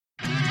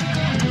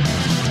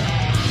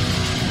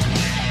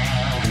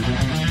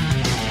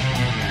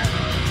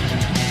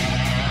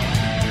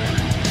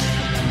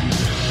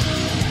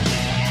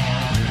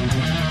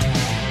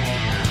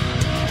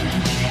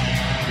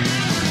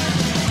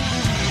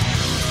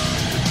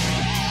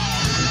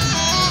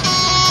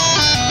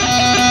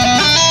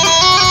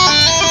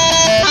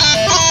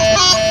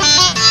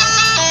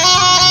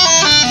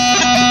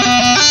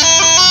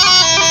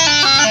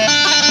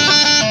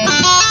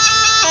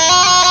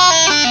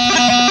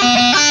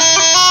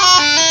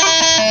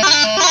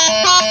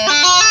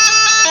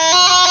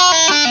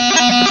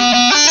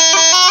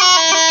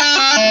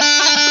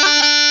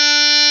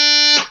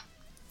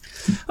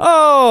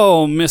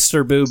now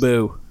Mr. Boo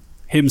Boo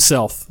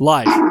himself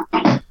live.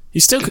 He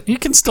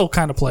can still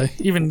kind of play,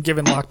 even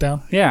given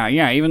lockdown.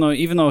 Yeah.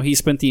 Even though he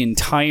spent the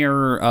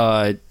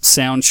entire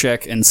sound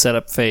check and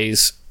setup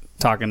phase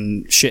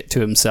talking shit to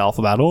himself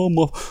about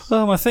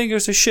my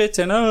fingers are shit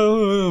and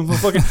my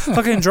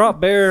fucking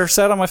drop bear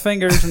sat on my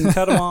fingers and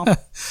cut them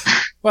off.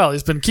 Well,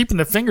 he's been keeping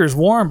the fingers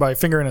warm by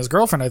fingering his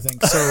girlfriend, I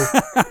think. So,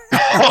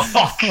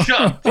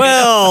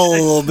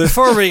 well,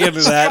 before we get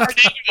to that,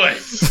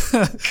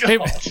 hey,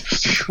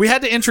 we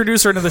had to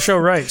introduce her into the show,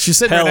 right? She's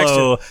sitting right next to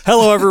you.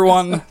 Hello,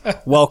 everyone.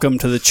 Welcome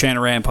to the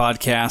Chanaran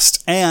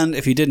podcast. And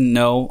if you didn't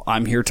know,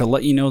 I'm here to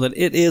let you know that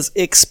it is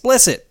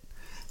explicit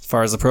as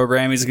far as the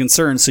program is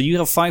concerned. So you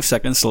have 5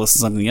 seconds to listen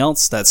to something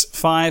else. That's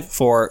 5,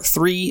 4,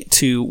 3,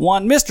 2,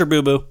 1. Mr.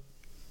 Boo Boo.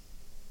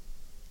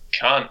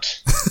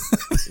 Cunt.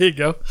 There you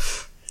go.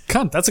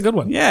 Cunt, that's a good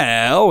one.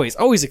 Yeah,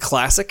 always a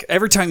classic.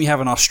 Every time you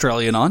have an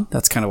Australian on,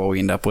 that's kind of what we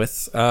end up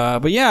with.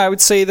 But yeah, I would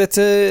say that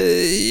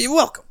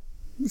welcome.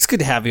 It's good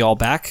to have you all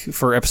back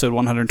for episode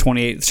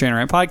 128 of the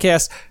Chanaran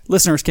podcast.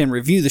 Listeners can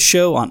review the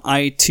show on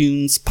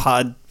iTunes,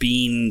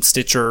 Podbean,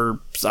 Stitcher,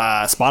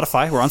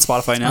 Spotify. We're on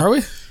Spotify now. Are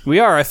we? We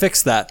are. I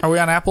fixed that. Are we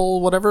on Apple,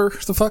 whatever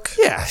the fuck?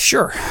 Yeah,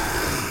 sure.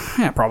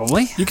 Yeah,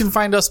 probably. You can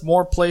find us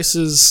more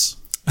places.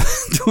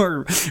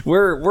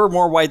 we're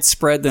more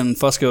widespread than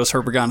Fusco's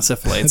Herpagon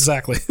syphilites.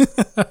 Exactly. You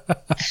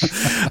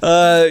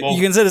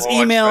can send us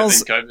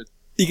emails.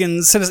 You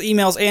can send us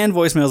emails and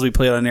voicemails. We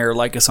play it on air.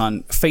 Like us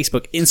on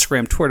Facebook,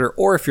 Instagram, Twitter,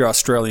 or if you're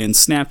Australian,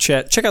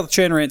 Snapchat. Check out the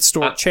Chanarant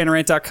store at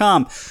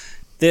chanarant.com.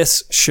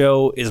 This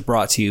show is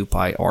brought to you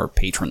by our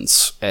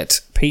patrons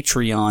at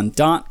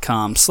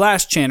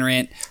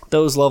patreon.com/Chanarant.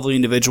 Those lovely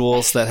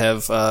individuals that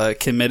have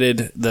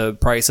committed the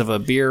price of a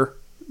beer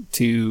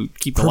to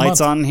keep the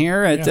lights on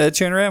here at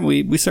Chanarant.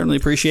 We certainly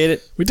appreciate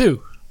it. We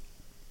do.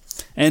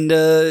 And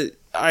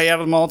I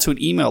added them all to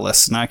an email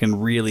list, and I can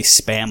really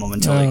spam them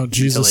until they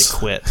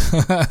quit.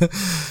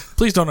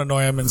 Please don't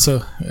annoy them, and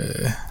so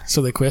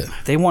they quit.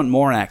 They want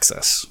more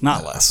access,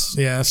 not less.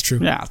 Yeah, that's true.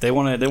 Yeah, they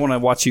want to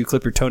watch you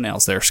clip your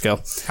toennails there,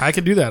 Sco. I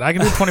can do that. I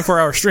can do a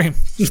 24-hour stream.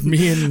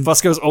 Me and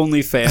Fusco's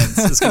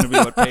OnlyFans is going to be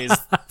what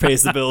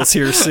pays the bills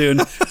here soon.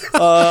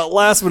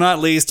 Last but not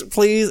least,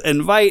 please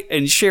invite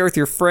and share with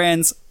your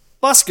friends.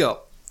 Fusco.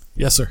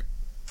 Yes, sir.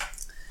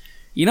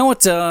 You know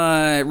what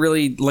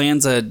really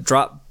lands a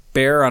drop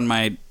bear on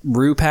my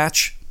roo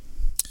patch?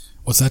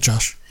 What's that,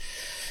 Josh?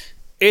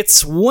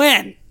 It's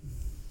when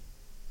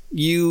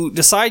you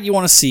decide you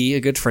want to see a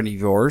good friend of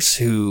yours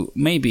who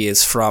maybe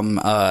is from,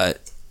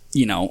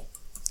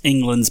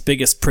 England's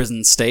biggest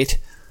prison state.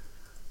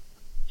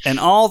 And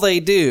all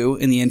they do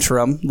in the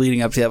interim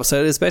leading up to the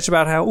episode is bitch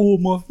about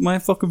how, my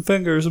fucking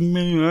fingers, I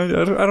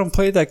don't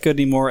play that good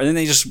anymore. And then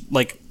they just,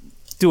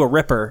 do a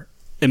ripper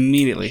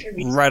immediately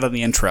right on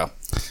the intro.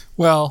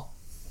 Well,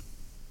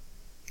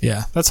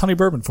 yeah, that's Honey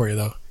Bourbon for you,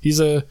 though. He's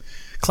a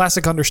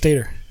classic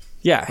understater.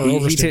 Yeah, he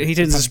tends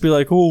to just be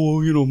like,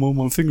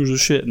 my fingers are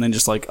shit, and then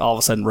just all of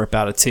a sudden rip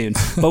out a tune.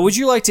 But would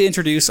you like to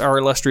introduce our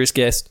illustrious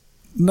guest?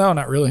 No,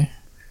 not really.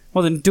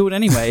 Well, then do it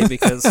anyway,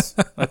 because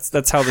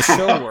that's how the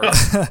show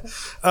works.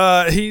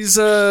 He's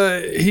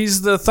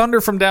the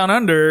Thunder from Down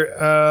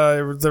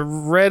Under, the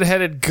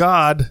red-headed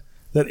god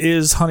that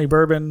is Honey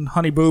Bourbon,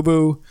 Honey Boo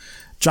Boo,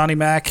 Johnny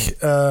Mac,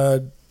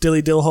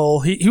 Dilly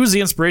Dillhole. He was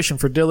the inspiration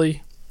for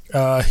Dilly.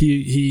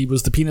 He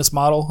was the penis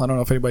model. I don't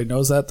know if anybody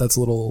knows that. That's a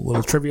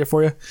little trivia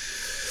for you.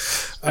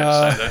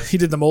 He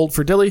did the mold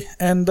for Dilly,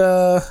 and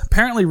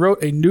apparently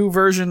wrote a new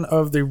version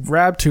of the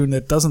rap tune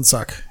that doesn't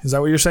suck. Is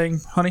that what you're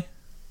saying, honey?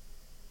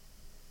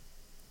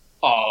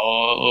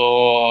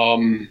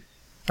 I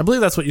believe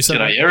that's what you said.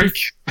 G'day, Eric.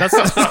 That's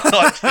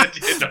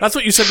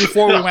what you said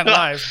before we went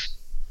live.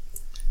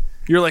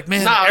 You're like,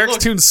 man, Eric's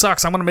tune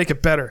sucks. I'm going to make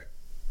it better.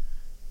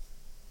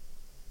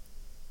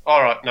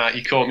 All right,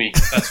 you caught me.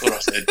 That's what I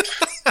said.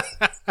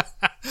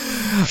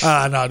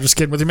 No, I'm just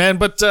kidding with you, man.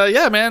 But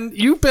yeah, man,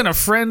 you've been a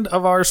friend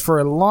of ours for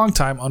a long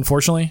time,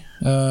 unfortunately.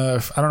 I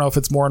don't know if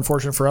it's more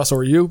unfortunate for us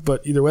or you,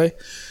 but either way.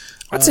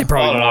 I'd say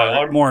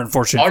probably more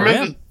unfortunate for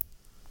him.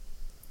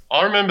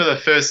 I remember the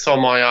first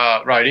time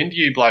I wrote into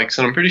you, Blakes,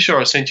 and I'm pretty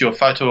sure I sent you a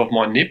photo of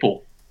my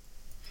nipple.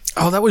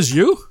 Oh, that was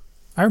you?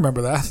 I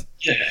remember that.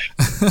 Yeah.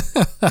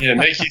 Yeah,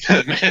 make you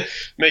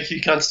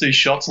cunts do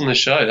shots on the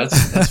show.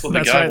 That's what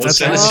the game was.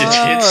 Send us your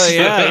tits. Oh,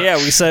 yeah.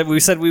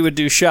 We said we would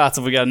do shots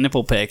if we got a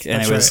nipple pic,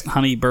 and it was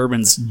Honey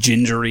Bourbon's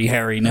gingery,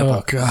 hairy nipple.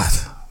 Oh, God.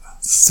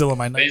 Still in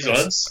my nightmares. These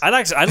ones?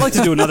 I'd like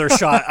to do another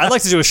shot. I'd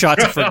like to do a shot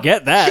to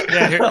forget that.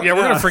 Yeah,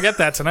 we're going to forget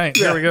that tonight.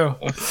 There we go.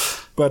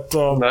 But,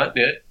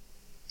 yeah.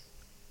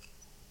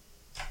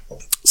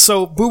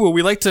 So, Boo Boo,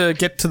 we like to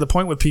get to the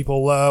point with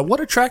people. What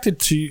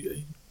attracted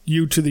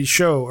you to the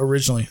show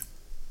originally?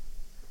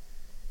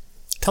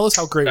 Tell us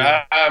how great we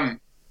are.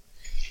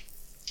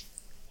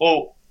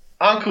 Well,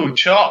 Uncle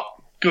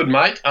Chop, good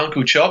mate,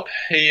 Uncle Chop,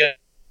 he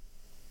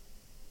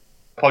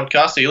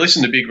podcaster. He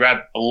listened to Big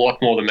Rab a lot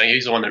more than me.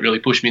 He's the one that really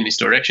pushed me in this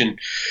direction.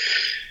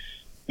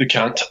 The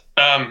cunt.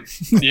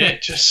 Yeah,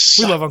 just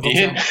we love Uncle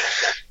Chop.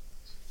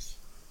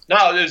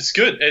 No, it's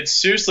good. It's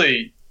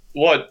seriously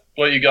what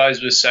you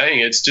guys were saying.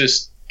 It's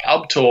just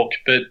pub talk,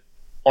 but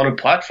on a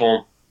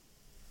platform.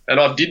 And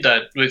I did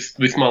that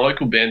with my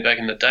local band back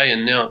in the day,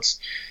 and now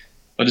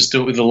I just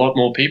do it with a lot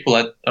more people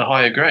at a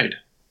higher grade.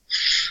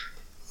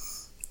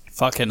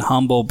 Fucking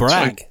humble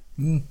brag,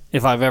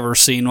 if I've ever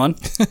seen one.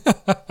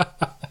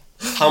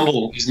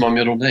 Humble is my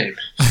middle name.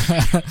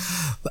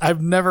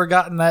 I've never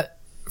gotten that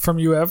from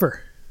you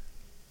ever.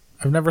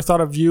 I've never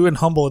thought of you and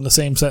humble in the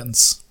same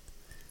sentence.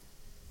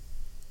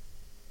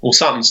 Well,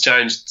 something's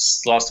changed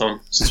last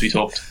time since we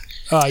talked.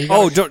 Trust me.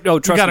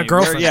 got a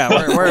girlfriend.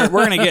 We're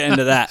going to get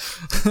into that.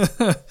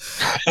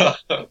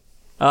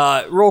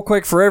 Real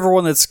quick, for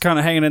everyone that's kind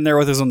of hanging in there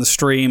with us on the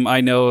stream, I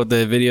know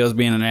the video's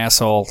being an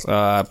asshole,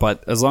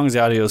 but as long as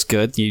the audio is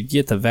good, you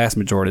get the vast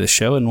majority of the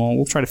show, and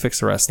we'll try to fix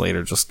the rest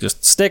later.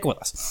 Just stick with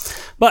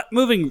us. But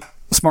moving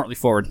smartly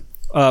forward,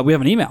 we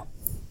have an email.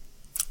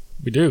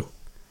 We do.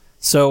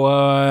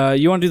 So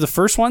you want to do the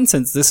first one,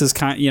 since this is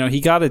he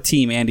got a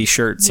Team Andy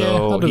shirt,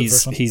 so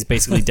he's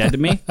basically dead to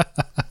me.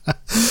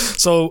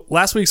 So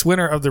last week's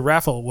winner of the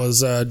raffle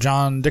was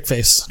John Van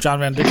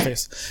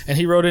Dickface, and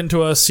he wrote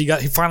into us. He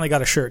finally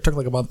got a shirt. It took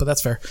like a month, but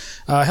that's fair.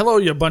 Hello,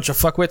 you bunch of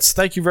fuckwits.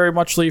 Thank you very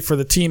much, Lee, for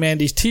the Team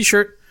Andy's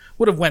T-shirt.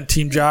 Would have went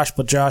Team Josh,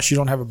 but Josh, you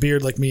don't have a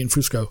beard like me and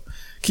Fusco.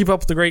 Keep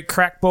up with the great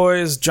crack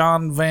boys,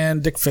 John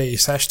Van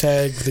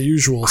Dickface. # the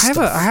usual stuff.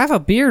 I have a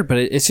beard, but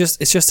it's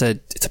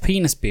a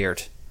penis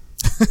beard.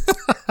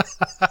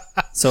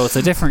 So it's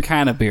a different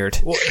kind of beard.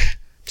 Well,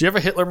 do you have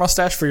a Hitler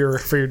mustache for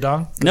your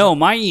dong? No,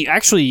 my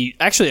actually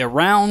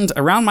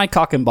around my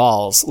cock and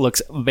balls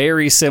looks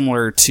very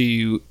similar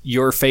to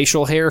your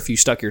facial hair if you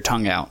stuck your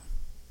tongue out,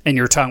 and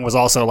your tongue was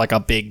also like a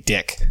big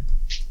dick.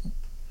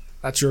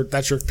 That's your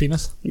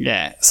penis?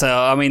 Yeah. So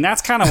I mean,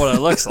 that's kind of what it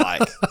looks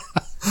like.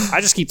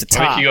 I just keep the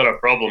top. I think you got a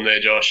problem there,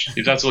 Josh.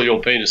 If that's all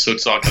your penis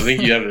looks like, I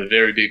think you have a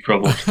very big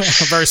problem.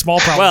 A very small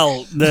problem.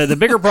 Well, the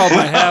bigger problem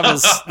I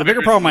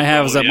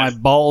have is that my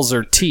balls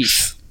are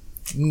teeth.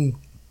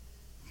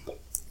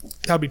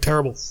 That'd be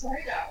terrible.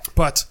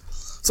 But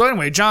so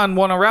anyway, John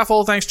won a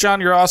raffle. Thanks,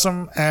 John. You're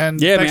awesome, and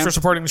thanks for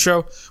supporting the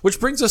show. Which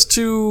brings us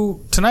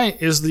to tonight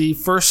is the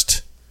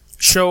first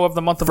show of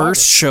the month of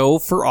August. First show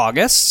for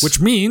August,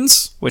 which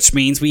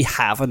means we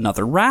have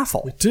another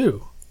raffle. We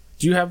do.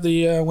 Do you have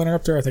the winner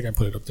up there? I think I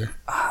put it up there.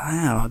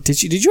 I don't know.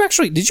 Did you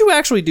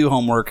actually do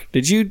homework?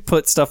 Did you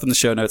put stuff in the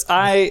show notes?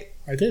 I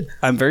did.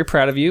 I'm very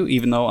proud of you,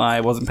 even though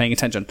I wasn't paying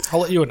attention. I'll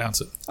let you announce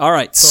it. All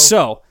right.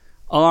 So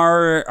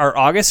our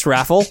August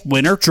raffle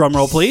winner,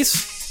 drumroll please.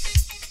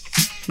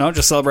 No,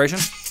 just celebration.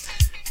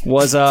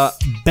 Was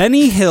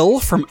Benny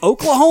Hill from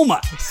Oklahoma.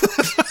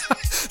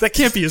 That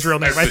can't be his real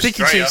name. I think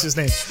he changed his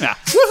name. Yeah.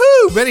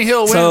 Woohoo! Benny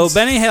Hill wins. So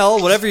Benny Hill,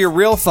 whatever your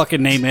real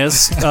fucking name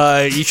is,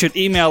 you should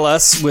email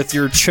us with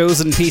your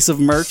chosen piece of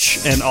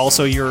merch and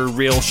also your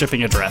real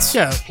shipping address.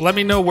 Yeah, let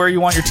me know where you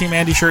want your Team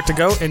Andy shirt to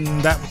go, and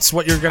that's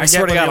what you're going to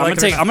get. I swear to God,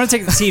 I'm going to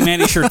take the Team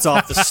Andy shirts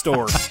off the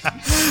store.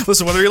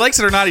 Listen, whether he likes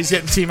it or not, he's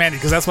getting Team Andy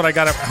because that's what I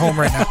got at home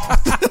right now.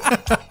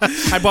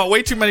 I bought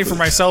way too many for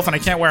myself, and I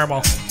can't wear them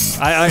all.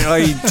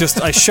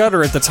 I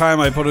shudder at the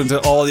time I put into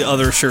all the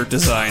other shirt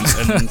designs,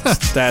 and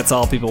that's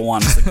all people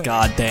want is the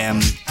goddamn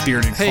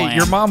bearded clown. Hey,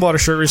 your mom bought a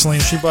shirt recently,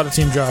 and she bought a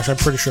Team Josh. I'm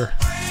pretty sure.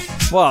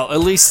 Well, at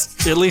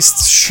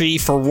least she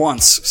for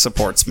once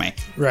supports me.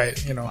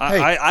 Right, you know.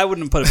 I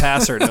wouldn't have put it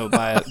past her to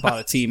buy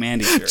a Team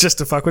Andy shirt. Just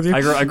to fuck with you?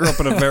 I grew up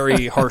in a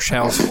very harsh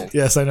household.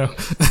 Yes, I know.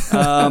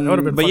 That would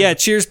have been funny. Yeah,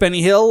 cheers,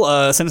 Benny Hill.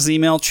 Send us an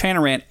email,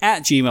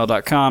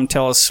 chanarant@gmail.com.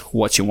 Tell us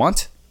what you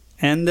want.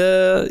 And,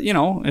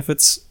 if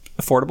it's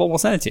affordable, we'll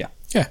send it to you.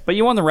 Yeah. But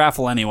you won the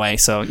raffle anyway,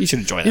 so you should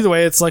enjoy it. Either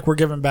way, it's like we're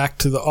giving back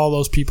to all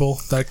those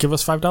people that give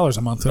us $5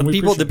 a month. And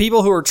the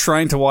people who are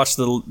trying to watch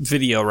the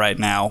video right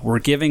now, we're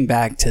giving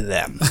back to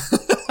them.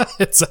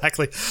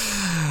 Exactly.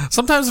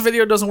 Sometimes the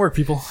video doesn't work,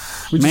 people.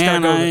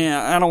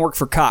 I don't work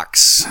for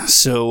cocks,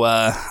 so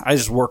I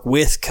just work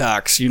with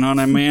cocks. You know what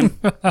I mean?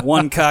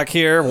 One cock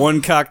here,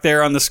 one cock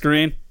there on the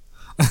screen.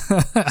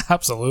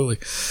 Absolutely.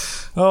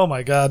 Oh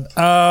my God.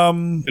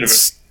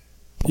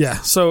 Yeah.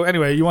 So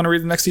anyway, you want to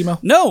read the next email?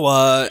 No.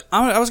 I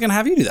was going to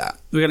have you do that.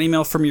 We got an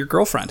email from your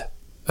girlfriend.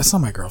 That's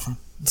not my girlfriend.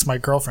 It's my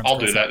girlfriend's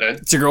girlfriend. I'll do that then.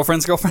 It's your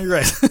girlfriend's girlfriend? You're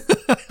right.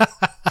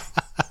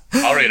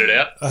 I'll read it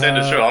out. Send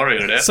it through. I'll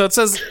read it out. So it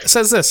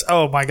says this.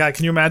 Oh my God!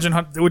 Can you imagine?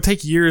 It would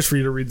take years for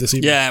you to read this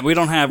email. Yeah, we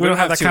don't have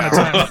that kind of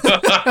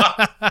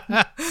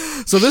time.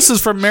 So this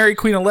is from Mary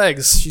Queen of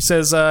Legs. She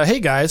says, "Hey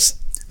guys,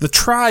 the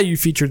try you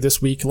featured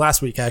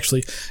last week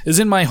actually, is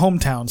in my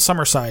hometown,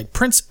 Summerside,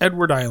 Prince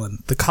Edward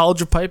Island. The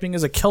College of Piping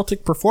is a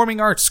Celtic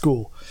performing arts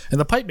school, and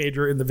the pipe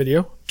major in the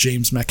video,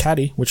 James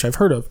McCaddy, which I've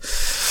heard of,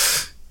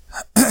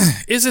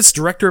 is its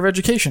director of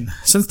education.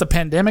 Since the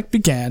pandemic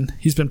began,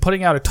 he's been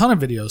putting out a ton of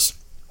videos.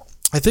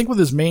 I think with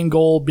his main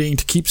goal being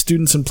to keep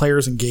students and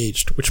players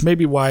engaged, which may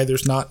be why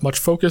there's not much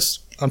focus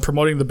on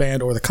promoting the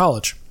band or the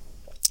college.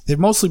 They've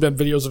mostly been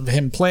videos of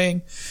him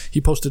playing. He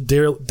posted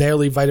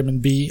daily vitamin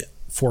B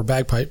for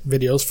bagpipe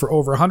videos for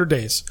over 100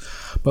 days.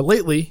 But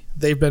lately,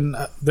 there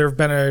have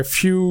been a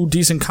few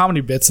decent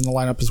comedy bits in the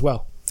lineup as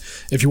well.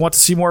 If you want to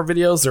see more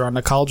videos, they're on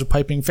the College of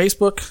Piping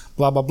Facebook,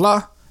 blah, blah,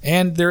 blah,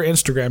 and their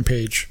Instagram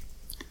page.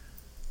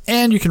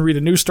 And you can read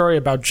a news story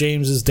about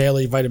James's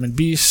daily vitamin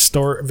B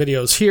store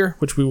videos here,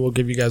 which we will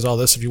give you guys all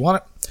this if you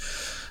want it.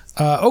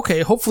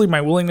 Okay, hopefully my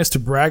willingness to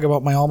brag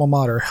about my alma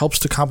mater helps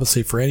to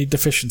compensate for any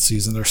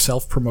deficiencies in their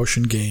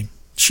self-promotion game.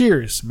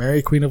 Cheers,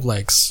 Mary Queen of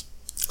Legs.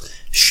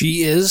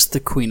 She is the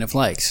Queen of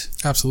Legs.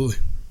 Absolutely.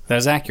 That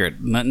is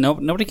accurate.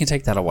 Nobody can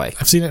take that away.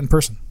 I've seen it in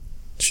person.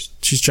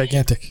 She's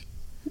gigantic.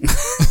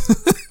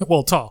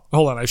 Well, tall.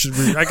 Hold on, I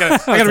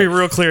gotta be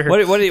real clear here.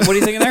 What are you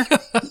thinking there?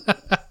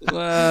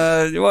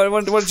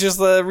 What just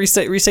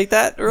restate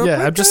that? Real quick?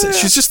 I'm just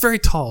she's just very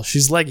tall.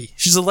 She's leggy.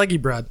 She's a leggy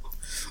broad.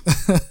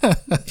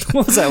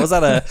 What was that? Was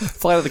that a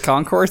Flight of the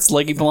Conchords?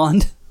 Leggy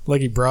blonde?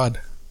 Leggy broad.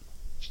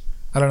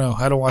 I don't know.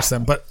 I don't watch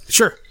them, but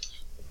sure.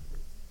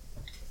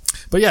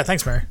 But yeah,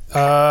 thanks, Mary.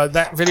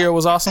 That video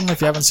was awesome.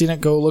 If you haven't seen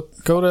it, go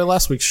to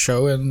last week's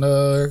show and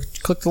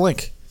click the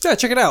link. Yeah,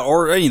 check it out.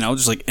 Or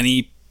just like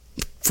any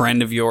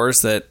friend of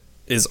yours that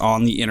is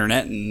on the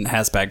internet and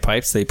has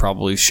bagpipes, they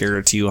probably shared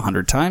it to you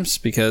 100 times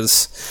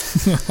because.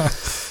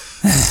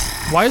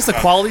 Why is the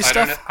quality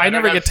stuff? I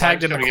never get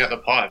tagged in coming out the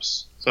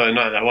pipes. So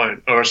no, they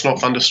won't. Or it's not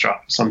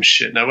Thunderstruck or some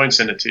shit. They won't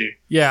send it to you.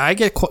 Yeah,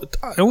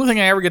 the only thing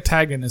I ever get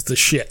tagged in is the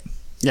shit.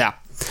 Yeah.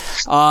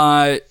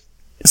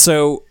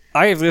 So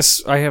I have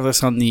this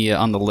on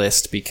the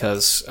list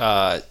because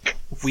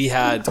we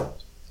had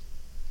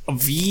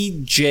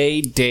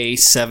VJ Day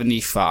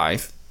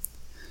 75.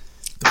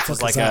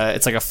 It's like a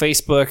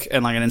Facebook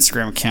and like an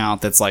Instagram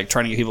account that's like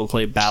trying to get people to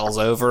play Battles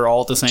Over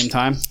all at the same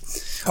time.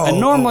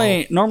 And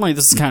normally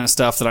this is the kind of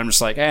stuff that I'm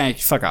just like, hey,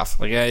 fuck off.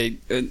 Like I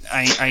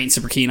ain't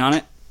super keen on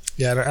it.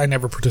 Yeah, I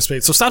never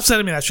participate. So stop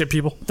sending me that shit,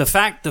 people. The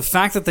fact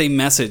that they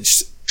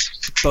messaged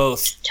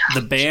both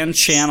the band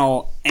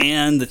channel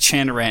and the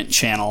Chanarant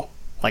channel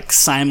like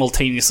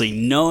simultaneously,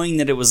 knowing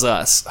that it was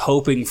us,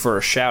 hoping for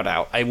a shout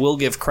out, I will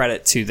give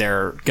credit to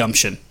their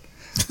gumption.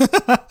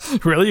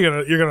 Really,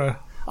 you're gonna.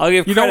 I'll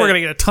give. You know we're gonna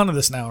get a ton of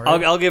this now,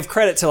 right? I'll give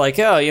credit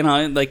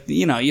to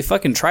you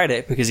fucking tried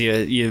it because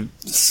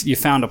you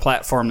found a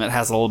platform that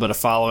has a little bit of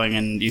following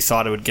and you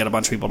thought it would get a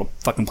bunch of people to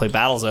fucking play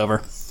Battles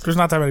Over. There's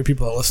not that many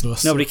people that listen to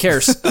us. Nobody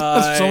cares.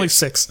 There's only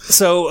 6.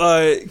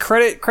 So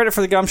credit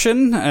for the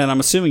gumption, and I'm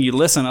assuming you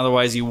listen.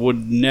 Otherwise, you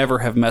would never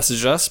have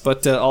messaged us.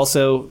 But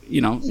also,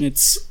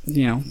 it's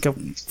go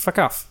fuck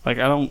off. Like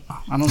I don't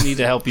need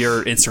to help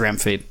your Instagram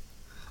feed.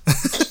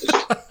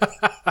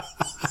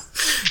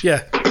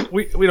 Yeah,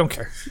 we don't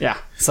care. Yeah.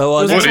 So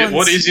what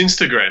is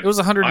Instagram? It was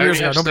 100 years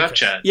ago.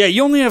 Snapchat. Yeah,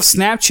 you only have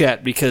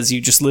Snapchat because you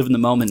just live in the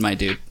moment, my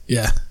dude.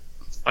 Yeah,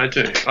 I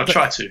do. I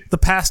try to. The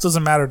past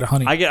doesn't matter to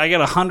Honey. I get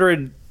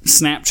 100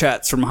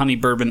 Snapchats from Honey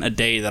Bourbon a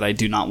day that I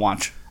do not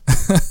watch.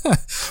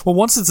 Well,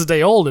 once it's a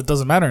day old, it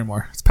doesn't matter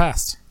anymore. It's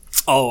past.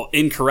 Oh,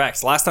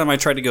 incorrect. Last time I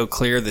tried to go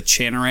clear the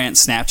Chanarant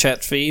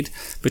Snapchat feed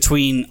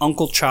between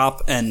Uncle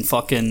Chop and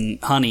fucking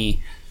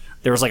Honey,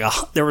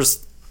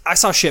 I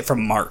saw shit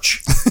from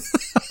March.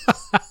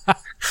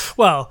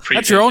 Well,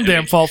 that's your own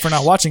damn fault for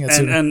not watching it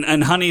sooner.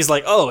 And Honey's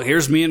like, oh,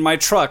 here's me in my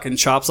truck. And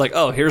Chop's like,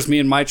 oh, here's me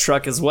in my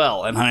truck as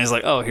well. And Honey's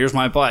like, oh, here's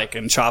my bike.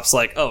 And Chop's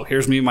like, oh,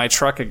 here's me in my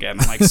truck again.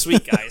 I'm like,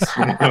 sweet, guys.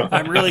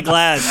 I'm really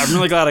glad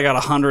I got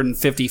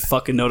 150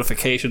 fucking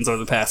notifications over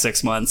the past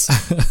 6 months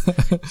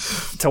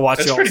to watch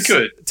That's y'all. pretty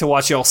good. To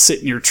watch y'all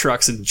sit in your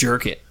trucks and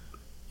jerk it.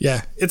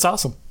 Yeah, it's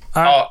awesome.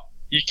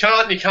 You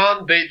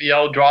can't beat the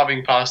old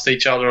driving past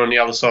each other on the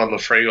other side of the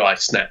freeway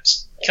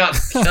snaps. You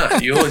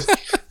can't. You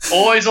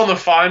always on the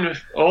phone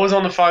with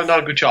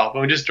Uncle Chop,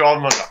 and we're just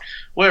driving. Like,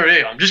 where are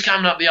you? I'm just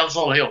coming up the other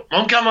side of the hill.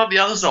 I'm coming up the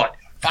other side.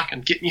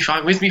 Fucking get me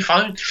phone with me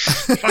phone.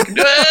 Fucking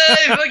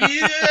hey, fucking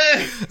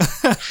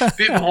yeah.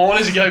 Bit of horn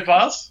as you go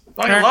past.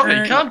 Fucking love it.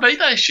 You can't beat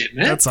that shit,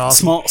 man. That's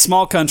awesome.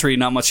 Small country,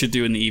 not much to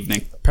do in the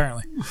evening.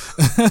 Apparently.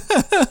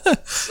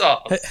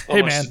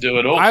 Hey man, to do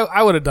it all.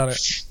 I would have done it.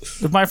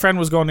 If my friend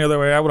was going the other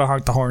way, I would have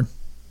honked the horn.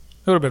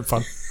 It would have been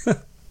fun.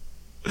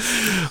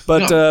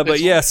 But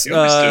yes,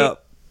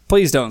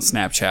 please don't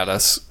Snapchat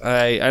us.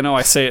 I know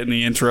I say it in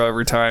the intro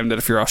every time that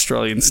if you're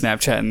Australian,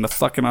 Snapchat, and the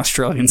fucking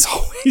Australians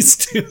always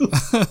do.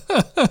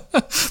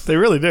 They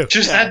really do.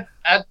 Just add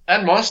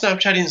my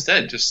Snapchat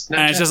instead. Just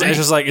Snapchat.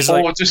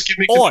 And just give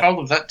me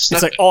control of that Snapchat.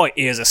 It's like, oh,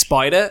 here's a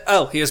spider.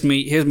 Oh, here's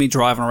me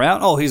driving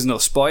around. Oh, here's no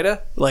spider.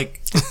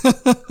 Like,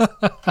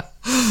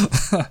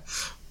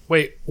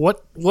 wait,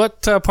 what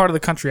part of the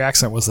country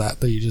accent was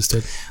that you just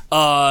did?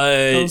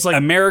 Was like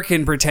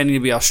American pretending to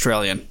be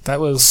Australian. That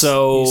was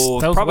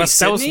probably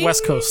that was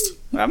West Coast.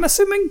 I'm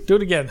assuming. Do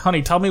it again,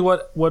 Honey. Tell me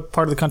what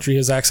part of the country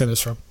his accent is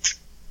from.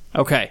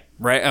 Okay,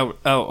 right.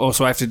 So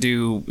I have to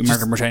do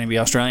American pretending to be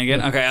Australian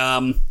again. Okay.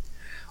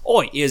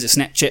 Oh, here's a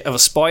Snapchat of a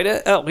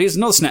spider. Oh, here's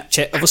another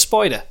Snapchat of a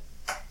spider.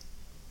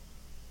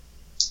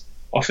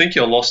 I think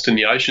you're lost in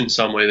the ocean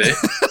somewhere there.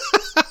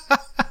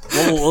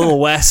 a little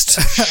west.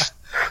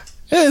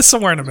 It's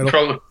somewhere in the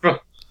middle.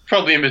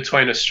 Probably in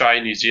between Australia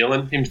and New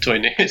Zealand. In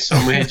between there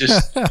somewhere,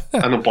 just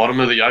on the bottom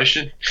of the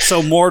ocean.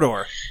 So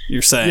Mordor,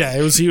 you're saying? Yeah,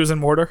 he was in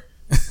Mordor.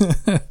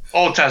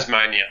 All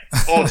Tasmania.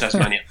 All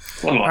Tasmania.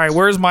 All right,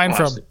 where's mine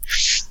from?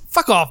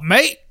 Fuck off,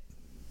 mate.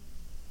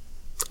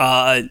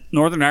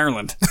 Northern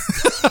Ireland.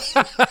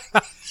 I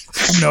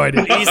have no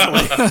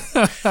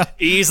idea.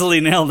 Easily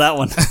nailed that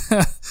one.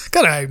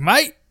 Good day,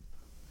 mate.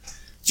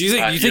 Do you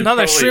think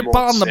Another shrimp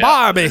on the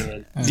barbie.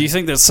 Do you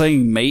think that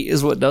saying mate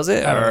is what does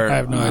it? I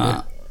have no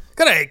idea.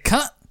 Good day,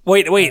 cunt.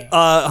 Wait,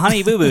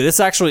 Honey Boo Boo. This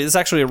is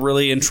actually a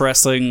really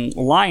interesting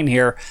line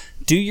here.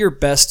 Do your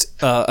best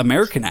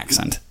American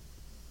accent.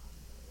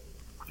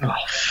 Oh,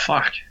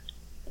 fuck.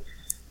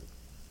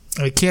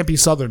 It can't be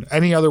Southern.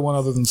 Any other one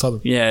other than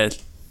Southern. Yeah.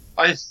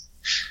 I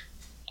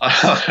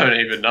don't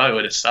even know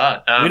where to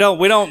start. We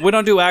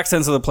don't do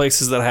accents of the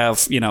places that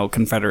have,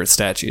 Confederate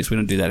statues. We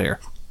don't do that here.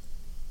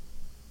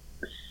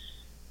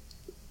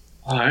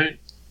 I'd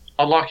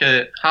like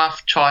a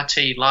half chai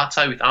tea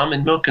latte with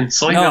almond milk and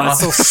soy No, milk. it's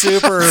still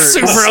super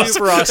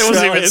Australian. It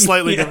was even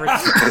slightly different.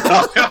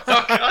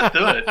 I can't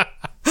do it.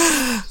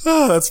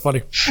 Oh, that's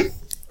funny.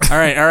 All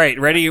right.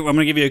 Ready? I'm going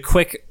to give you a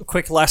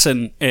quick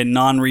lesson in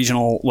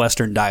non-regional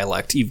Western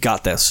dialect. You've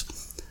got this.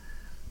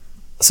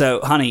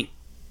 So, honey,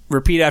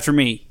 repeat after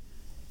me.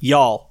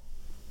 Y'all.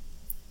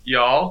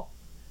 Y'all.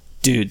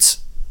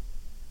 Dudes.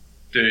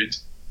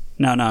 Dudes.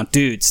 No,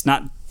 dudes,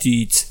 not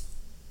dudes.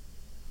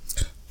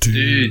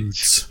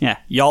 Dudes. Yeah,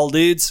 y'all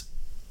dudes.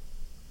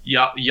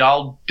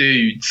 Y'all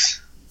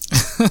dudes.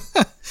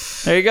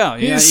 There you go.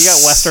 Yeah, you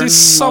got Western He's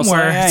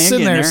somewhere. Yeah, It's you're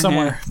in getting there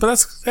somewhere. Yeah. But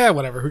that's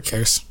whatever. Who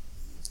cares?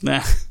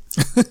 Nah.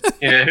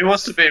 Yeah, who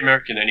wants to be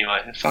American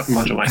anyway? Fucking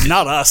much away.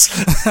 Not us.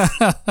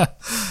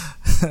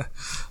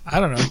 I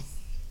don't know.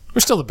 We're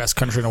still the best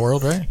country in the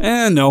world, right?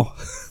 No.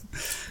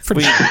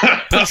 Pretty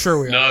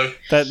sure we are.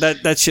 No.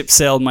 That ship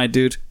sailed, my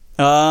dude.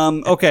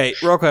 Okay,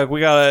 real quick, we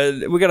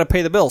gotta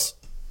pay the bills.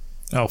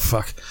 Oh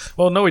fuck.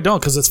 Well, no, we don't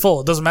because it's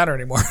full. It doesn't matter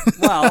anymore.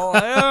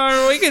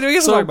 Well, we can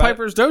So talk about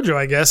Piper's Dojo,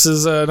 I guess,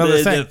 is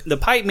another thing. the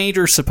Pipe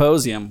Major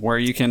Symposium, where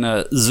you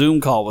can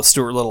Zoom call with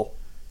Stuart Little.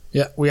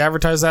 Yeah, we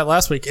advertised that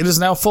last week. It is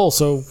now full,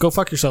 so go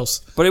fuck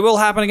yourselves. But it will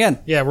happen again.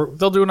 Yeah,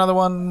 they'll do another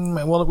one.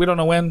 Well, we don't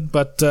know when,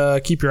 but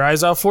keep your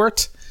eyes out for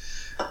it.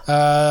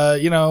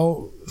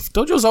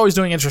 Dojo's always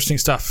doing interesting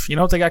stuff. You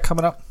know what they got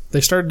coming up?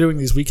 They started doing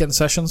these weekend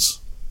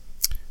sessions.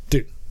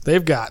 Dude,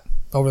 they've got,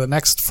 over the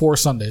next 4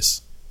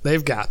 Sundays,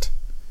 they've got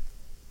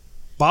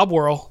Bob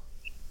Worrell,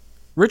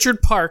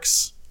 Richard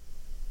Parks,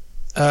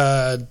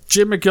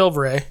 Jim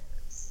McGilvray,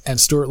 and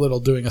Stuart Little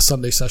doing a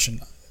Sunday session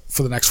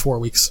for the next 4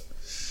 weeks.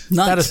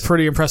 Nice. That is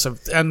pretty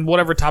impressive. And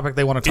whatever topic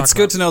they want to talk about. It's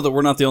good to know that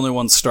we're not the only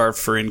ones starved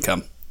for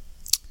income.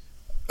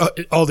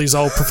 These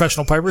all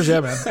professional pipers? Yeah,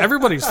 man.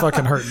 Everybody's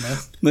fucking hurting, man.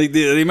 Like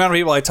the amount of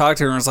people I talked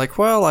to and was like,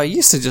 well, I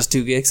used to just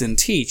do gigs and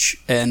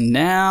teach, and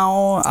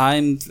now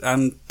I'm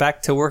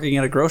back to working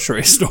at a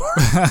grocery store.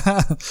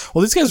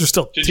 Well, these guys are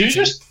still Did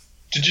teaching. you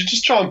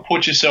just try and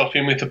put yourself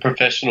in with the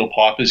professional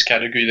pipers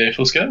category there,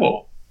 Fusco?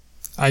 Or?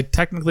 I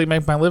technically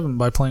make my living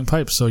by playing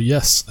pipes, so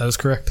yes, that is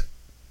correct.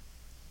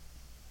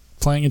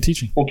 Playing and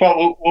teaching. We'll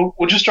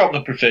just drop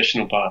the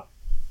professional part.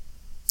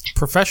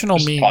 Professional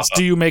Just means pop up.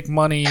 do you make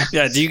money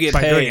Yeah, do you get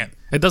by doing paid? it?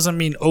 It doesn't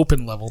mean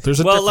open level. There's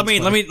a Well,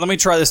 difference, let buddy. me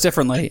try this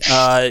differently.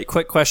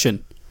 Quick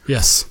question,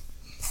 Yes.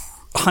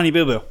 Honey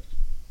Boo Boo,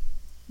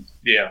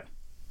 Yeah.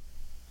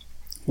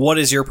 what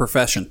is your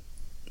profession?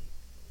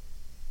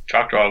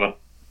 Truck driver.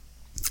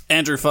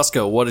 Andrew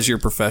Fusco, what is your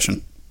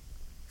profession?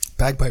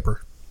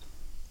 Bagpiper.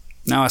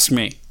 Now ask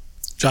me.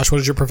 Josh,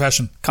 what is your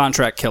profession?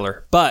 Contract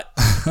killer, but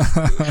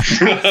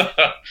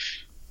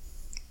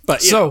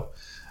So,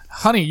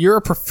 honey, you're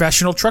a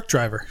professional truck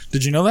driver.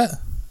 Did you know that?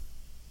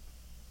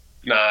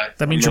 No.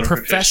 That means I'm your not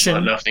a professional profession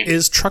at nothing.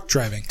 is truck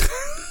driving.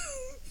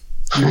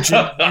 You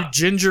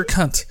ginger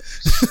cunt.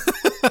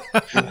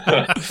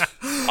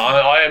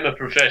 I am a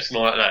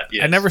professional at that,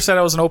 yes. I never said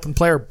I was an open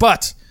player,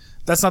 but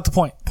that's not the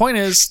point. Point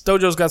is,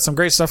 Dojo's got some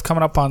great stuff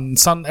coming up on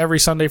every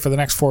Sunday for the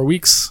next 4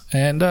 weeks,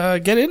 and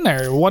get in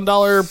there.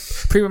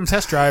 $1 premium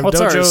test drive.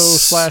 What's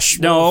Dojo ours? /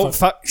 No,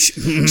 fuck.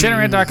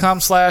 Generant.com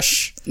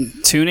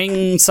 /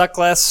 Tuning,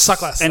 Suckless,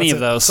 Suckless, any that's of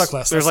it. those.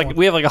 Suckless, There's that's the one.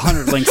 we have like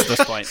 100 links at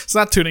this point. It's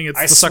not tuning. It's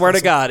I the swear to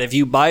Suckless. God, if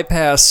you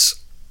bypass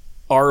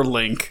our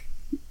link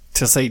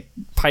to say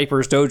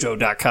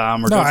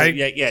pipersdojo.com or No,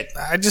 I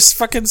I just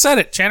fucking said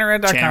it.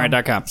 Generant.com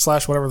Channerant.com. /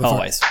 whatever the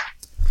always. fuck.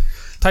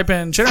 Type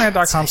in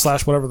Generant.com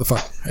 / whatever the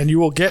fuck, and you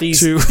will get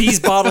to These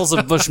bottles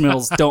of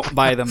Bushmills don't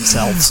buy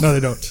themselves. No, they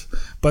don't.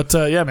 But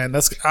yeah, man,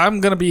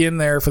 I'm gonna be in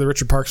there for the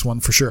Richard Parks one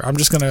for sure. I'm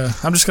just gonna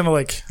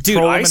like Dude,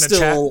 throw him I in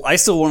the chat.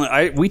 still want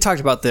to. We talked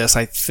about this,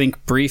 I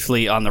think,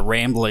 briefly on the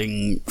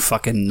rambling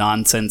fucking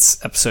nonsense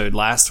episode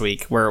last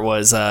week, where it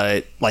was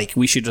like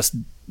we should just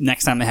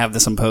next time they have the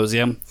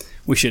symposium,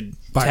 we should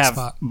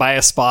buy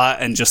a spot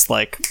and just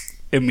like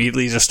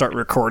immediately just start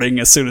recording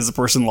as soon as the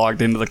person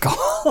logged into the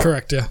call.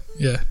 Correct.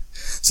 Yeah.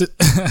 So,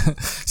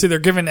 see, they're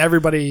giving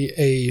everybody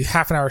a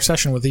half an hour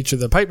session with each of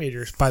the pipe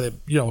majors by the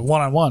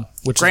one-on-one.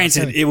 Which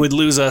Granted, is it would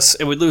lose us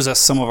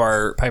some of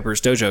our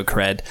Piper's Dojo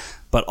cred,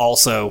 but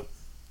also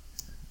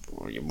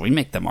we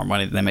make them more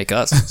money than they make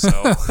us.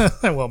 So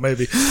Well,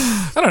 maybe.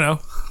 I don't know.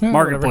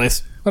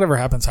 marketplace. Whatever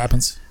happens,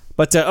 happens.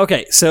 But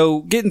okay,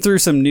 so getting through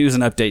some news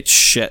and updates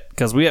shit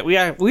because we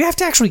have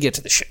to actually get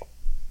to the show.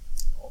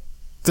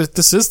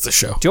 This is the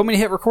show. Do you want me to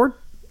hit record?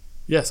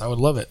 Yes, I would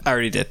love it. I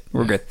already did.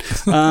 We're good.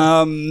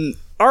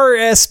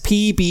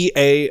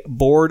 RSPBA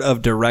Board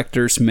of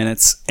Directors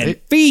minutes and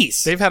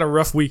fees. They've had a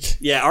rough week.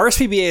 Yeah,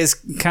 RSPBA has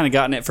kind of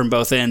gotten it from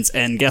both ends,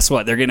 and guess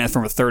what? They're getting it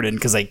from a third end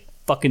because they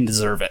fucking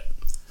deserve it.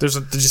 Did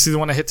you see the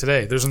one I hit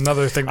today? There's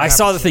another thing. I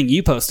saw the thing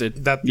you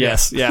posted.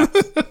 Yes. Yeah.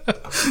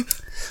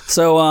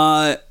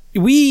 So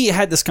we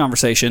had this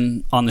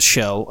conversation on the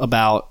show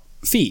about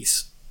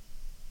fees.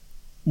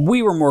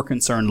 We were more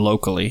concerned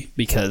locally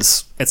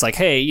because it's like,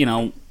 hey,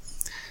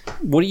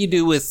 what do you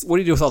do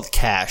with all the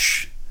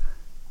cash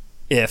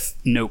if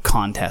no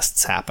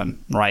contests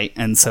happen, right?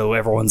 And so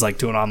everyone's like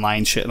doing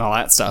online shit and all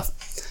that stuff.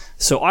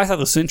 So I thought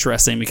this was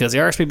interesting because the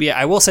RSPBA,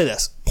 I will say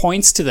this,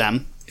 points to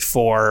them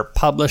for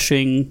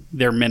publishing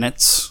their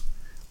minutes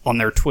on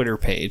their Twitter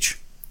page,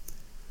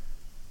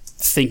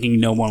 thinking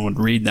no one would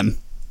read them.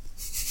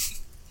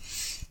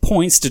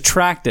 Points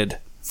detracted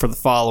for the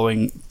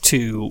following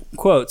two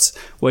quotes,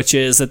 which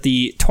is that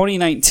the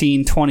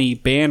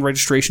 2019-20 band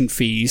registration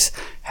fees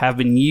have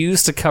been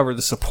used to cover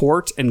the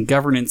support and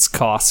governance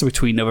costs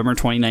between November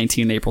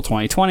 2019 and April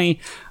 2020.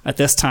 At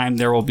this time,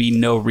 there will be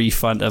no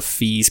refund of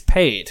fees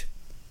paid.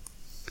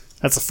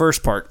 That's the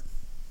first part.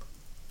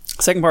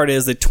 Second part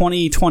is the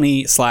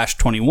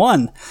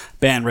 2020/21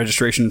 band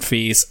registration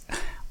fees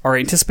are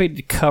anticipated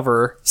to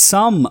cover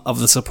some of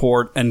the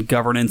support and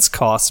governance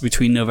costs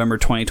between November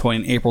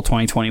 2020 and April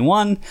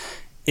 2021.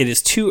 It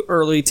is too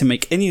early to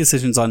make any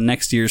decisions on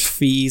next year's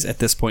fees at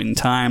this point in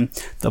time.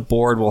 The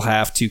board will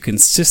have to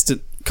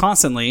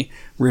constantly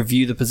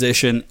review the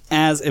position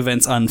as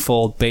events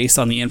unfold based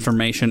on the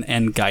information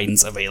and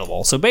guidance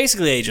available. So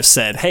basically they just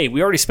said, hey,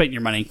 we already spent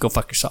your money, go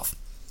fuck yourself.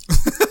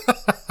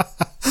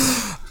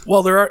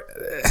 Well, there are...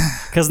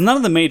 Because none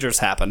of the majors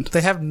happened.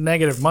 They have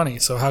negative money,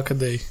 so how could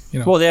they,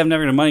 Well, they have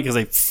negative money because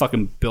they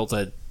fucking built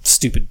a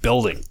stupid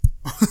building.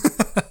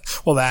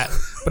 Well, but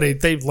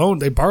they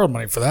borrowed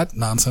money for that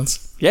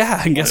nonsense.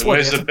 Yeah, and guess what?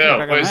 Where's the bell?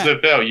 Where's the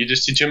bell? You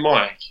just did your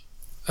mic.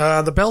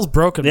 The bell's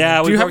broken.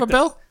 Yeah, do you have a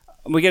bell?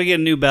 We gotta get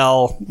a new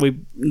bell.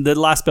 The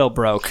last bell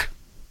broke.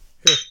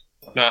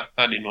 No,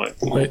 I didn't work.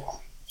 Wait.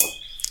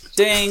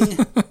 Ding.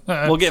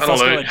 We'll get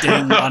Fosco a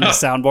ding on the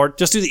soundboard.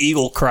 Just do the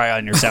eagle cry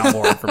on your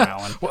soundboard from now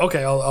on. Well,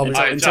 okay, I'll be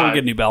until we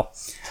get a new bell.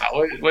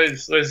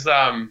 Where's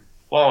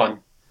Lauren?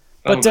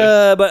 But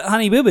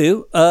Honey Boo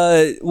Boo,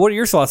 what are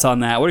your thoughts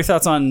on that? What are your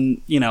thoughts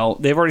on,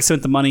 they've already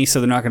spent the money,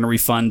 so they're not going to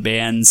refund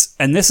bands.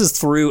 And this is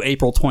through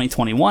April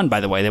 2021,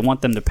 by the way. They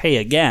want them to pay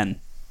again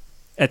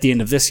at the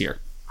end of this year.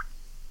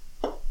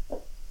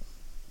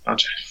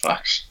 Bunch of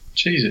fucks.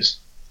 Jesus.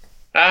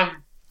 Yeah,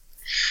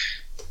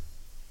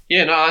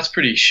 no, that's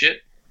pretty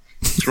shit.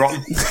 It's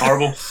rotten.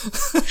 Horrible.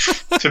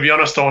 To be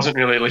honest, I wasn't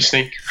really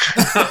listening.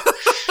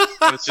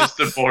 It's just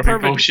the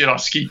boring bullshit I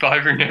skip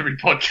over in every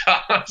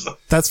podcast.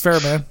 That's fair,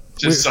 man.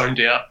 Just zoned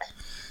out.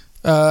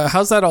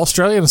 How's that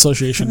Australian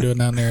Association doing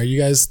down there? You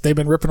guys, they've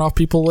been ripping off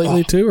people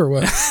lately too, or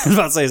what? I was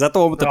about to say, is that the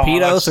one with the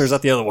pedos, or is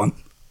that the other one?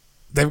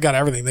 They've got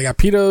everything. They got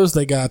pedos.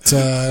 They got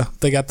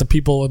the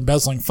people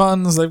embezzling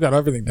funds. They've got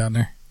everything down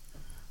there.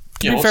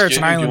 To be fair, it's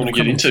an island. You want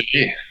to get into?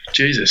 Yeah,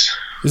 Jesus.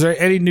 Is there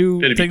any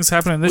new things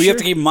happening this year? You have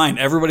to keep in mind,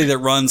 everybody that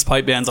runs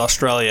Pipe Bands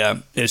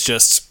Australia is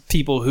just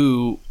people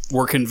who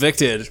were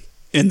convicted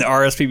in the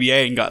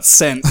RSPBA and got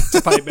sent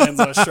to Pipe Bands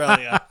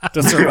Australia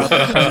to serve out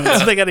their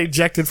penance. They got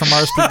ejected from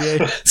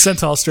RSPBA, sent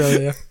to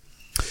Australia.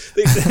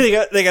 They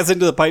got sent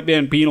to the Pipe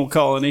Band penal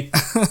colony.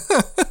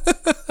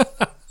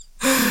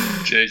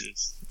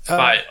 Jesus.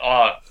 Mate,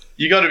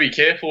 you got to be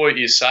careful what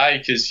you say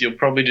because you'll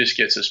probably just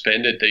get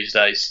suspended these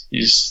days.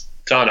 You just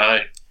don't know.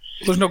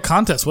 There's no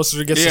contest. What's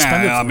there to get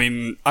suspended for? I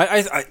mean,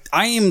 I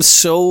am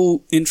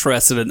so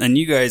interested in, and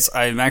you guys,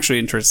 I'm actually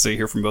interested to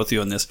hear from both of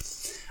you on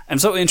this. I'm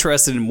so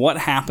interested in what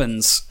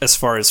happens as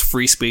far as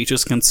free speech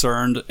is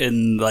concerned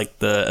in like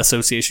the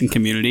association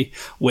community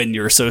when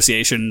your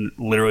association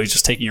literally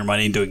just taking your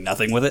money and doing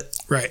nothing with it.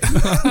 Right.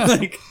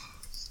 Actually,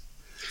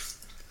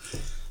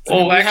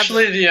 one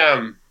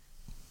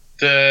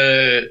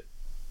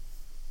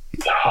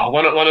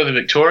of the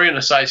Victorian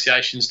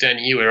associations down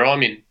here where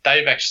I'm in,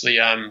 they've actually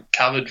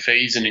covered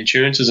fees and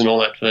insurances and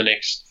all that for the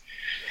next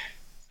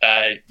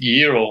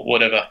year or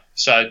whatever.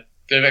 So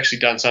they've actually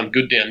done some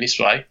good down this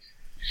way.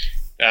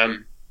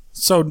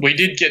 So we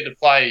did get to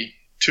play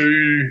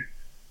three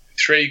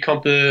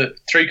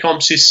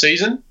comps this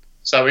season.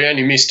 So we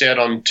only missed out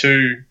on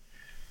two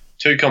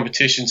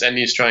competitions and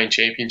the Australian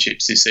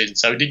Championships this season.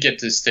 So we did get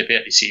to step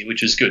out this year,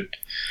 which was good.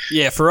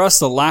 Yeah, for us,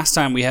 the last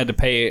time we had to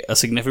pay a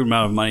significant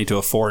amount of money to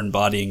a foreign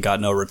body and got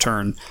no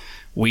return,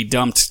 we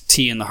dumped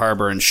tea in the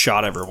harbor and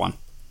shot everyone.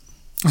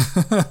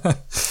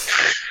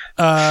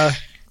 Yeah,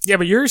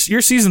 but your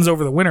season's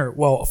over the winter.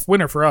 Well,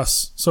 winter for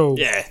us. So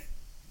yeah,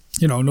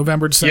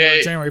 November,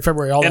 December, January,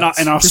 February, all that.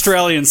 And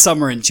Australian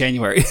summer in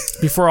January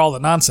before all the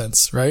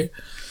nonsense, right?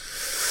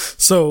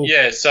 So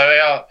Yeah,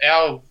 so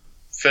our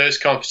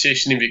first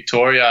competition in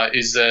Victoria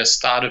is the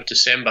start of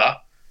December,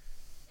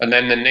 and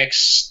then the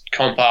next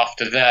comp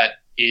after that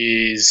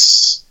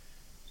is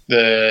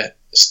the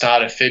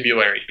start of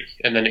February,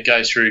 and then it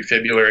goes through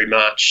February,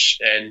 March,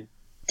 and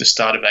the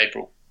start of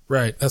April.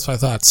 right, that's what I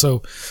thought.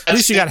 So at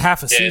least you got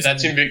half a season. Yeah,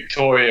 that's in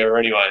Victoria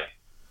anyway.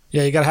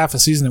 Yeah, you got half a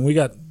season, and we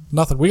got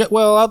nothing.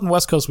 Out in the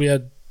West Coast, we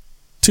had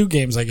 2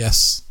 games, I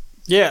guess,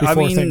 Yeah,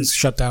 before things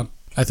shut down.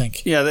 I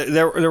think. Yeah,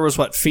 there was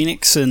what,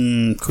 Phoenix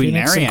and Queen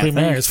Mary, and Queen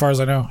Mary, as far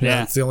as I know.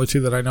 Yeah. It's the only 2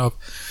 that I know of.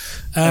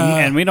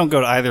 and we don't go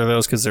to either of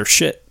those because they're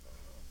shit.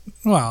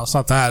 Well, it's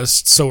not that.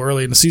 It's so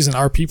early in the season.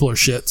 Our people are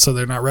shit, so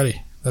they're not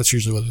ready. That's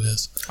usually what it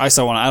is. I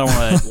don't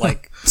want to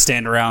like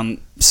stand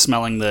around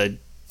smelling the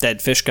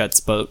dead fish guts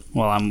boat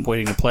while I'm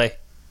waiting to play.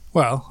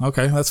 Well,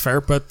 okay, that's fair.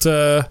 But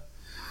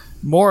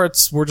we're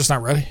just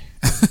not ready.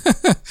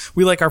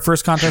 We like our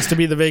first contest to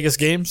be the Vegas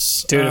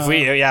Games. Dude, if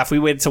we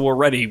wait until we're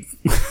ready.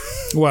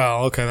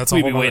 Well, okay, that's a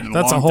We'd be whole waiting other,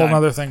 a that's a long whole time.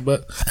 other thing.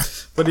 But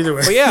either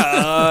way, But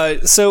yeah,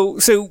 so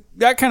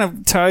that kind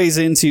of ties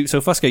into. So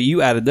Fusco,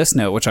 you added this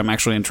note, which I'm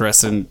actually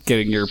interested in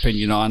getting your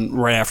opinion on.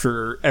 Right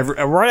after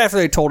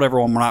they told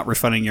everyone we're not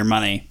refunding your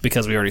money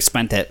because we already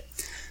spent it,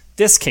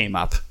 this came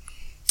up.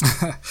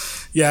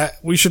 yeah,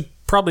 we should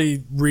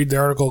probably read the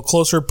article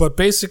closer. But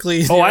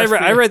basically,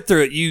 I read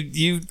through it.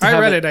 You I have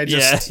read it. it. I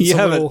just you it's a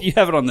have little- it. You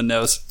have it on the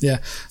nose. Yeah.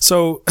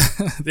 So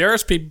the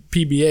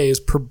RSPBA is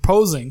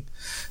proposing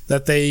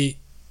that they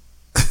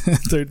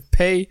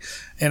pay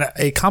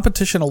a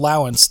competition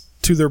allowance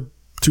to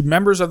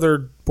members of their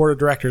board of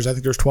directors. I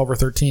think there's 12 or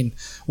 13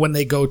 when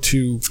they go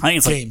to I think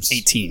it's games. like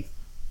 18.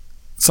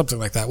 Something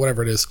like that,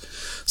 whatever it is.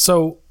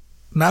 So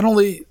not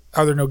only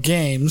are there no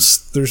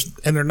games,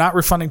 they're not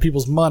refunding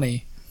people's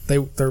money.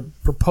 They're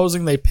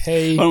proposing they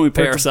pay. Why don't we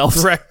pay their ourselves?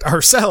 Direct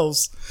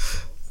ourselves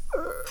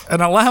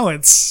an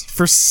allowance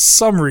for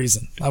some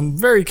reason. I'm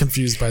very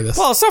confused by this.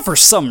 Well, it's not for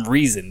some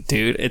reason,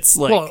 dude. It's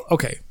like Well,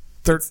 okay.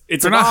 They're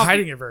not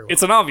hiding it very well.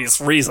 It's an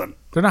obvious reason.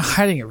 They're not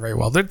hiding it very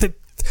well. They're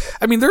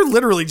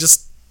literally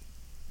just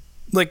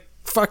like,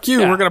 fuck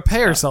you, Yeah. we're going to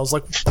pay ourselves.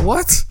 Like,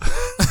 what?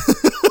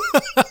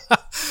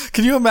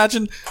 Can you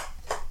imagine?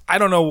 I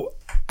don't know.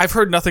 I've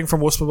heard nothing from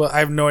WSPA. I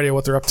have no idea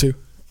what they're up to.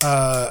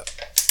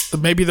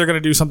 Maybe they're going to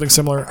do something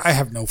similar. I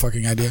have no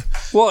fucking idea.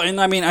 Well, and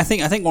I mean, I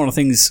think one of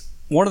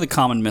the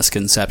common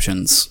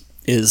misconceptions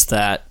is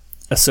that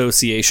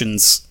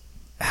associations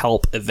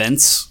help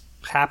events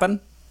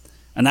happen,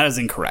 and that is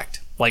incorrect.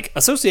 Like,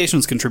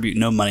 associations contribute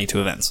no money to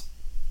events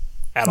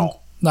at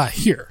all. Not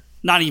here.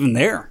 Not even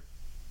there.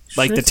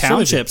 Like Sure,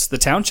 the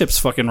townships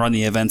fucking run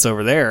the events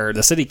over there.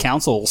 The city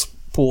councils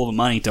pool the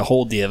money to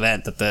hold the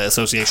event that the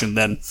association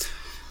then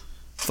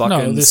fucking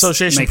No, the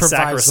association makes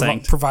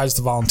sacrosanct. provides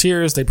the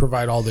volunteers. They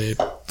provide all the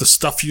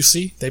stuff you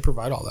see. They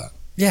provide all that.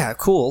 Yeah,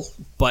 cool.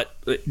 But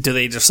do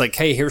they just like,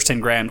 hey, here's 10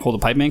 grand, hold a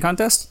pipe man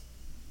contest?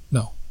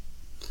 No.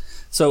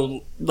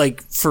 So,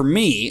 like, for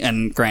me,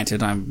 and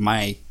granted,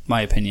 my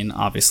opinion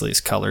obviously is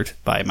colored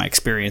by my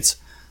experience,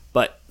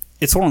 but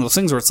it's one of those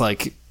things where it's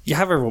like, you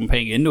have everyone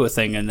paying into a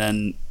thing, and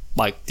then,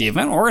 like, the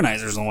event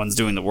organizers are the ones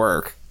doing the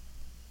work.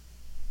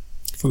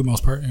 For the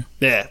most part, yeah.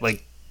 Yeah,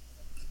 like,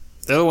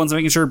 they're the ones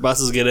making sure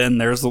buses get in.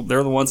 They're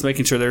the ones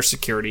making sure there's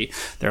security.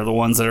 They're the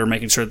ones that are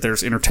making sure that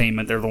there's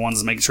entertainment. They're the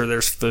ones making sure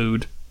there's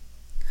food.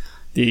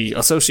 The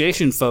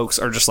association folks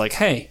are just like,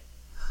 hey,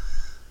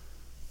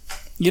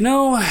 you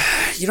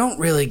don't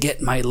really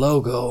get my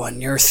logo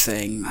on your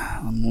thing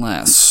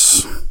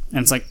unless... And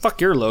it's like, fuck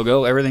your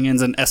logo. Everything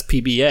ends in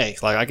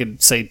SPBA. Like, I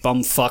could say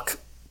bumfuck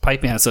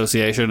Pipe Man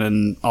Association,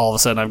 and all of a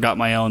sudden I've got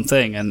my own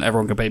thing, and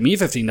everyone can pay me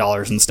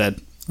 $15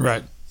 instead.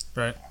 Right.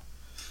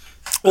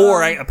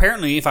 Or,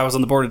 apparently, if I was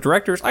on the board of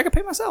directors, I could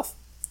pay myself.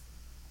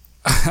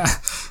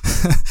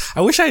 I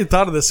wish I had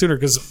thought of this sooner,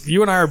 because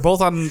you and I are both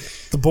on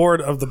the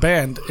board of the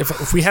band.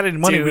 If we had any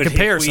money, we Dude, could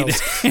pay if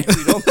ourselves.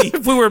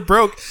 if We were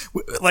broke,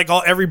 like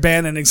every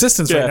band in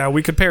existence right Yeah. now,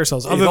 we could pay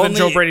ourselves, other than only-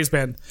 Joe Brady's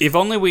band. If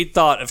only we'd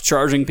thought of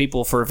charging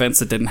people for events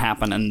that didn't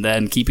happen and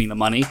then keeping the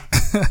money.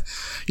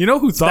 You know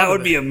who thought That of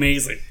would it? be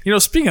amazing.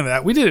 Speaking of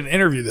that, we did an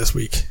interview this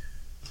week.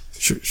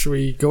 Should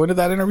we go into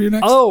that interview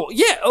next? Oh,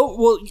 yeah. Oh,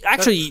 well,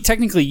 actually,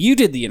 technically, you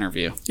did the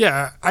interview.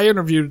 Yeah, I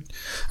interviewed.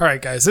 All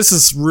right, guys, this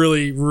is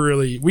really,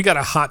 really. We got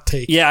a hot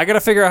take. Yeah, I got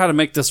to figure out how to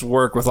make this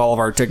work with all of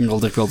our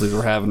technical difficulties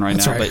we're having right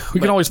That's now. right. But We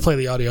can always play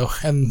the audio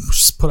and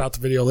just put out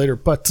the video later.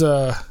 But,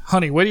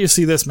 honey, where do you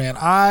see this, man?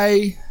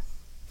 I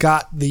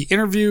got the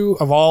interview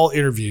of all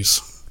interviews.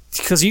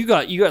 because you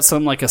got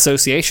some like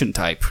association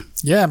type.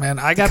 Yeah, man.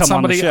 I got Come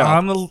on the somebody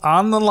show.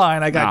 on the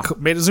line. I got No.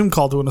 made a Zoom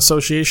call to an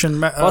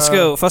association.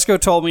 Fusco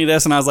told me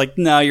this, and I was like,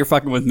 "No, you're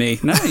fucking with me."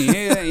 No,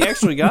 you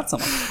actually got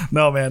someone.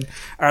 No, man.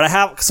 All right,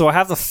 I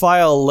have the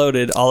file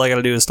loaded. All I got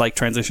to do is like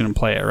transition and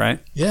play it, right?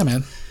 Yeah,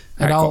 man.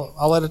 And All right,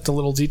 I'll edit the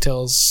little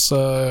details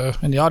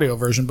in the audio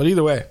version. But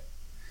either way,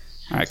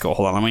 All right, cool.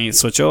 Hold on, let me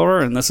switch over,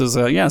 and this is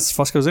it's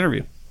Fusco's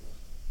interview.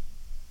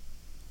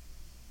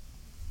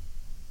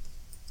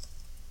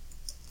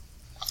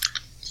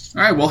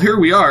 All right, well, here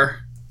we are.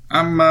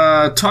 I'm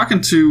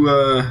talking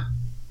to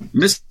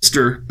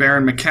Mr.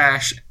 Baron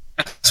McCash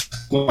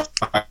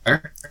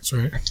Esquire. That's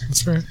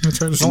right.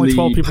 There's only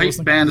 12 people Pipe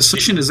listening. Band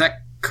Association. Is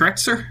that correct,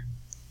 sir?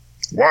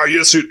 Why,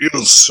 yes, it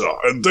is,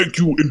 and thank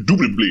you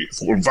indubitably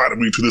for inviting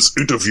me to this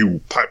interview,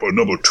 Piper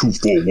number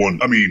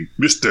 241. I mean,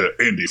 Mr.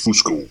 Andy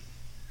Fusco.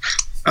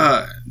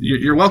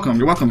 You're welcome.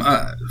 You're welcome.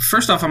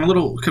 First off, I'm a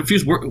little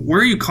confused. Where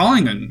are you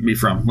calling me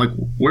from? Like,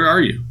 where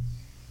are you?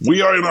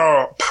 We are in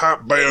our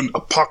Pipe Band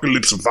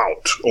Apocalypse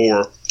Vault,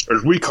 or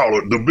as we call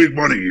it, the Big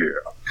Money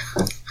Year.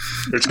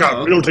 It's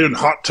got built-in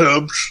hot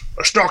tubs,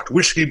 a stocked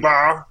whiskey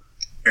bar,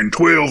 and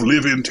 12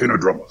 live-in tenor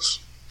drummers.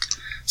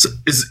 So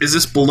is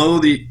this below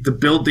the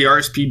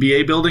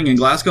RSPBA building in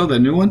Glasgow, the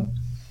new one?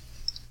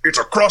 It's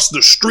across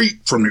the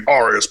street from the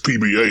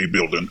RSPBA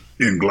building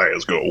in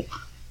Glasgow.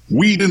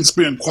 We didn't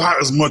spend quite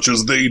as much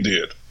as they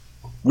did.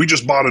 We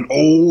just bought an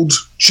old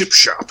chip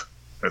shop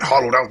and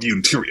hollowed out the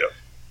interior.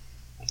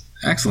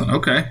 Excellent.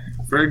 Okay.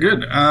 Very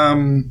good.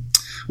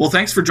 Well,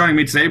 thanks for joining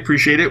me today.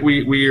 Appreciate it.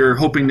 We are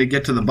hoping to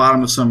get to the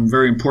bottom of some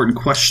very important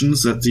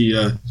questions that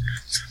the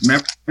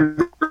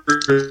members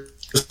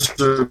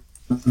of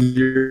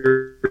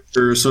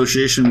your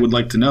association would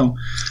like to know.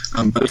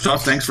 But first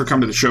off, thanks for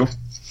coming to the show.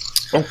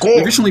 Of course.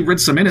 We recently read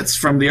some minutes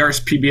from the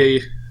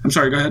RSPBA. I'm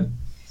sorry, go ahead.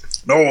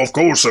 No, of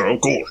course, sir.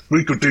 Of course.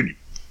 We continue.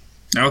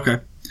 Okay.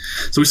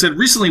 So we said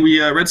recently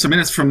we read some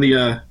minutes from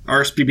the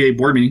RSPBA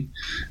board meeting,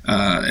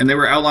 and they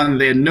were outlining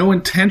they had no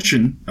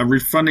intention of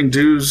refunding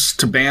dues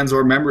to bands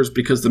or members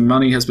because the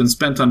money has been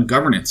spent on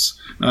governance.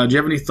 Do you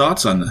have any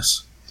thoughts on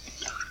this?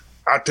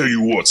 I tell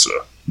you what, sir.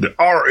 The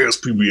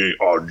RSPBA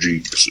are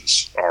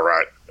geniuses, all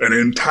right? An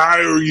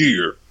entire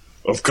year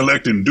of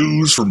collecting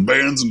dues from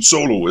bands and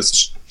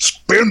soloists,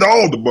 spend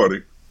all the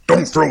money,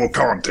 don't throw a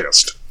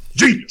contest.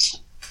 Genius.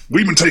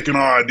 We've been taking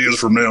our ideas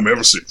from them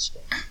ever since.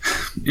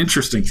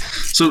 Interesting.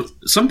 So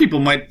some people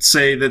might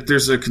say that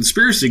there's a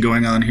conspiracy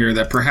going on here,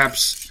 that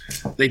perhaps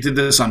they did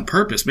this on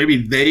purpose. Maybe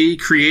they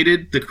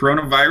created the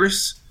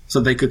coronavirus so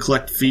they could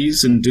collect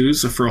fees and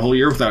dues for a whole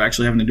year without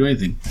actually having to do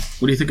anything.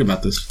 What do you think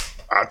about this?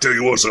 I tell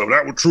you what, sir, if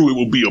that were true, it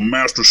would be a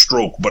master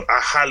stroke, but I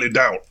highly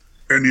doubt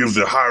any of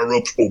the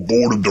higher-ups or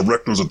board of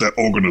directors of that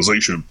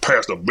organization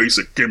passed a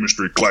basic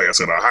chemistry class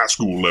at a high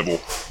school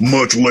level,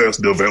 much less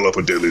develop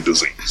a deadly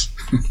disease.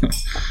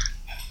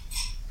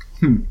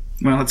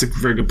 Well, that's a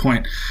very good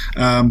point.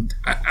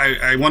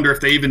 I wonder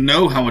if they even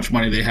know how much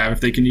money they have, if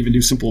they can even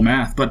do simple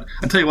math. But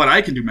I'll tell you what,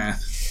 I can do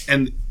math.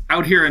 And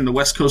out here in the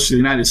west coast of the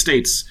United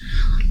States,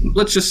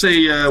 let's just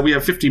say we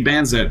have 50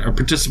 bands that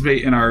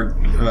participate in our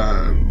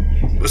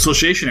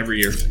association every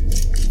year.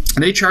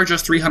 And they charge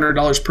us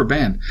 $300 per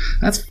band.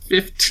 That's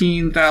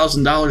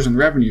 $15,000 in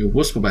revenue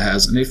WSPBA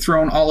has, and they've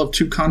thrown all of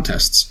 2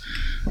 contests.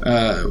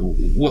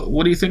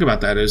 What do you think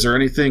about that? Is there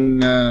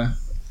anything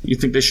you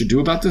think they should do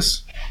about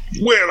this?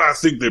 Well, I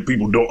think that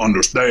people don't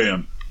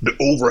understand the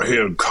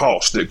overhead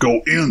costs that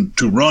go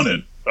into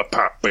running a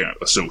pipe band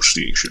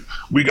association.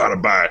 We got to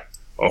buy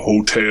a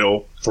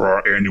hotel for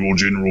our annual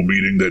general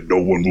meeting that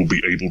no one will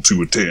be able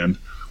to attend.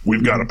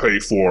 We've got to pay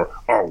for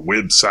our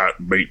website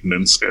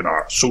maintenance and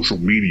our social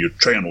media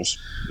channels.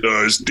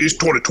 It's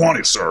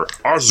 2020, sir.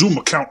 Our Zoom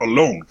account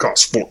alone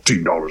costs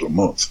 $14 a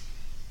month.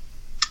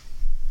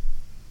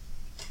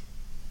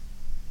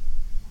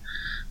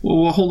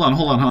 Well, hold on.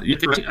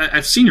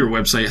 I've seen your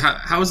website.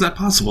 How is that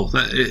possible?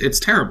 It's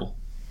terrible.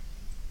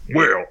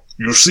 Well,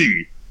 you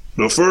see,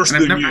 the first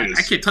thing is...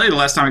 I can't tell you the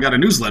last time I got a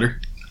newsletter.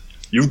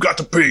 You've got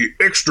to pay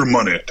extra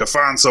money to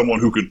find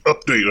someone who can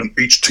update an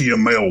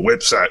HTML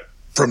website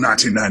from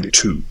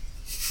 1992.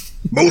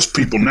 Most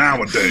people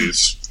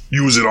nowadays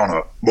use it on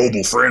a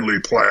mobile-friendly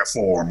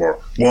platform or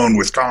one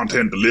with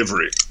content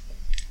delivery.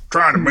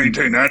 Trying to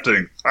maintain that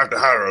thing, I have to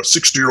hire a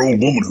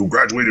 60-year-old woman who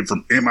graduated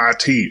from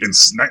MIT in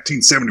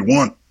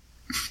 1971.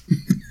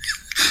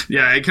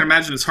 Yeah, I can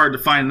imagine it's hard to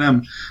find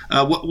them.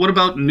 What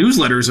about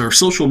newsletters or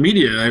social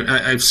media?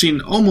 I've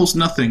seen almost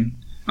nothing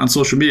on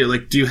social media.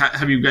 Like,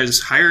 have you guys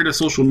hired a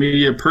social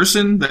media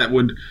person that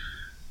would,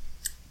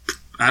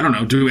 I don't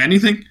know, do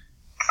anything?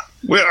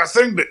 Well, I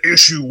think the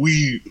issue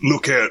we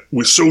look at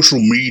with social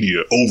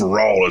media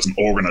overall as an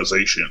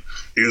organization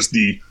is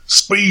the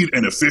speed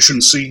and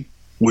efficiency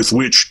with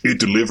which it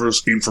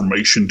delivers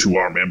information to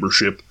our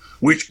membership,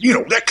 which,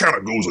 that kind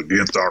of goes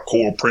against our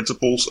core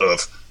principles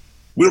of,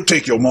 we'll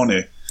take your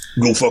money,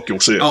 go fuck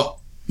yourself. Oh.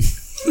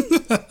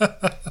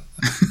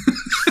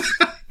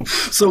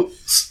 So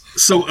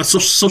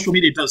social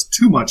media does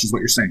too much is what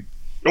you're saying.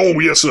 Oh,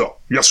 yes, sir.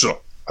 Yes, sir.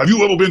 Have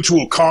you ever been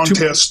to a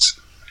contest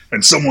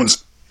and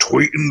someone's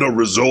tweeting the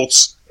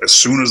results as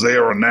soon as they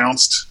are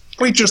announced?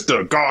 Wait just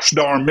a gosh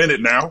darn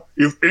minute now.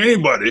 If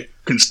anybody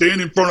can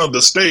stand in front of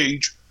the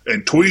stage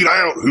and tweet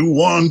out who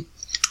won,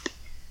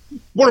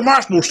 what am I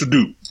supposed to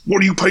do?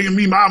 What are you paying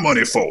me my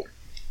money for?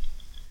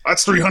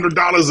 That's $300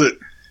 that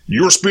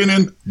you're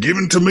spending,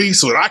 giving to me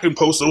so that I can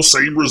post those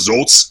same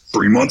results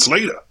 3 months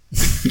later.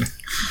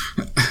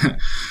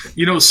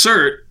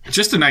 Sir,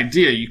 just an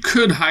idea. You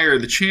could hire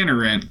the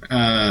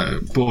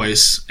Chanarant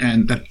boys,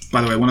 and that,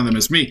 by the way, one of them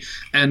is me,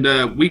 and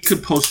we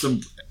could post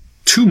them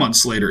 2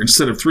 months later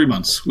instead of 3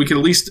 months, we can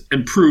at least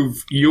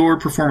improve your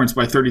performance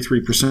by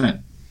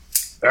 33%.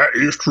 That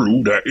is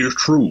true. That is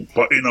true.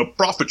 But in a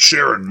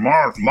profit-sharing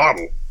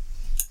model,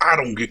 I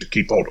don't get to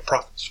keep all the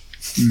profits.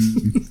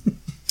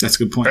 That's a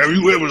good point. Have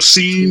you ever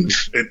seen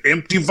an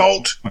empty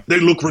vault? They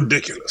look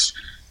ridiculous.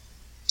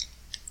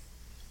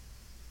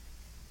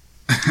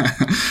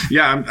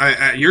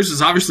 Yeah, yours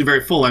is obviously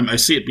very full. I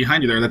see it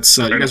behind you there. That's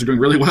you guys are doing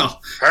really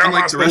well. How am I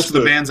Unlike the rest of the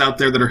supposed to- bands out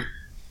there that are.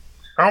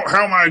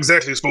 How am I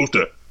exactly supposed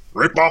to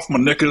rip off my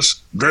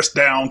knickers, dress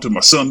down to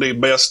my Sunday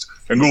best,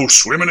 and go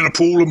swimming in a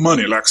pool of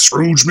money like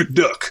Scrooge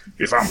McDuck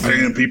if I'm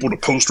paying people to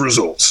post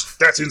results?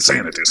 That's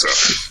insanity,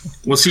 sir.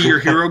 Was he your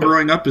hero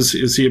growing up? Is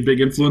he a big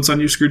influence on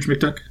you, Scrooge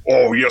McDuck?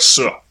 Oh, yes,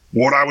 sir.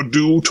 What I would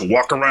do to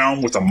walk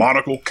around with a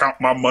monocle, count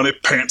my money,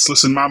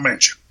 pantsless in my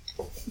mansion.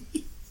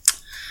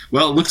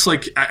 Well, it looks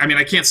like. I mean,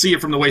 I can't see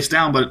it from the waist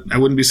down, but I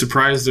wouldn't be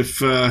surprised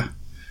if.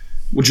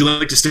 Would you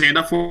like to stand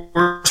up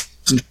for us?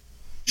 And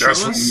show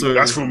us, or-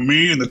 That's for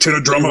me and the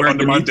tenor drummer Right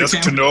under my beneath the desk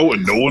to camera? know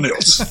and no one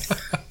else.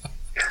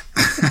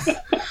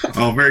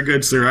 Oh, very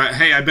good, sir.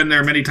 Hey, I've been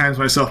there many times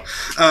myself.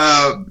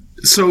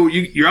 So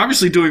you're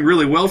obviously doing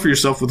really well for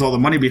yourself with all the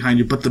money behind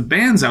you, but the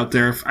bands out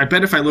there, I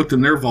bet if I looked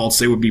in their vaults,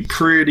 they would be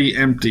pretty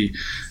empty.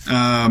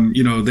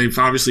 They've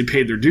obviously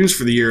paid their dues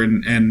for the year,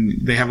 and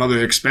they have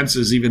other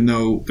expenses, even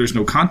though there's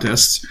no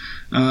contests.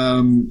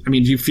 Do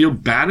you feel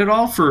bad at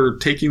all for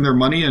taking their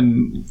money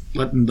and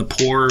letting the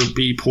poor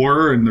be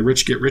poorer and the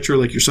rich get richer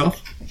like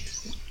yourself?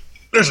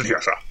 Listen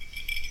here, sir.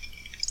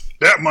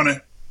 That money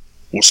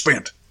was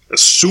spent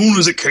as soon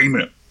as it came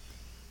in.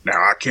 Now,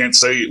 I can't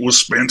say it was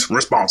spent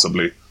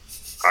responsibly.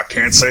 I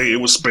can't say it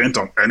was spent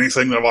on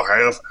anything that will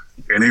have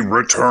any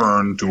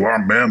return to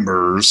our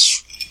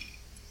members.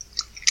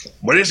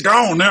 But it's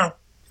gone now.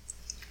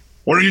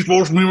 What are you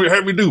supposed to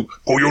have me do?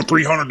 Pull your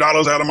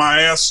 $300 out of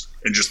my ass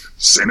and just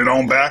send it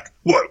on back?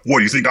 What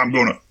do you think I'm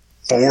going to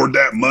forward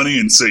that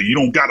money and say, you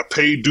don't got to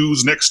pay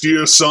dues next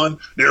year, son?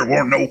 There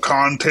weren't no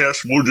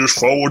contests. We'll just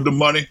forward the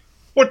money.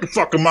 What the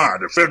fuck am I,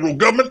 the federal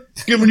government,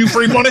 giving you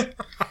free money?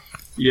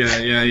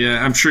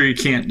 Yeah. I'm sure you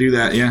can't do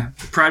that, yeah.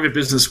 Private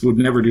business would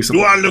never do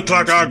something Do I like look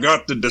that. like I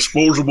got the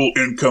disposable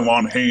income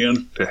on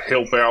hand to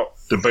help out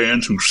the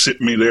bands who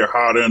sent me their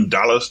hard-earned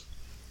dollars?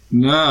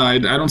 No, I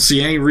don't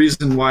see any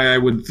reason why I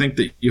would think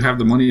that you have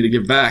the money to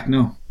give back,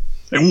 no.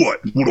 And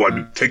what? What do I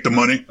do? Take the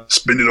money,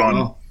 spend it on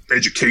Well-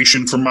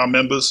 education for my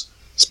members,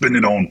 spend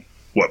it on,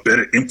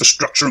 better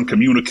infrastructure and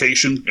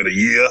communication in a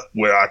year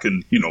where I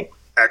can,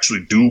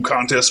 actually do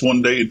contests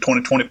one day in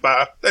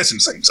 2025? That's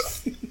insane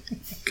stuff.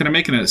 Can I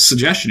make a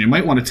suggestion? You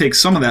might want to take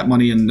some of that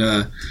money and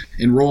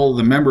enroll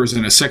the members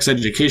in a sex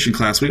education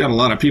class. We got a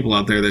lot of people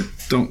out there that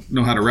don't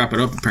know how to wrap it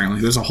up,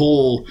 apparently. There's a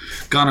whole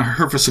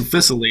gonorrhea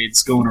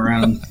going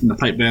around in the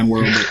pipe band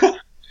world that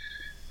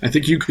I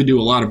think you could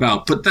do a lot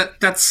about. But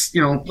that's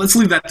let's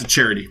leave that to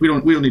charity. We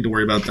don't need to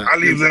worry about that. I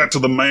leave that to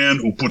the man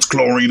who puts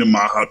chlorine in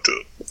my hot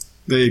tub.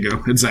 There you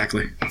go.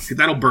 Exactly.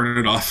 That'll burn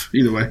it off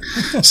either way.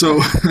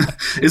 So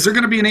is there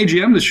going to be an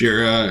AGM this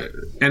year?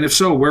 And if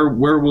so, where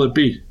will it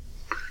be?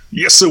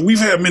 Yes, sir. We've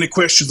had many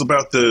questions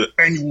about the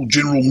annual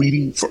general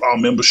meeting for our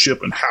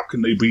membership and how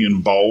can they be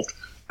involved.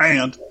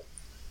 And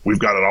we've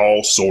got it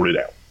all sorted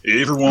out.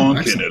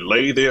 Everyone can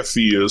allay their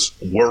fears,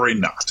 worry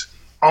not.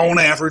 On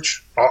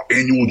average, our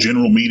annual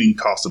general meeting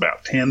costs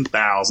about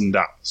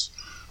 $10,000.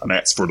 And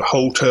that's for the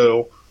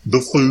hotel, the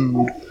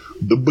food,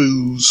 the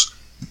booze,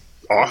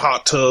 our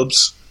hot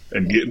tubs,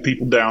 and getting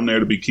people down there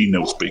to be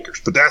keynote speakers.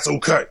 But that's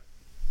okay.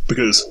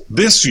 Because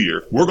this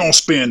year, we're going to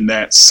spend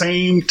that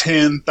same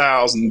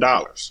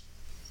 $10,000.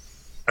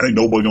 I ain't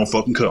nobody going to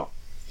fucking come.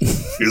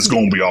 It's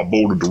going to be our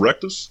board of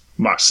directors,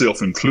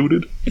 myself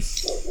included.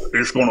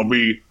 It's going to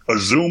be a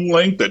Zoom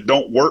link that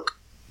don't work.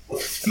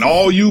 And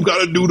all you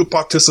got to do to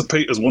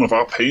participate as one of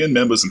our paying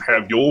members and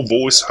have your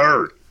voice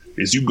heard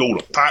is you go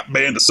to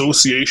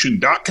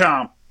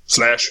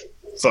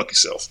pipebandassociation.com/fuck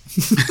yourself.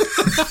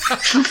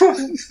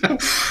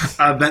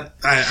 I'm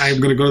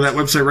going to go to that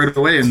website right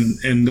away and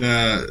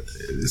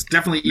it's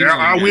definitely Now,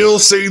 I will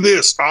say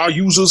this. Our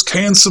users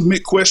can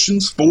submit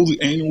questions for the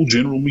annual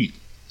general meeting.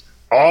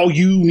 All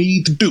you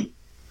need to do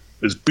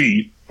is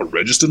be a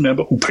registered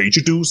member who paid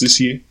your dues this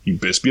year. You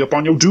best be up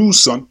on your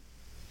dues, son.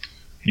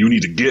 You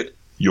need to get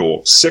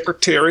your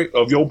secretary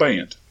of your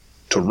band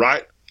to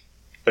write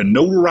a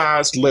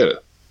notarized letter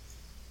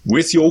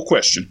with your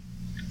question,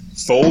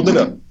 fold it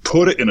up,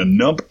 put it in a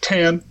number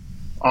 10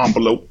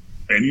 envelope,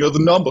 any other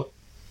number,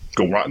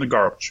 go right in the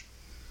garbage.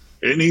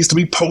 It needs to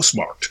be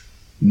postmarked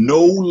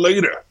no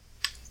later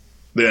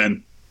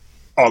than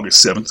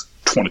August 7th,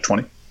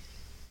 2020.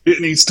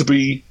 It needs to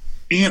be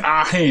in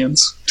our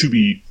hands to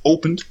be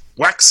opened,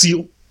 wax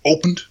seal,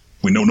 opened.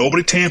 We know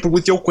nobody tampered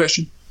with your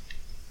question.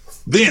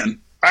 Then,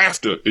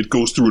 after it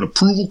goes through an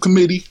approval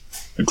committee,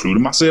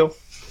 including myself,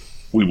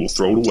 we will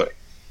throw it away.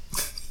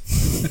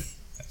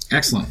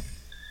 Excellent. I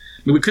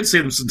mean, we could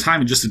save them some time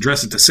and just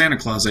address it to Santa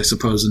Claus, I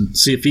suppose, and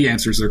see if he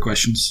answers their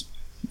questions.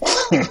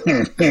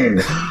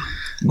 Good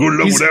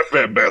luck with that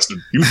fat bastard.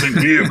 You think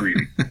we're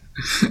greedy.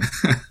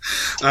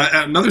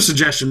 Another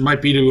suggestion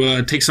might be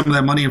to take some of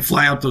that money and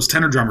fly out those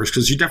tenor drummers,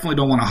 because you definitely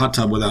don't want a hot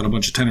tub without a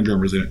bunch of tenor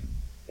drummers in it.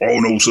 Oh,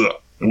 no, sir.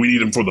 We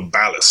need them for the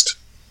ballast.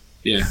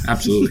 Yeah,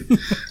 absolutely.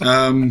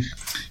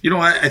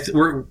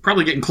 We're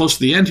probably getting close to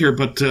the end here,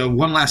 but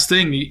one last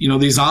thing.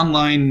 These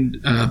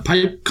online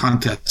piping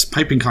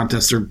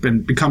contests have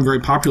become very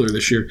popular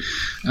this year.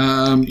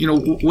 What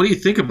do you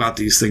think about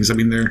these things? I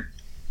mean,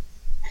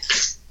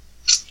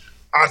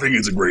 I think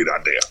it's a great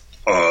idea.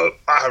 I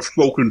have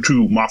spoken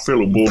to my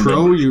fellow board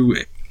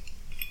members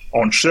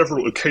on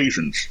several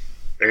occasions,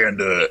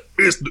 and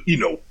it's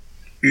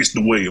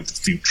the way of the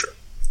future.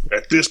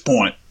 At this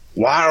point,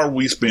 why are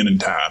we spending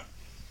time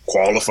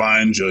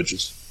qualifying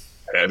judges,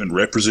 having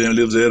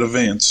representatives at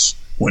events,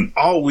 when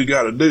all we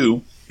got to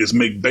do is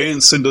make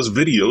bands send us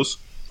videos,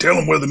 tell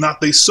them whether or not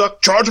they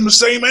suck, charge them the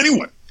same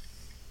anyway?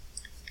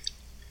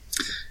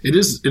 It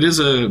is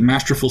a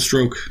masterful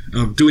stroke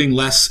of doing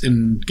less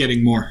and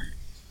getting more.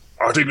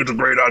 I think it's a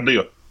great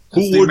idea.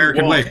 That's the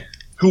American way.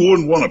 Who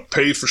wouldn't want to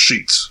pay for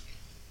sheets?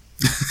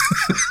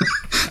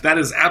 That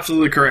is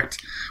absolutely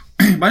correct.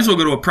 Might as well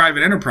go to a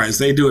private enterprise.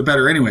 They do it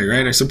better anyway,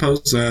 right? I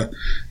suppose. That's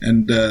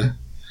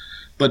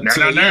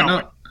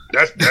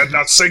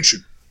not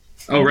sanctioned.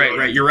 Oh,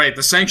 right. You're right.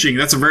 The sanctioning,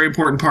 that's a very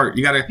important part.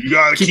 You gotta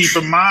keep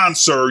in mind,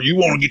 sir, you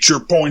want to get your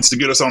points to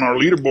get us on our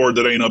leaderboard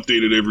that ain't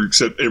updated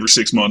every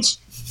 6 months.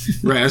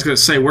 Right. I was going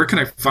to say, where can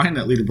I find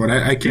that leaderboard?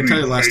 I can't tell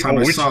you the last time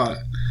I saw it.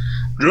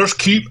 Just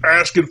keep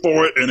asking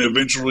for it, and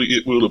eventually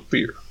it will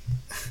appear.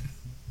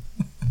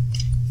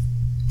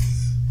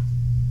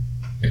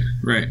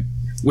 Right.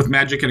 With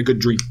magic and a good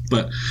drink.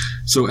 But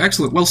so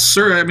excellent. Well,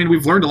 sir, I mean,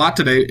 we've learned a lot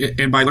today,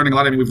 and by learning a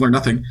lot, I mean we've learned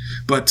nothing.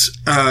 But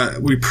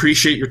we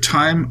appreciate your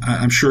time.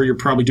 I'm sure you're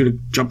probably due to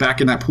jump back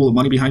in that pool of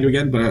money behind you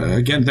again. But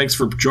again, thanks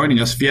for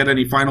joining us. If you had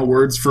any final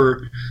words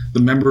for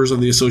the members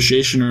of the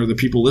association or the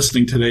people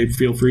listening today,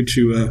 feel free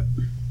to.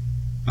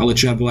 I'll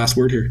let you have the last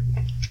word here.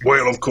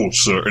 Well, of course,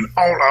 sir. And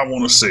all I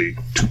want to say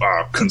to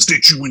our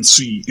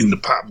constituency in the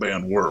pop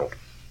band world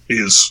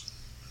is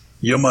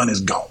your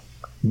money's gone.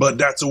 But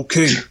that's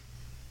okay.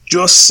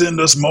 Just send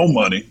us more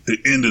money at the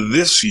end of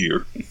this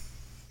year,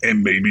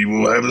 and maybe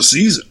we'll have a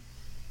season.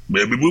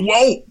 Maybe we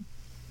won't.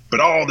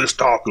 But all this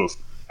talk of,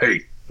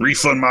 hey,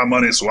 refund my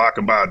money so I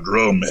can buy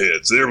drum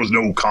heads. There was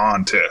no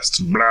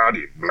contest.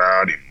 Blah-de,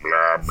 blah-de,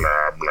 blah,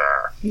 blah,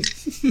 blah.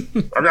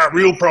 I got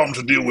real problems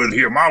to deal with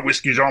here. My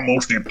whiskey's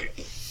almost empty.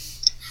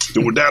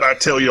 So with that, I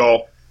tell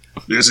y'all,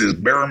 this is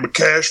Baron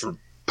McCash for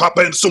Pop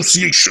Band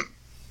Association.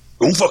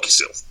 Go fuck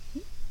yourself.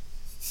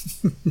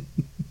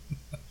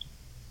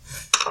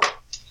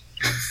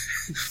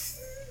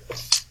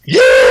 Yeah!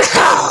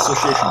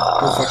 Association.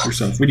 Go fuck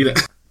yourself. We need it.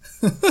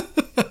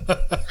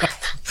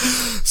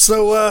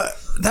 So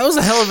that was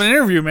a hell of an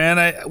interview,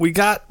 man. We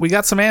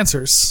got some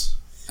answers.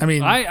 I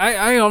mean,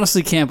 I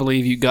honestly can't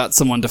believe you got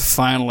someone to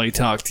finally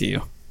talk to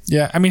you.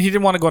 Yeah, I mean, he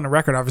didn't want to go on the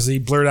record. Obviously, he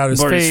blurred out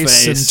his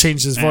face and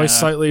changed his voice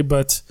slightly,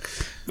 but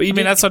I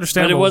mean, that's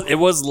understandable. But it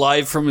was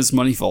live from his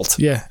money vault.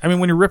 Yeah, I mean,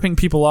 when you're ripping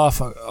people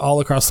off all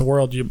across the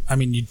world, you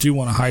do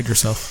want to hide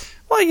yourself.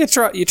 Well, you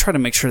try to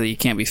make sure that you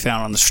can't be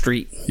found on the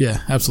street.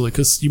 Yeah, absolutely,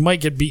 because you might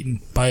get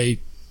beaten by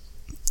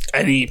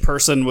any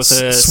person with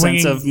a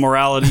sense of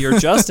morality or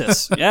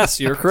justice. Yes,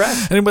 you're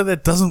correct. Anybody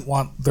that doesn't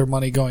want their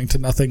money going to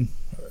nothing,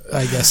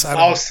 I guess.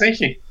 I was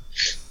thinking,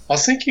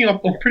 I'm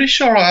pretty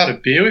sure I had a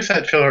beer with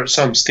that fella at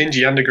some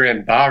stingy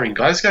underground bar in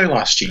Glasgow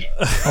last year.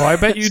 Oh, I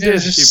bet you did.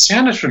 It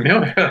sounded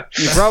familiar.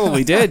 You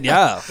probably did,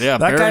 yeah.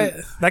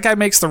 That guy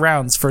makes the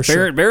rounds for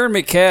sure. Baron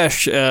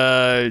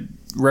McCash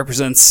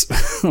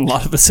represents a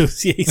lot of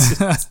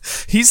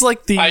associations. He's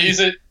like the...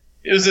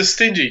 It was a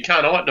stingy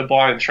cunt. I wanted to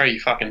buy him 3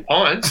 fucking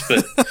pints,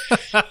 but...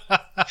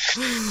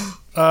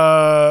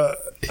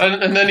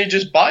 and then he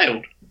just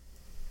bailed.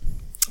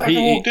 He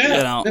walked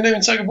out. Didn't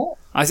even say goodbye.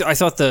 I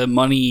thought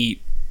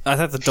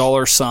the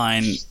dollar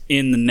sign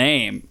in the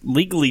name,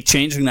 legally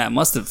changing that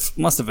must have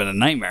been a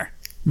nightmare.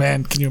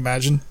 Man, can you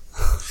imagine?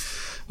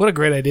 What a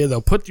great idea, though.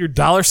 Put your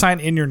dollar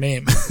sign in your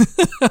name.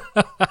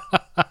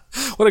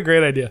 What a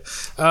great idea.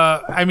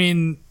 I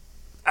mean,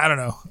 I don't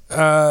know.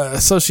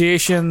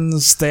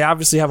 Associations, they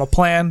obviously have a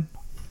plan.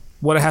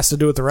 What it has to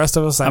do with the rest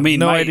of us, I have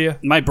no idea.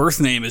 My birth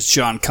name is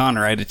John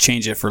Connor. I had to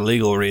change it for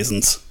legal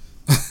reasons.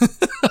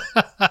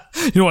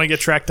 You don't want to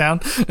get tracked down.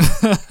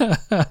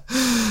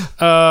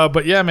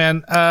 But yeah,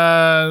 man.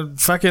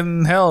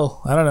 Fucking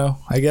hell. I don't know.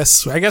 I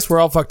guess we're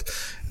all fucked.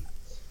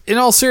 In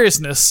all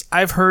seriousness,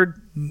 I've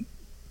heard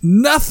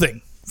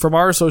nothing from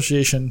our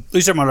association. At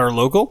least about our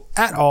local?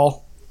 At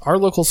all. Our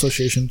local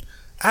association.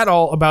 At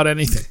all about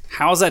anything.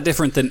 How is that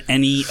different than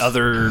any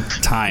other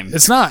time?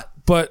 It's not.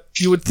 But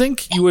you would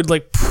think you would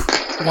want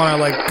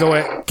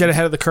to get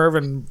ahead of the curve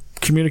and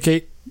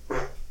communicate.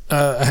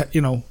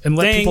 And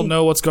let people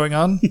know what's going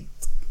on.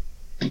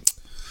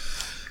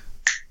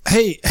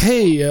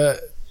 Hey,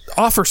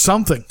 offer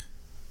something.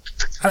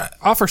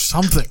 Offer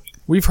something.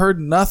 We've heard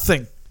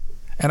nothing,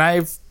 and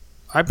I've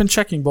been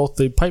checking both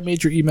the Pipe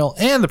Major email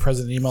and the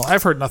President email.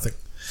 I've heard nothing.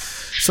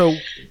 So,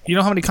 you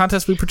know how many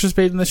contests we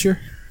participated in this year?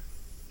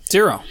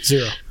 Zero.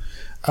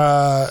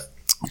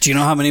 Do you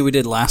know how many we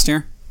did last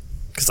year?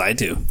 Because I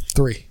do.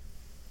 3.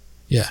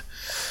 Yeah.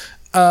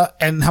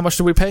 And how much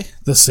did we pay?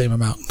 The same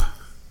amount.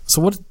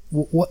 So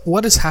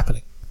what is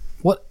happening?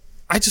 What?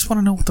 I just want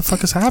to know what the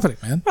fuck is happening,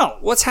 man. Well,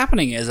 what's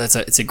happening is it's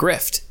a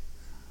grift.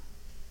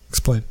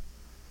 Explain.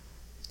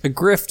 A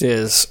grift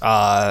is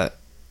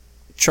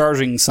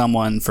charging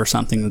someone for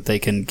something that they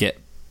can get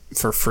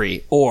for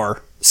free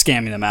or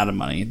scamming them out of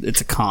money.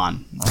 It's a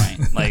con, right?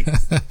 Like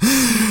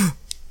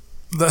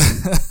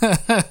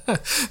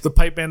the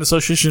Pipe Band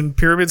Association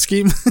pyramid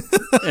scheme.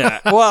 yeah.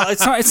 Well,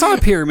 it's not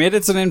a pyramid.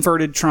 It's an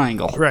inverted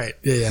triangle. Right.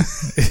 Yeah.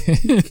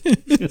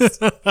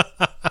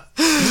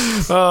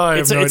 Oh,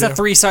 It's a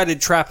 3-sided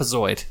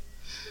trapezoid.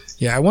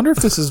 Yeah, I wonder if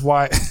this is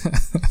why.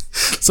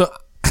 So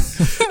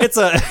It's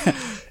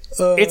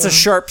a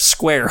sharp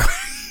square.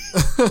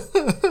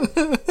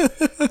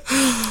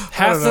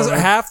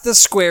 Half the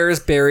square is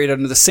buried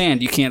under the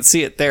sand. You can't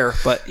see it there,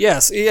 but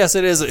yes, it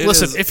is.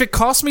 Listen, if it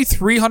costs me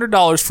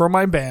 $300 for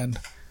my band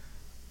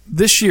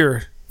this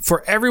year,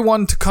 for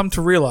everyone to come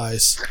to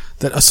realize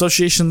that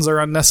associations are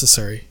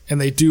unnecessary and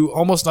they do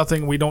almost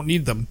nothing, we don't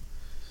need them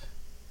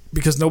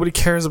because nobody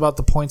cares about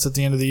the points at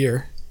the end of the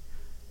year.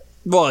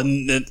 Well,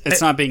 and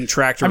it's not being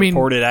tracked or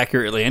reported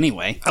accurately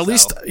anyway. At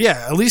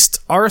least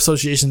our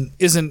association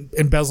isn't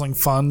embezzling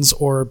funds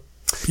or,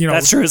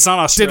 that's true. It's not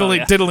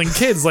Australia. Diddling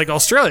kids like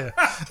Australia.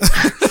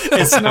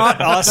 It's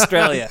not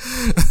Australia.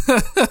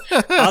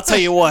 I'll tell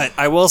you what.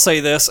 I will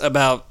say this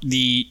about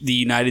the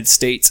United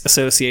States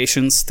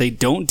associations: they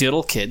don't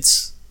diddle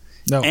kids,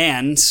 No,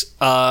 and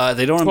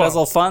they don't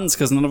embezzle funds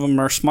because none of them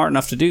are smart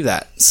enough to do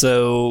that.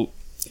 So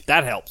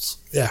that helps.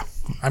 yeah.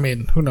 I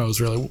mean, who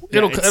knows? Really,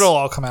 it'll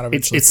all come out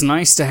eventually. It's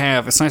nice to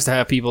have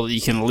people that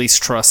you can at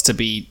least trust to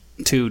be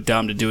too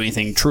dumb to do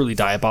anything truly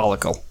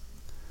diabolical.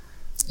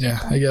 Yeah,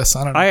 I guess.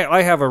 I don't know.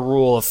 I have a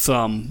rule of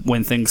thumb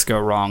when things go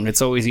wrong.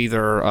 It's always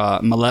either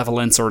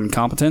malevolence or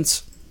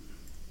incompetence.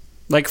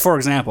 Like, for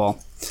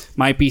example,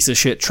 my piece of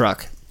shit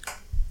truck.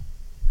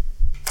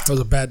 That was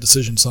a bad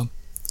decision, son.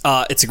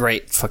 It's a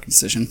great fucking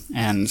decision.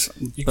 And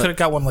You could have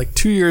got one like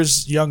 2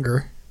 years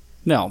younger.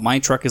 no, my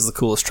truck is the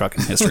coolest truck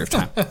in the history of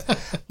time.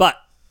 But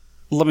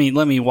let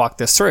me walk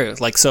this through.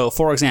 Like, so,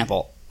 for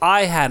example,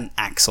 I had an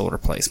axle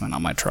replacement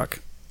on my truck.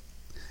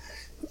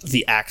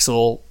 The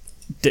axle...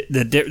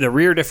 The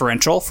rear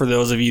differential, for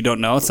those of you who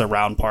don't know, it's the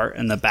round part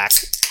in the back.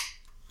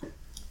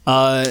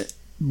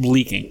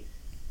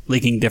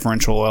 Leaking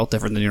differential oil,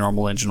 different than your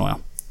normal engine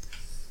oil.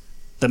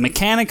 The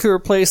mechanic who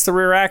replaced the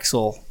rear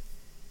axle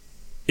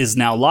is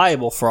now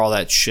liable for all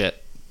that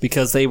shit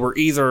because they were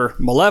either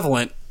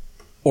malevolent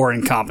or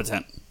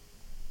incompetent.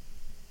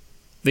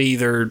 They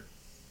either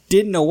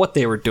didn't know what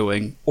they were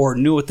doing or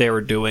knew what they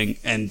were doing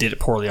and did it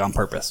poorly on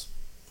purpose.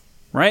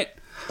 Right?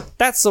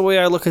 That's the way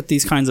I look at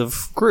these kinds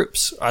of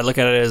groups. I look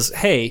at it as,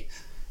 hey,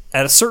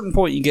 at a certain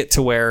point you get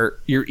to where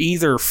you're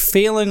either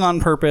failing on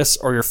purpose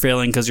or you're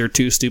failing because you're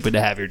too stupid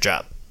to have your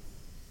job.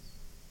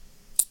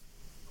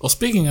 Well,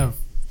 speaking of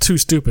too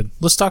stupid,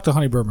 let's talk to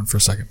Honey Bourbon for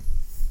a second.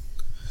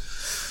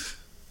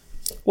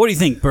 What do you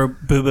think, Boo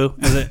Boo?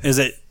 Is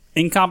it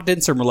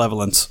incompetence or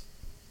malevolence?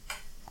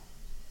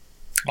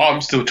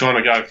 I'm still trying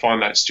to go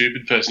find that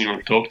stupid person you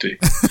want to talk to.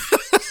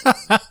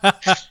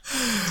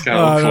 Go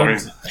look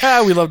for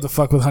him. We love to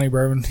fuck with Honey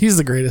Bourbon. He's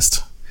the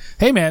greatest.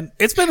 Hey, man,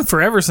 it's been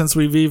forever since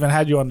we've even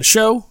had you on the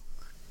show.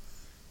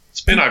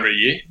 It's been over a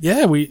year.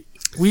 Yeah, we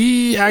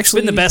actually... It's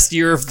been the best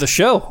year of the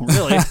show,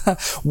 really.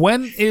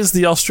 When is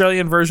the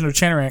Australian version of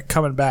Chanarant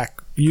coming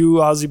back? You,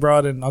 Ozzy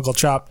Broad, and Uncle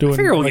Chop doing... I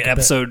figure we'll like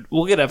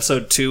get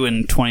episode 2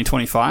 in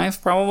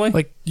 2025, probably.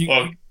 Like,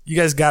 you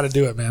guys got to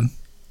do it, man.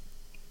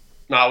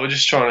 No, we're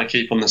just trying to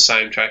keep on the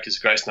same track as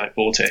Grey Snake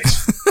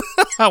Vortex.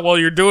 Well,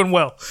 you're doing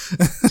well.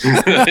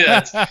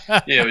 We're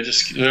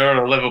on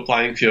a level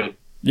playing field.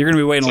 You're going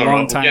to be waiting a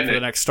long We're time getting for the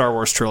it. next Star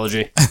Wars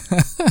trilogy.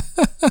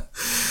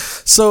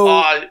 So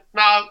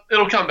No,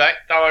 it'll come back.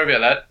 Don't worry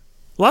about that.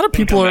 a lot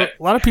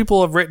of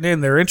people have written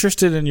in. They're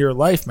interested in your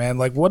life, man.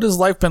 Like, what has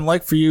life been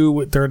like for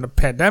you during the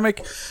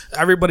pandemic?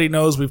 Everybody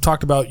knows we've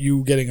talked about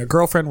you getting a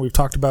girlfriend. We've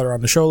talked about her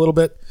on the show a little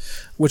bit,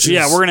 which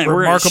is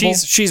remarkable.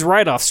 She's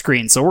right off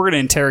screen, so we're gonna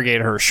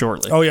interrogate her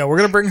shortly. Oh yeah, we're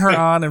gonna bring her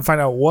on and find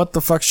out what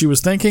the fuck she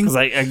was thinking. Because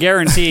I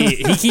guarantee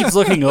he keeps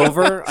looking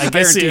over. I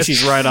guarantee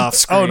she's right off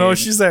screen. Oh no,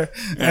 she's there.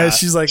 Yeah. And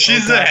she's like,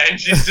 She's there, and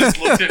she's just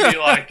looked at me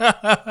like,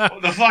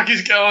 what the fuck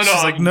is going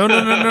on? like, no.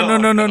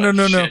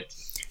 Shit.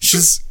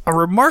 She's a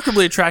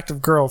remarkably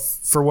attractive girl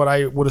for what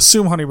I would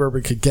assume Honey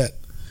Bourbon could get.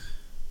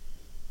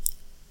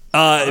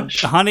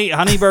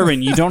 Honey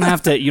Bourbon, you don't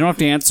have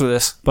to answer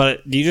this,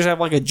 but do you just have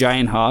like a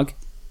giant hog?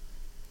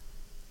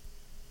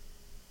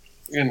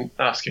 You can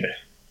ask her.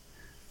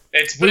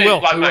 It's We big,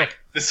 will. mate,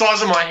 the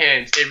size of my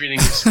hands, everything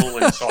is small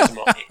in the size of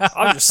my hands.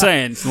 I'm just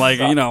saying,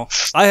 like,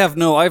 I have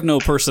no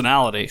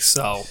personality,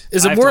 so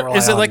Is I it have to more? rely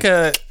Is it on- like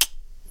a?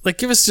 Like,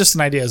 give us just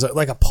an idea. Is it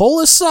like a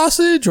Polish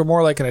sausage, or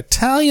more like an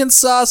Italian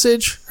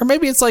sausage, or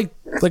maybe it's like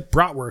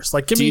bratwurst?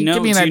 Like, give me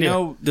an idea.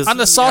 On the have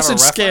a sausage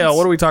scale, reference?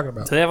 what are we talking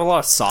about? Do they have a lot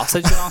of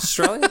sausage in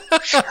Australia?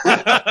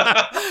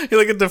 You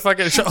look at the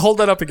fucking. Hold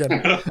that up again.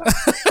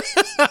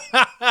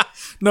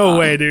 No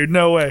way, dude.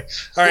 No way.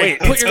 All right,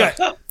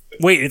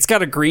 Wait, it's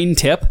got a green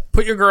tip.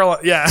 put your girl.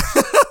 Yeah,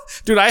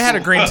 dude. I had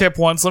a green tip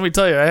once. Let me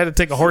tell you, I had to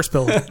take a horse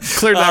pill.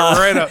 Cleared that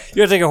right up. You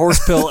gotta take a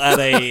horse pill at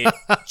a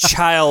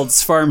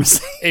child's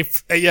pharmacy.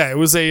 Yeah, it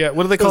was a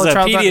what do they It call was it? a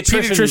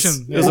pediatrician's.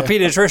 Pediatrician. It was a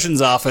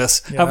pediatrician's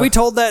office. Yeah. Have we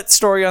told that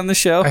story on the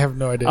show? I have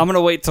no idea. I'm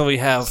gonna wait till we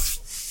have.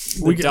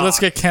 Let's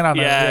get Ken on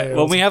Yeah, that.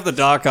 when we have the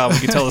doc on, we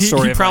can tell the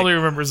story. He of, probably like,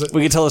 remembers it.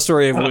 we can tell the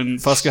story of when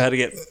Fusco had to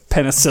get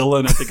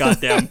penicillin at the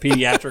goddamn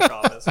pediatric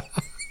office.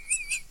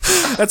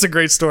 That's a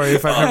great story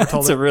if I've ever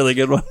told That's a it. really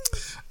good one.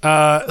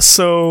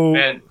 So,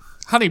 Man,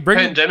 honey, bring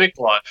pandemic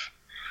life.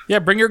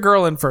 bring your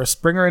girl in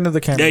first. Bring her into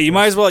the camera. Yeah, you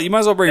might as well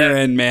bring her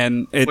in,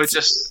 man. We're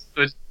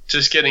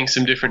just getting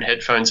some different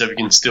headphones so we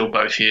can still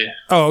both hear.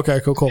 Oh, okay,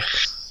 cool.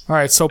 All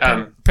right, so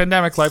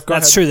pandemic life. Go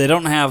That's ahead. true. They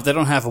don't have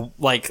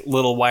like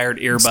little wired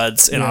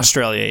earbuds in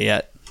Australia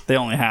yet. They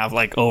only have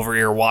like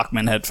over-ear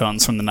Walkman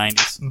headphones from the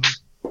 90s.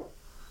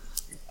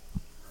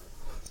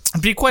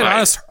 Be quite Right.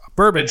 honest,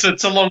 Bourbon.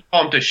 It's a long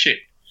time to shit.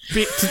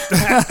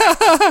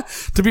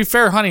 To be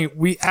fair, honey,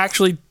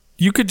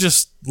 you could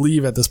just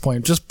leave at this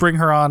point. Just bring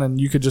her on, and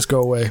you could just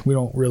go away. We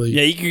don't really.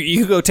 Yeah,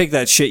 you could go take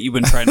that shit you've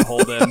been trying to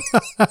hold in.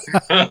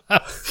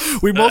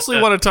 We mostly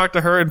want to talk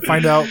to her and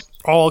find out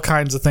all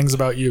kinds of things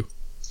about you.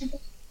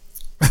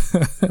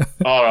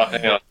 All right,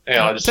 hang on.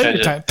 I'll just Take change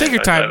your time. it. Take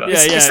your time. Over.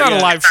 It's not a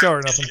live show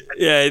or nothing.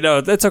 Yeah, no,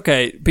 that's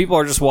okay. People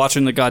are just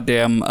watching the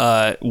goddamn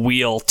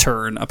wheel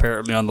turn,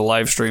 apparently, on the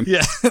live stream.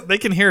 Yeah, they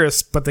can hear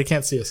us, but they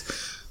can't see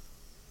us.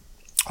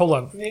 Hold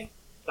on.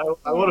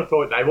 I would have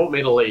thought they want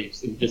me to leave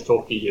and just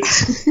talk to you.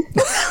 6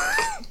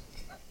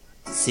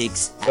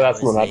 But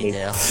that's not hours happening.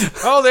 later.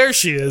 Oh, there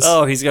she is.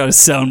 Oh, he's got a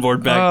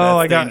soundboard back. Oh,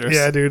 That's I got. dangerous.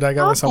 Yeah, dude, I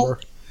got my somewhere.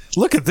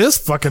 Look at this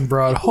fucking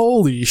broad.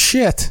 Holy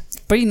shit.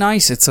 Be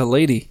nice. It's a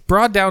lady.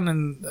 Broad down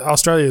in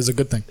Australia is a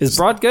good thing. Is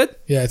Broad good?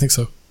 Yeah, I think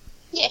so.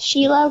 Yeah,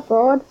 Sheila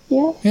Broad.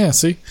 Yeah. Yeah,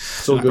 see?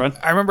 So good.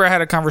 I remember I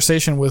had a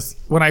conversation with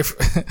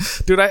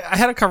dude, I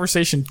had a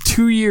conversation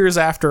 2 years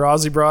after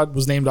Aussie Broad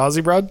was named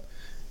Aussie Broad,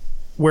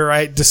 where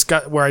I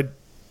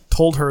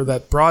told her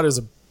that broad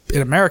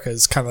in America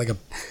is kind of like a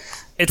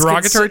It's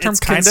derogatory term, It's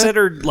kinda?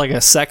 considered like a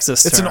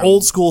sexist. it's term. an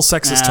old school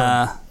sexist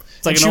term.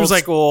 It's like And an she old was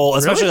like, school,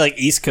 especially "Really?" like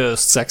East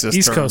Coast sexist.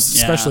 East term. Coast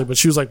Yeah. especially, but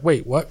she was like,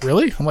 "Wait, what?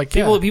 Really?" I'm like,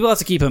 People "Yeah." have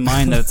to keep in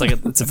mind that it's like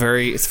it's a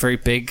very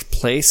big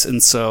place,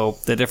 and so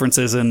the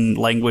differences in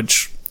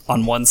language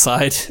on one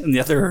side and the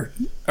other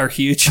are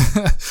huge.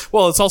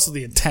 Well, it's also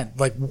the intent.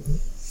 Like,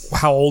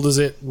 how old is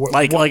it?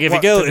 Like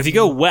if you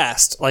go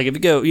west, like if you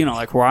go,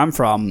 like where I'm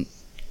from,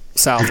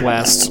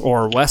 Southwest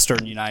or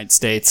Western United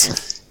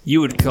States,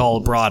 you would call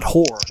Broad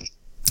whore.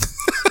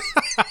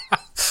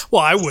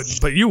 Well, I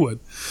wouldn't, but you would.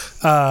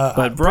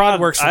 But Broad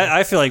works for me.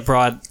 I feel like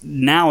Broad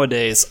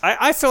nowadays.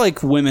 I feel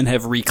like women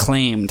have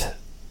reclaimed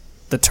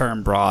the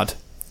term Broad,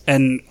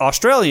 and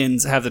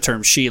Australians have the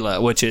term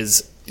Sheila, which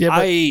is. Yeah,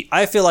 but-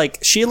 I feel like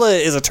Sheila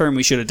is a term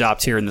we should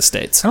adopt here in the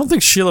States. I don't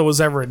think Sheila was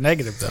ever a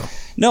negative, though.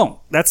 No,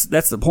 that's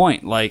the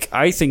point. Like,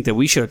 I think that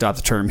we should adopt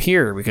the term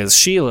here because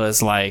Sheila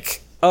is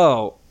like,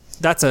 oh,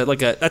 that's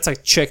a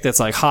chick that's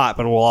like hot,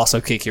 but will also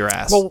kick your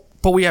ass. Well,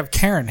 but we have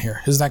Karen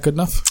here. Isn't that good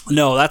enough?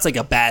 No, that's like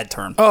a bad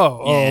term.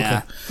 Oh,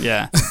 yeah,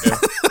 okay.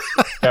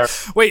 yeah.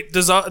 Wait,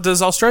 does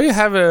Australia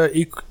have a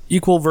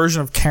equal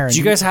version of Karen? Do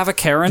you guys have a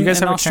Karen Do you guys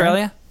in have a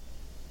Australia?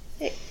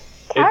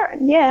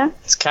 Karen, yeah.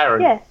 It's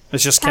Karen. Yeah.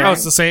 It's just Oh, Karen.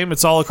 it's the same.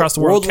 It's all across the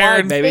world. Worldwide,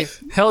 Karen, baby.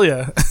 Hell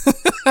yeah.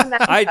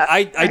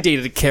 I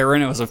dated a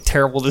Karen. It was a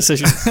terrible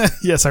decision.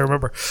 Yes, I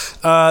remember.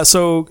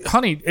 So,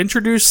 honey,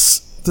 introduce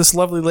this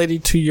lovely lady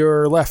to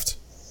your left.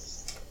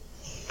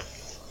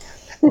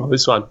 Oh,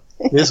 this one.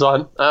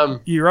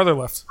 Your other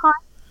left.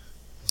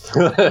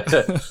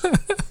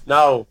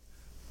 No,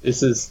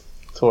 this is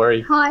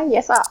Tori. Hi,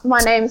 yes, my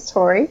name's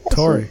Tori.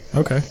 Tori.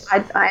 Okay.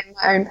 I'm my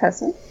own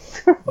person.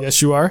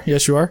 Yes, you are.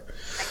 Yes, you are.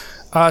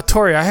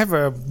 Tori, I have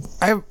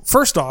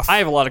first off, I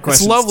have a lot of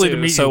questions. It's lovely too,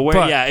 to meet so you. we're-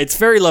 But yeah, it's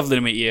very lovely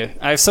to meet you.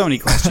 I have so many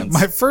questions.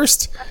 my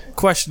first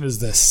question is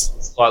this: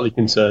 Slightly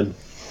concerned.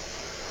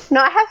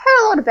 No, I have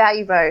heard a lot about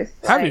you both.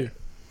 have you?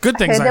 Good I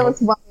things. heard I there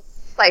hope. was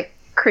one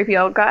creepy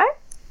old guy,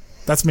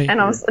 That's me. and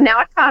now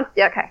I can't.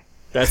 Yeah, okay.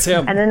 That's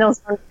him. And then there was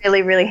one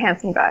really, really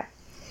handsome guy.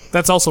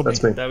 That's also me.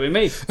 That's me. That'd be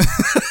me.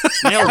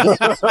 Nailed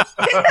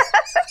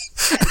it.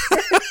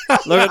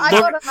 I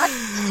got a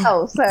nice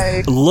tell,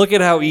 so Look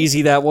at how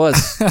easy that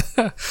was.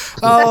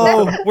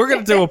 Oh, we're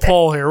gonna do a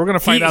poll here. We're gonna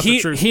find out the he,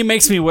 truth. he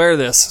makes me wear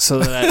this so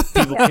that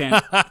people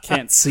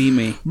can't see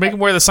me. Make him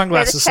wear the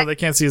sunglasses so check- they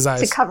can't see his to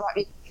eyes. cover up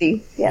your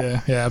beauty. Yeah.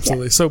 Yeah, yeah,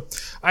 absolutely. So,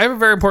 I have a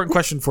very important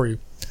question for you.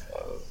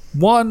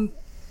 One,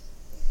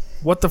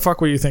 what the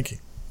fuck were you thinking?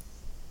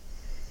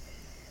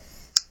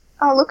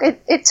 Oh, look,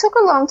 it took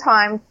a long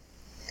time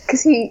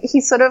because he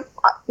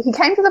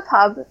came to the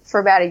pub for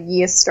about a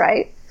year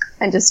straight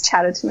and just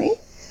chatted to me.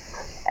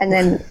 And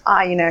then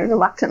I,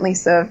 reluctantly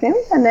served him,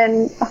 and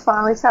then I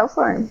finally fell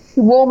for him.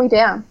 He wore me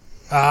down.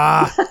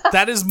 Ah,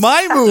 that is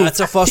my move. That's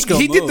a Fusco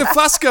He did move. the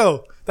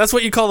Fusco. That's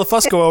what you call the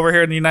Fusco over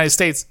here in the United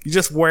States. You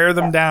just wear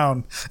them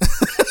down.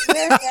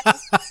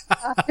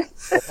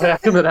 How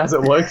come it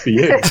hasn't worked for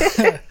you?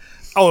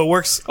 Oh, it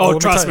works. Oh,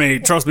 let trust tell you. me,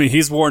 trust me.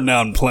 He's worn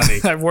down plenty.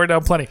 I've worn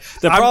down plenty.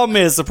 The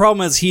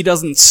problem is he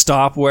doesn't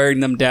stop wearing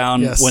them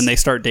down Yes. when they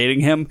start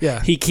dating him.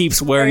 Yeah. He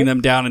keeps wearing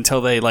them down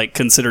until they like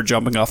consider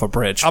jumping off a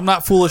bridge. I'm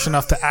not foolish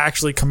enough to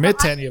actually commit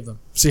to any of them.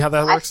 See how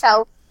that I works?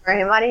 fell for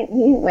him. He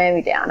didn't wear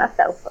me down. I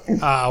fell for him.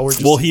 We're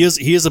just, Well, he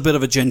is a bit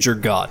of a ginger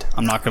god.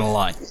 I'm not gonna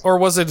lie. or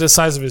was it the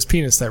size of his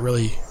penis that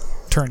really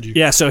turned you?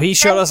 Yeah, so he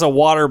showed us a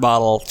water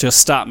bottle. Just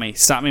stop me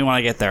when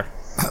I get there.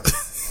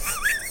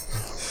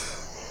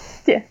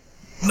 Yeah.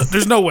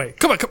 There's no way.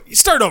 Come on.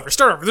 Start over.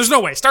 There's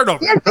no way. Start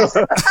over. What?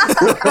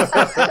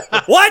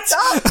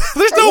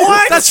 There's no way.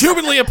 That's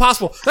humanly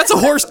impossible. That's a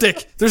horse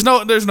dick. There's no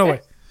way.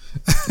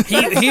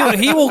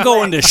 He will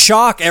go into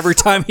shock every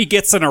time he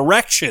gets an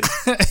erection.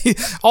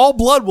 All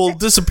blood will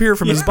disappear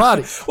from his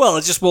body. Well,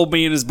 it just won't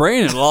be in his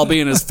brain. It'll all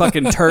be in his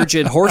fucking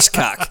turgid horse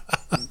cock.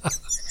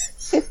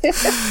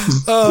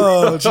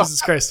 Oh,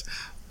 Jesus Christ.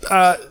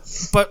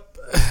 But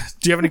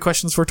do you have any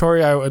questions for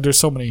Tori? There's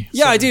so many.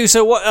 Yeah, I do.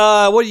 So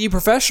what do you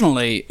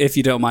professionally, if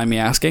you don't mind me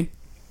asking?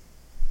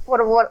 What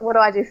do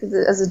I do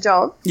as a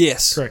job?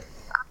 Yes. Correct.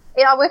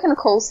 Yeah, I work in a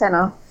call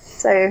center.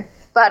 So,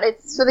 but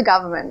it's for the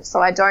government. So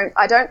I don't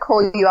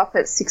call you up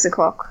at 6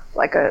 o'clock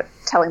like a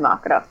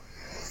telemarketer.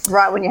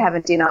 Right when you're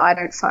having dinner, I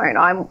don't phone.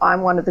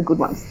 I'm one of the good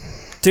ones.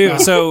 Dude,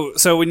 so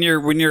when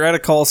you're at a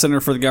call center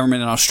for the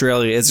government in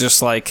Australia, it's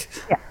just like,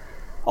 Yeah.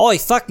 holy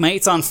fuck, mate,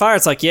 it's on fire.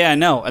 It's like, yeah, I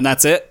know, and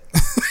that's it.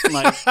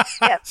 Like,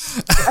 Yeah,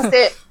 that's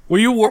it. Were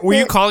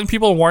you calling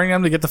people and warning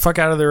them to get the fuck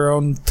out of their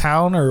own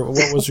town, or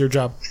what was your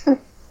job?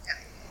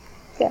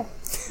 Yeah.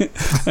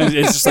 and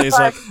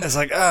it's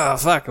like, oh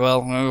fuck.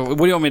 Well, what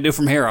do you want me to do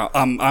from here?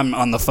 I'm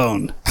on the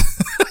phone.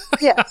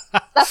 Yeah.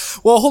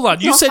 Well, hold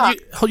on. You said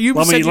you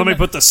Let said me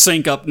put the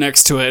sink up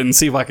next to it and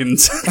see if I can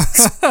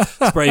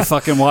spray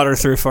fucking water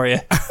through for you.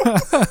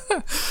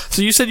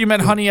 So you said you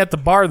met Honey at the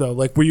bar though.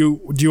 Like, do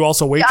you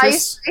also I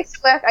waitress? used to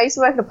work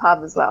at a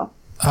pub as well.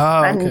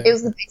 Oh, And okay. it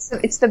was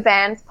it's the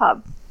band's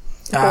pub.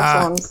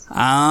 Hawthorns.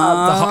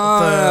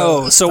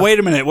 Oh, so wait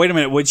a minute.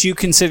 Would you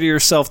consider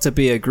yourself to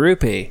be a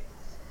groupie?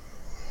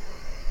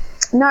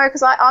 No,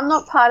 because I'm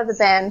not part of the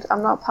band.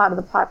 I'm not part of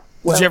the pub.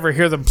 Did you ever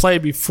hear them play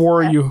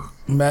before you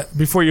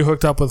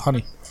hooked up with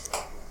Honey?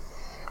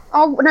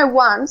 Oh no,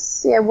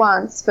 once. Yeah,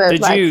 once. But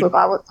Did like, you- look,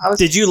 I was.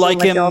 Did you like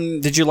doing my job.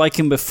 him? Did you like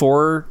him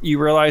before you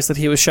realized that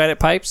he was shite at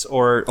pipes,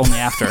 or only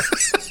after?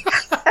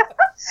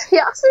 He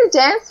asked me to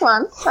dance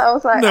once. I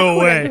was like, No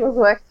I way. He was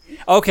working.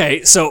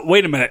 Okay, so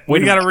wait a minute. We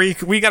gotta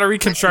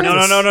reconstruct.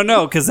 this.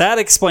 No, because that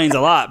explains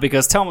a lot.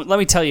 Because let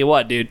me tell you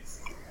what, dude.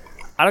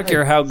 I don't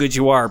care how good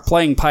you are.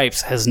 Playing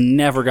pipes has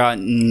never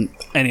gotten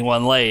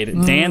anyone laid.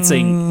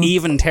 Dancing,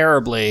 even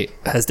terribly,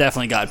 has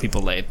definitely gotten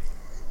people laid.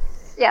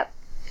 Yep.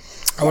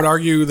 I would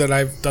argue that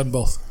I've done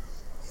both.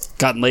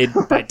 Gotten laid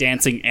by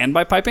dancing and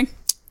by piping?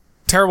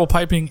 Terrible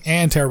piping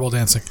and terrible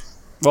dancing.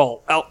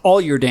 Well, all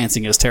your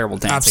dancing is terrible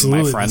dancing,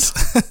 Absolutely. my friend.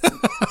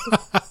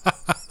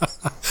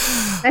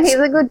 And he's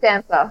a good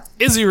dancer.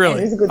 Is he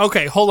really? he's a good-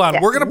 Okay, hold on.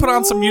 Yeah. We're gonna put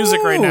on some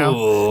music right now,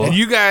 Ooh. and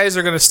you guys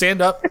are gonna stand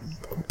up,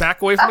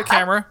 back away from the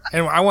camera,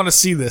 and I want to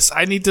see this.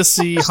 I need to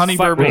see Honey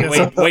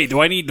Bourbon. Wait.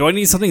 Do I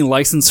need something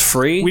license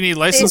free? We need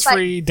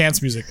license-free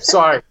dance music.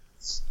 Sorry,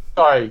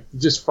 you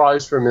just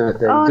froze for a minute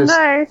there. Oh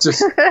no.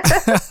 Just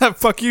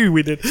Fuck you,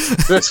 we did.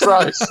 just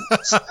froze.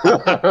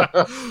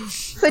 But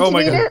Oh you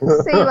my need God.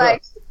 to see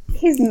like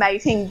his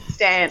mating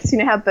dance. You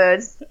know how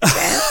birds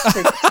dance. To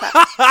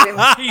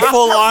attract him. He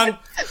full on.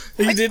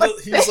 He did.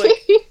 He was like,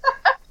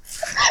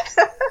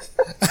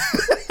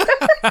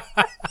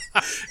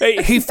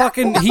 Hey, he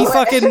fucking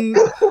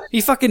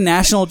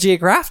National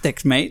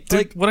Geographic, mate.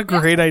 dude, what a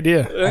great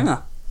idea.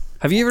 Yeah.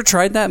 Have you ever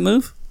tried that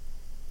move?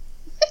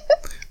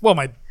 Well,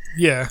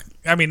 yeah.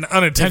 I mean,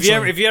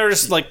 unintentionally. If you ever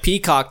just like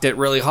peacocked it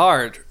really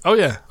hard, Oh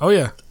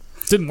yeah.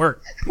 Didn't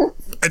work.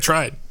 I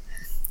tried.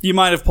 you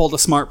might have pulled a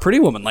smart pretty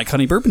woman like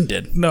Honey Bourbon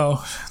did.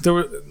 No, there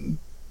were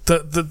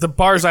the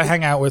bars I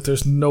hang out with.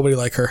 There's nobody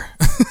like her.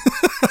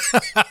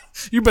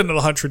 You've been to the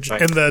Huntridge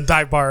and the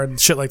dive bar and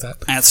shit like that.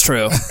 That's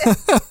true.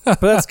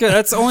 But that's good.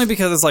 That's only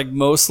because it's like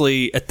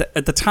mostly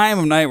at the time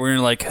of night where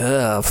you're like,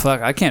 oh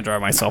fuck, I can't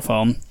drive myself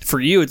home. For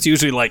you, it's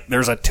usually like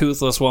there's a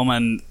toothless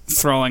woman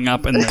throwing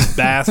up in the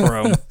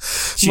bathroom.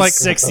 She's Like-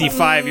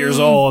 65 years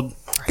old.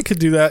 I could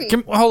do that.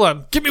 Hold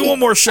on. Give me one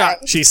more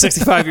shot. She's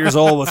 65 years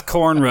old with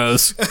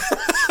cornrows.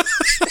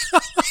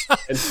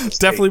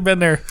 Definitely been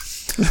there.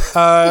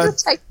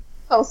 Just take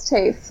false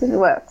teeth and it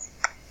works.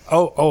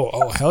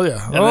 Oh, hell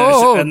yeah.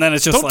 And then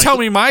it's just Don't like, tell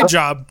me my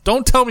job.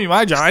 Don't tell me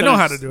my job. I know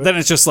how to do it. Then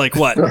it's just like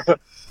what?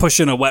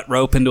 Pushing a wet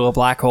rope into a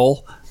black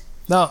hole.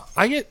 No,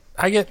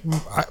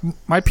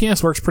 my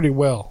penis works pretty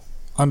well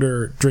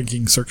under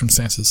drinking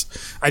circumstances.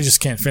 I just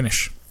can't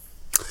finish,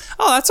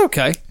 Oh, that's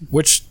okay.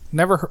 which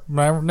never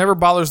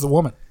bothers the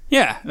woman.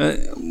 Yeah,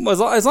 as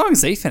long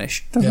as they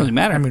finish, doesn't really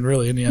matter. I mean,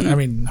 really, in the end, I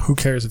mean, who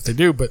cares if they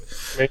do? But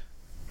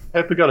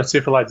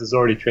Epigonosyphilides is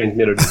already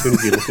transmitted as soon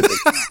as you look at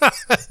them.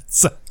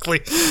 exactly.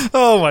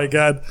 Oh my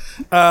god.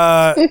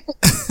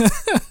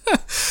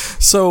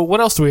 So what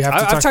else do we have to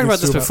talk I've talked about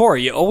this through before.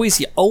 You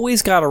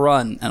always got to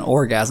run an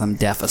orgasm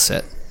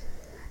deficit.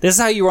 This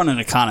is how you run an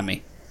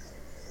economy.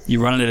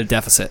 You run it at a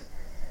deficit.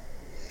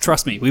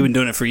 Trust me, we've been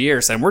doing it for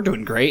years, and we're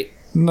doing great.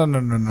 No.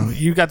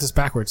 You got this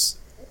backwards.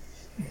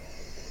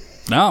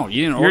 No,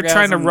 you didn't. You're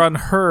trying to run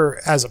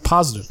her as a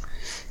positive.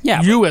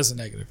 Yeah, You as a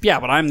negative. yeah,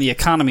 but I'm the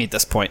economy at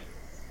this point.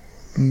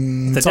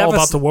 It's all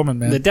about the woman,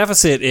 man. The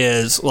deficit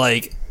is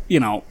like,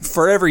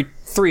 for every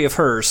 3 of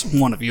hers,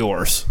 1 of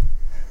yours.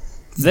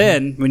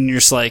 Then when you're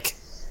just like,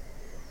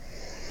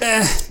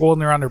 Well, when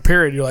they're on their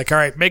period, you're like, all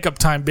right, makeup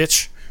time,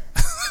 bitch.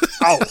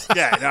 oh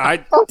yeah, no,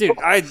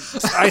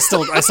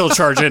 I still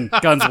charge in,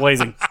 guns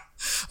blazing.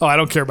 Oh, I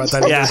don't care about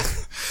that. Yeah,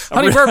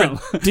 Honey Bourbon,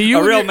 do you a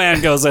and real your-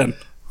 man goes in.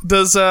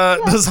 Does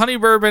Honey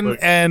Bourbon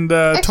and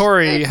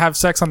Tori have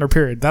sex on their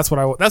period? That's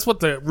what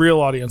the real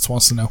audience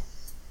wants to know.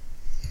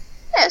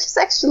 Yeah, it's just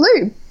extra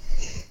lube.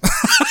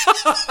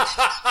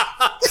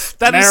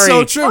 That is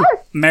so true.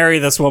 Marry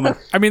this woman.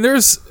 I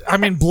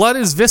mean, blood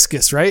is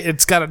viscous, right?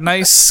 It's got a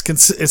nice, We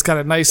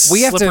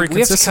have to slippery cut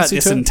consistency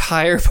this to it.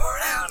 entire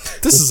part out.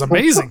 This is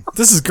amazing.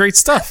 This is great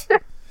stuff.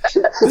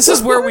 This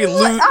is where we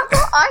lose.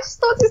 I just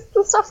thought this was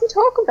the stuff to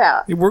talk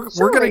about. We're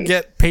Surely. gonna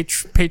get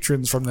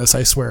patrons from this.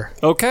 I swear.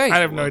 Okay. I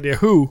have no idea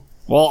who.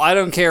 Well, I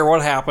don't care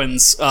what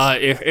happens.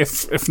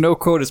 If no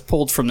quote is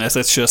pulled from this,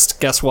 it's just,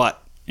 guess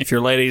what? If your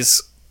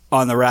lady's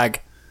on the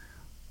rag,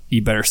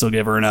 you better still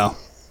give her a no.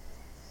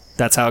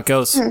 That's how it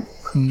goes.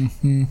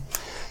 Mm-hmm.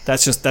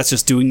 That's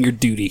just doing your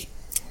duty.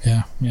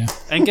 Yeah.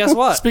 And guess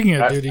what? Speaking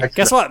of duty,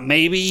 Guess what?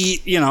 Maybe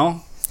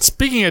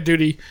speaking of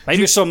duty,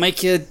 maybe she'll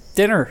make you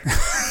dinner.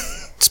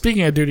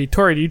 speaking of duty,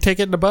 Tori, do you take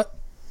it in the butt?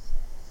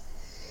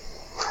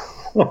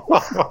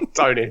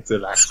 Don't answer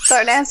that.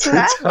 Don't answer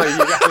that. Oh, you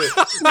got it.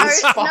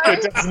 This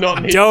fucker does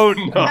not need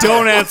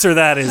Don't answer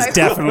that. Is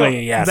definitely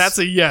a yes. That's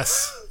a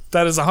yes.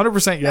 That is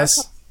 100%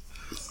 yes.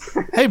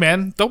 Hey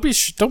man, don't be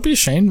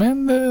ashamed,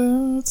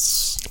 man.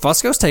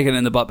 Fosco's taken it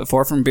in the butt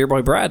before from Beer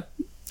Boy Brad.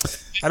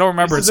 I don't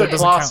remember This it, so is it a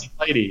doesn't count.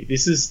 classy lady.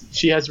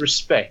 She has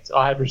respect.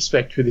 I have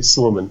respect for this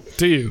woman.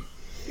 Do you?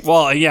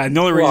 Well, yeah. The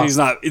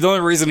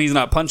only reason he's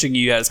not punching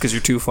you yet is because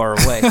you're too far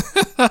away.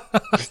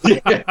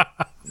 Yeah.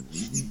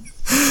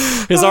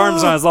 His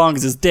arm's not as long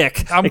as his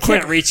dick. I'm It quick.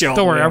 can't reach you all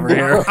Don't the worry, way over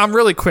here. I'm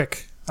really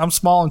quick. I'm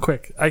small and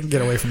quick. I can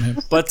get away from him.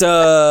 But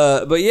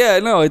yeah,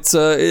 no. It's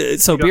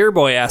so Beer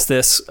Boy asked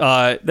this.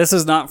 This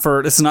is not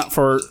for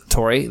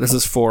Tori. This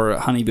is for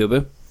Honey Boo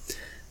Boo.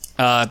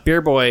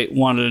 Beer Boy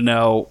wanted to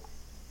know,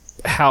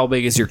 how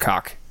big is your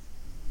cock?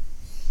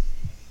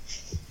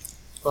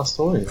 Last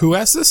story. Who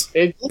asked this?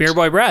 Beer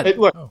Boy Brad.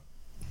 Look,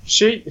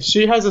 she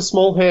has a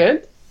small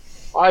hand.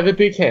 I have a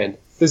big hand.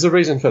 There's a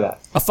reason for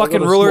that. A fucking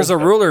I've got ruler's a small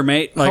hand. ruler,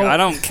 mate. Like, I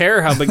don't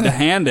care how big the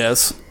hand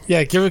is.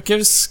 Yeah, give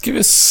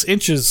us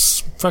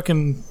inches,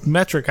 fucking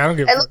metric. I don't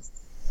give a fuck.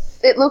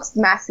 It looks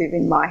massive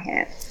in my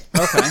hand.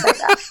 Okay.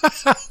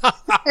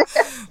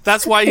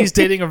 That's why he's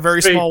dating a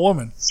very small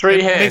woman.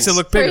 3 hands. Makes it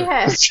look 3 bigger.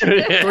 hands.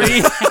 3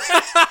 hands.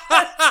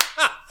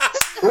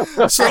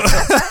 So,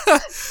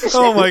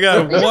 oh my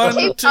god! 1,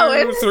 Keep 2,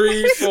 going.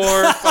 3, 4,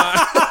 5.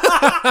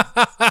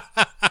 I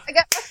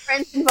got my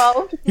friends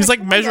involved. He's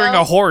like measuring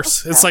a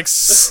horse. It's like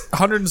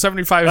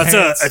 175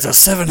 hands. It's a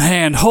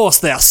 7-hand horse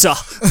there, sir.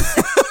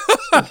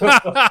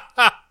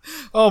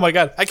 Oh my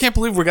god! I can't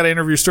believe we're gonna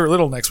interview Stuart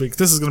Little next week.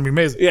 This is gonna be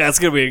amazing. Yeah, it's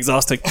gonna be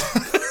exhausting.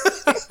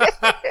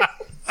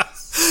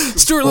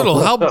 Stuart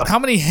Little, how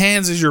many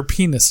hands is your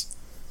penis?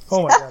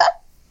 Oh my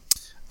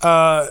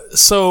god.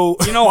 So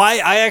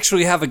I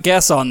actually have a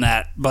guess on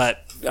that,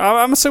 but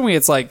I'm assuming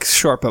it's like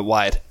short but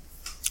wide.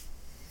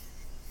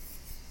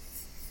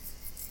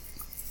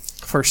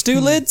 For stew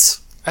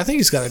lids, I think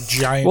he's got a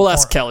giant. we'll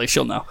ask horn. Kelly.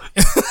 She'll know.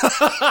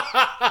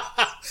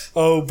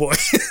 Oh boy,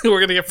 we're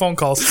gonna get phone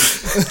calls.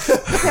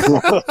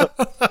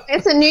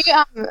 It's a new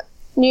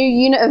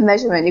unit of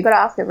measurement. You've got to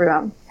ask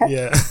everyone.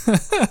 Yeah.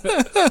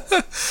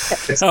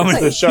 How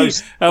many, It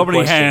shows how the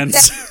many question.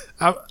 hands?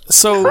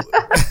 So,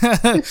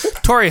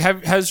 Tori,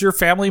 has your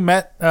family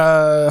met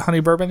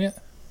Honey Bourbon yet?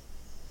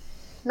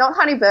 Not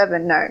Honey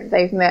Bourbon, no.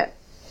 They've met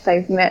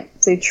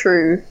the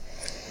true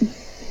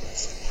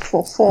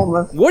form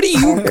of. What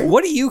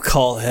do you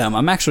call him?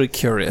 I'm actually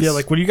curious. Yeah,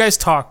 like when you guys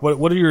talk,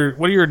 what are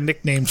your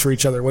nicknames for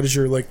each other? What is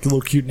your like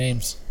little cute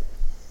names?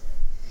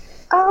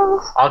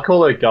 Oh, I'll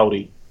call her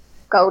Goldie.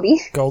 Goldie.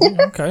 Goldie,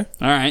 okay.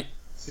 all right.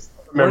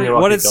 Remember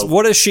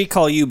What does she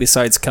call you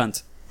besides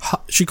cunt?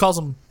 She calls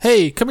him,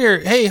 "Hey, come here.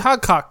 Hey,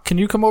 Hogcock, can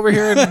you come over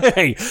here?" And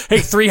hey,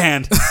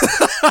 3-hand.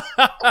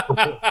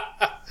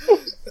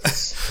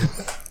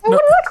 What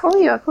did I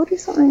call you? I called you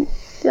something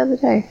the other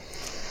day.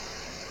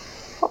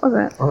 What was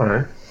it? I don't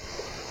know.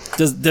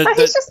 Oh,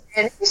 he's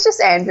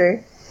just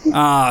Andrew. See,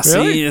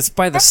 Really? it's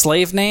by the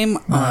slave name.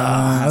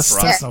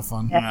 that's no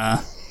fun.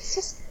 It's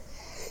just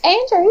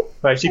Andrew.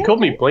 Wait, she called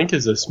me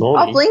Blinkers this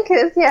morning. Oh,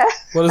 blinkers, yeah.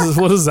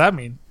 What does that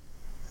mean?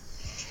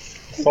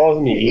 Size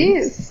of my ears.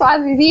 Ears. Size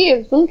of his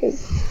ears, blinkers.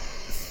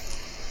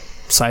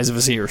 Size of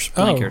his ears.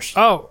 Blinkers.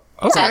 Oh,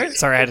 okay.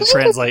 Sorry, I had to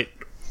translate.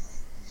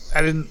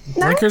 I didn't.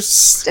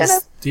 Blinkers. Don't know.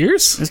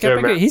 Ears? He's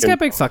got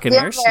big fucking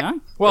Yeah, ears. yeah. Yeah.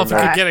 Well, if he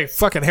could Right. get a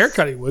fucking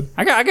haircut, he would.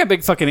 I got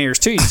big fucking ears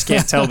too. You just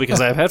can't tell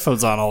because I have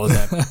headphones on all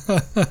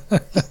the time.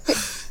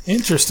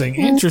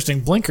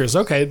 Interesting. Blinkers.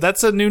 Okay,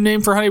 that's a new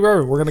name for Honey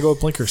Bourbon. We're gonna go with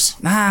blinkers.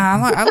 Nah,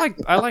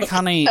 I like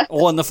Honey.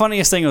 Well, and the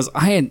funniest thing was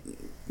I had,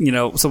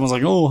 someone's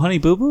like, "Oh, Honey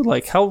Boo Boo,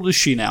 like how old is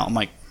she now?" I'm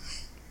like,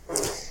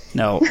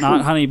 "No,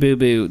 not Honey Boo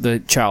Boo, the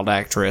child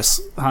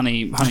actress.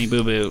 Honey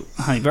Boo Boo,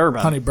 Honey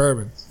Bourbon. Honey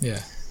Bourbon.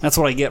 Yeah. That's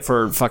what I get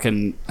for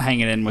fucking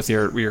hanging in with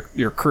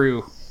your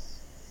crew."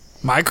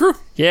 My crew?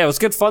 Yeah, it was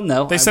good fun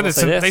though. They said it.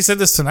 They said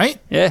this tonight.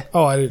 Yeah.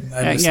 Oh, I didn't.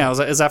 I missed Yeah, it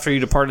was after you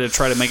departed to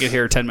try to make it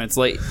here 10 minutes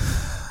late.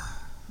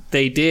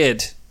 They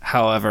did,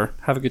 however,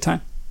 have a good time.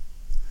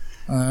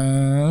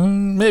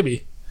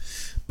 Maybe,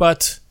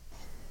 but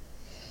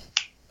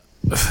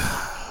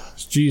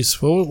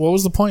jeez, what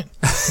was the point?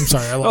 I'm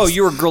sorry, I lost. Oh,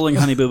 you were grilling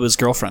Honey Boo Boo's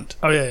girlfriend.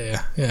 Oh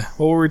yeah.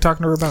 What were we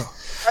talking to her about?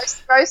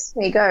 Roast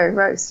me, go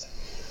roast.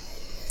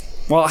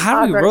 Well,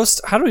 how do we roast.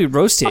 roast? How do we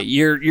roast it?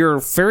 You're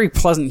a very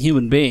pleasant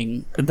human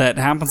being that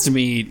happens to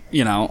be,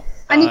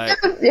 And you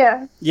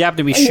happen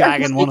to be And you shagging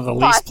just one of the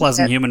keep least fighting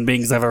pleasant it. human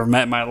beings I've ever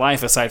met in my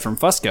life, aside from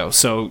Fusco.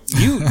 So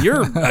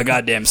you're a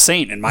goddamn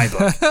saint in my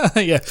book.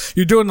 Yeah,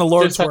 you're doing the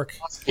Lord's Just work.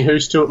 ask me who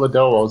Stuart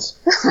Liddell was.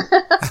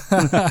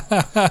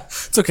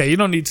 It's okay. You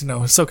don't need to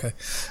know. It's okay.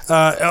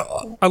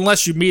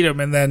 Unless you meet him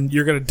and then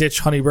you're gonna ditch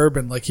Honey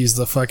Bourbon like he's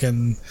the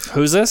fucking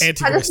Who's this?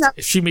 antichrist. know-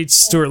 If she meets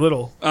Stuart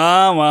Little,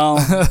 Well,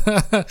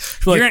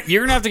 she's like,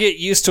 you're gonna have to get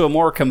used to a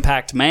more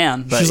compact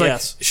man. But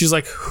yes, she's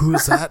like,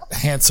 who's that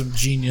handsome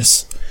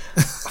genius?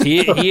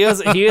 he is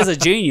a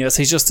genius.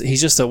 He's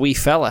just a wee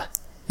fella.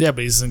 Yeah,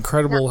 but he's an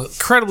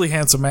incredibly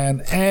handsome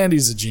man, and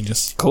he's a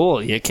genius.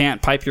 Cool. You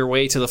can't pipe your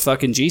way to the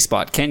fucking G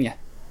spot, can you?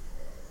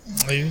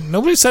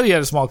 Nobody said he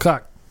had a small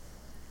cock.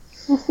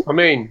 I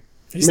mean,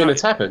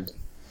 it's happened.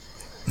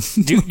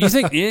 Do you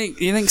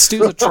think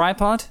Stu's a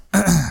tripod?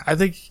 I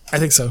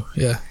think so.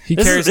 Yeah, he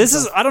This carries.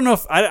 is I don't know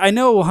if I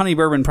know Honey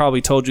Bourbon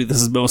probably told you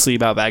this is mostly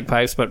about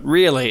bagpipes, but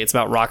really it's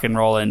about rock and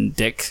roll and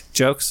dick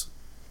jokes.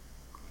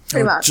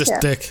 Pretty much, just yeah.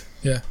 dick.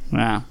 Yeah.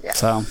 Yeah.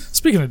 So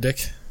Speaking of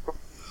dick,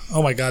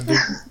 oh my god, dude,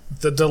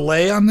 the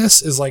delay on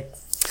this is like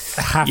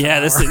a half. yeah,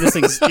 an this hour.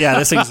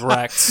 thing's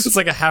wrecked. It's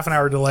like a half an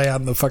hour delay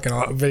on the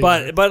fucking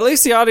video. But at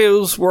least the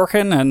audio's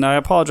working, and I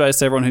apologize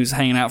to everyone who's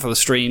hanging out for the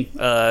stream.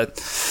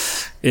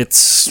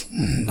 It's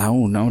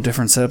no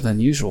different setup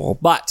than usual.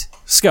 But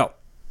Sco,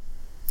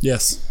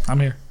 yes, I'm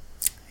here.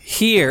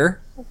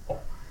 here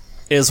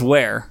is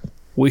where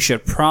we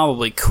should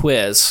probably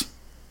quiz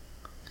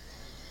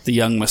the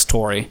young Miss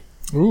Tori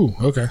Ooh,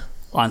 okay,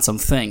 on some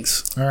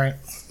things. all right.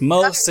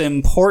 Most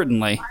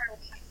importantly,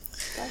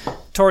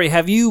 Tori,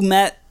 have you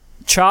met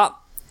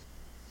Chop?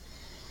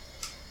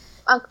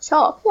 Uncle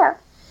Chop, yeah.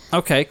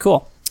 Okay,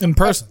 cool. In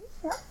person.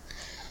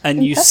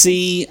 And you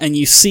see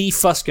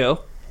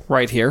Fusco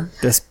right here,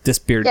 this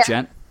bearded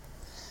Yeah.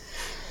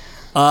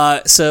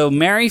 gent. So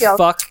marry, Yeah.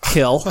 fuck,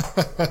 kill.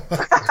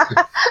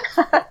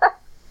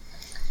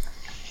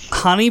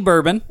 Honey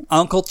Bourbon,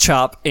 Uncle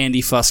Chop,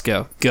 Andy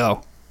Fusco.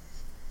 Go.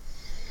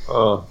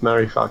 Oh,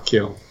 marry, fuck,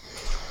 kill.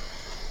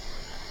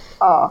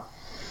 Oh.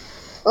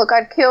 Look,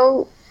 I'd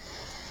kill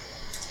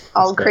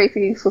old Fusco.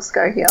 creepy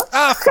Fusco here.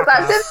 Ah, Because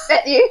I've just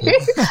met you.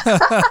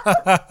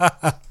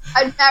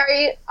 I'd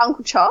marry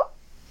Uncle Chop.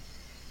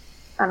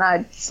 And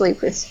I'd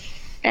sleep with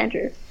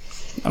Andrew.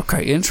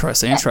 Okay,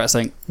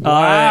 interesting.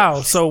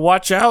 Wow. So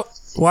watch out,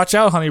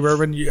 Honey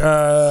Bourbon.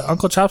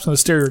 Uncle Chop's gonna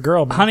steer your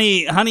girl, man.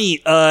 Honey,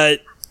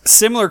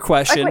 similar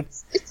question. Like,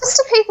 it's just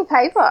a piece of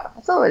paper.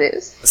 That's all it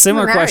is.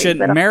 Similar I'm married, question.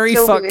 but I'll Marry,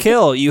 still be fuck, with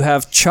kill. You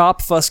have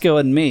Chop, Fusco,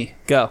 and me.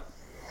 Go.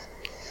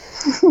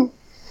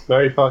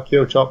 Marry, fuck,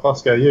 kill, chop,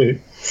 Fusco, you.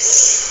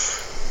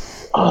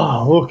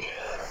 Oh, look.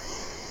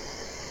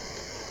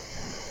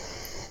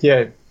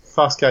 Yeah,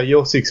 Fusco,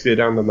 you're 6 feet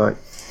under, mate.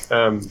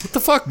 What the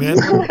fuck, man?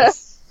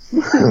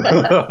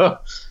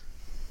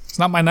 It's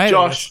not my night.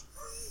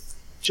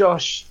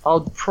 Josh,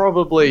 I'll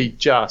probably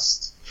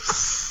just.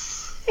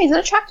 He's an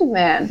attractive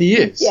man. He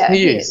is. Yeah, he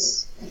he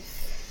is.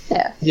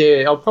 Yeah.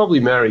 Yeah, I'll probably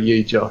marry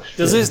you, Josh.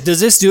 Does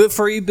this do it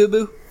for you, Boo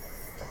Boo?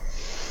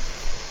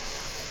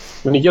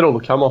 When you get all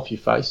the cum off your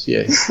face,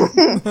 yeah.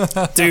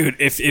 Dude,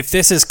 if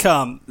this has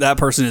come, that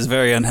person is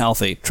very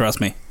unhealthy.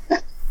 Trust me.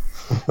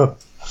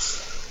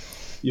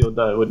 You'll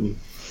know, wouldn't you?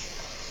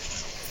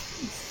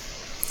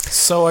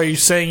 So are you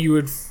saying you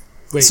would?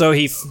 Wait. So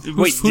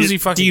who's he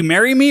fucking? Do you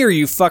marry me or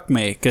you fuck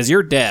me? Because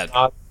you're dead.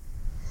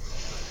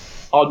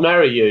 I'd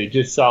marry you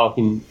just so I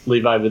can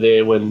live over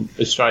there when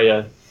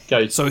Australia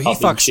goes. So he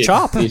up in fucks shit.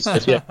 Chop.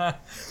 Yeah,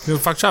 You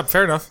fuck Chop.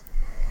 Fair enough.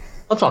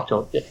 I'll fuck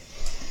Chop. Yeah.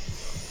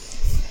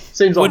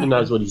 Seems like he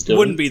knows what he's doing.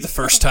 Wouldn't be the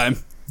first time.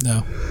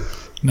 No,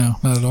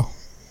 not at all.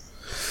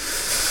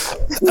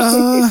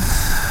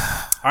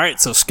 All right,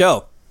 so Sco,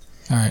 All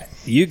right.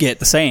 you get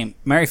the same.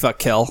 Marry, fuck,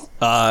 kill.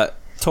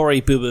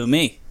 Tori, Boo Boo,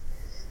 me.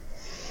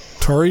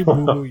 Tori,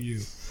 boo boo,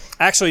 you.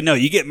 Actually, no.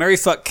 You get marry,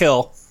 fuck,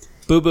 kill.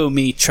 Boo Boo,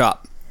 me,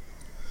 Chop.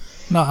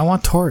 No, I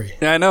want Tori.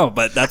 Yeah, I know,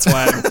 but that's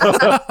why.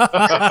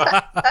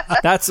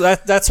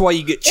 That's why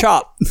you get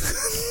Chop.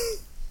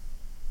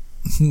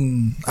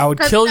 I would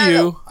kill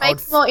you. Make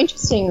it more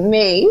interesting.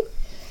 Me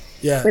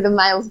Yeah. with a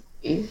male's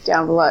body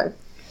down below.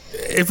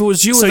 If it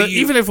was you, So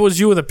even if it was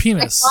you with a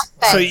penis.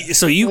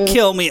 So you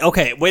kill me.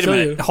 Okay, wait a Kill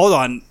minute. you. Hold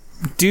on.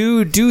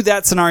 Do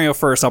that scenario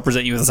first. I'll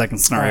present you with a second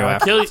scenario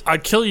after.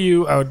 I'd kill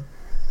you. I would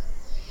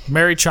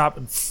marry Chop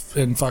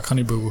and fuck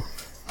Honey Boo Boo.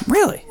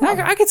 Really?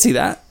 I could see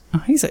that.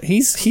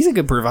 He's a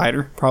good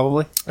provider,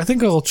 probably. I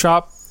think I'll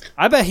Chop.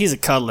 I bet he's a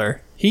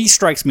cuddler. He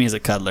strikes me as a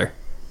cuddler.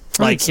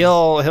 Like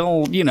he'll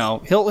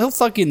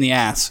fuck you in the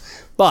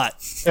ass, but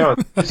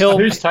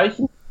Who's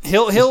taking?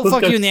 he'll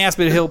fuck you in the ass,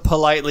 but he'll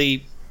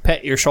politely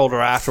pet your shoulder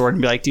afterward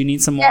and be like, "Do you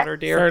need some water,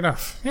 dear?" Fair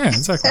enough. Yeah,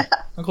 exactly.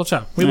 Uncle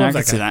Chop. We Yeah, love I that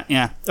can see guy. that.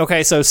 Yeah.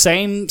 Okay, so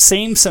same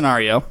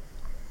scenario.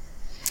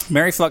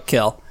 Marry, fuck,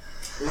 kill.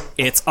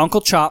 It's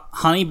Uncle Chop,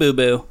 Honey Boo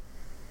Boo,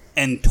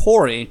 and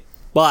Tori,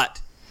 but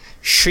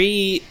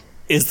she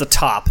is the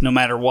top no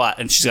matter what,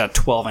 and she's got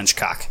a 12-inch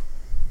cock.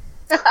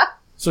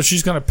 So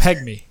she's gonna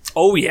peg me.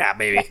 Oh yeah,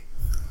 baby.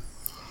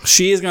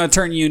 She is going to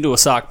turn you into a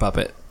sock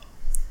puppet.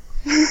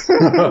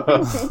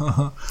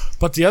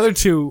 But the other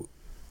two,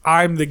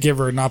 I'm the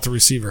giver, not the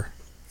receiver.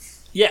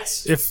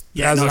 Yes. If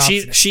Yeah, as no, an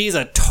option. she's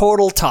a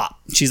total top.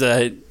 She's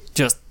a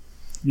just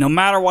no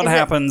matter what Is it-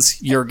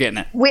 happens, you're getting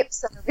it.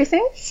 Whips and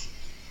everything.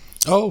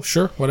 Oh,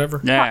 sure, whatever.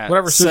 Yeah.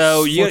 Whatever.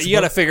 So suits you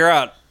got to both. figure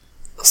out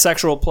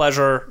sexual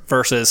pleasure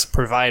versus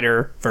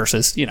provider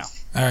versus All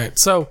right.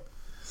 So,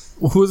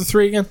 who are the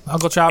three again?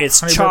 Uncle Chop.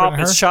 it's Honey Chop, Bourbon,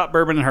 and it's her? Chop,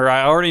 Bourbon, and her.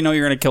 I already know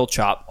you're going to kill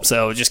Chop,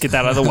 so just get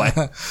that out of the way.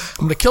 I'm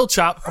gonna kill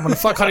Chop. I'm gonna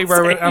fuck Honey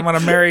Bourbon. I'm gonna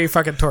marry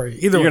fucking Tori.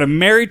 Either You're way, going to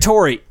marry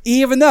Tori,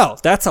 even though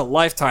that's a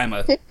lifetime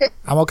of.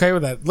 I'm okay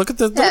with that. Look at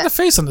the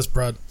face on this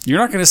broad. You're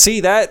not going to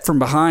see that from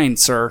behind,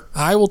 sir.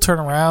 I will turn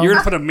around. You're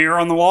going to put a mirror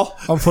on the wall.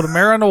 I'll put a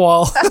mirror on the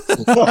wall.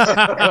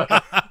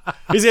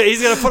 He's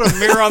gonna put a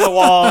mirror on the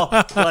wall,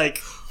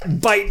 like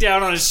bite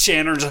down on his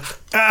chin, or just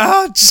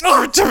Just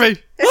give it to me.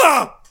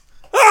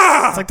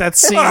 It's like that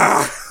scene.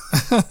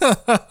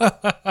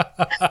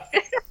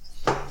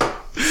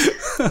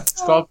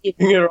 Stop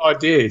giving her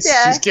ideas.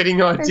 Yeah. She's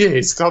getting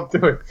ideas. Stop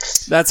doing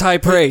it. that's high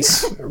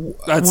praise. That's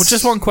Well,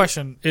 just one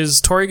question: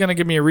 is Tori gonna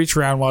give me a reach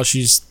around while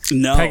she's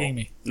no, pegging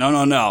me?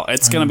 No.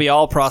 It's gonna be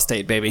all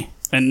prostate, baby,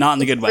 and not in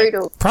the good way.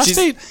 Brutal.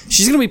 Prostate?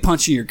 She's gonna be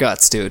punching your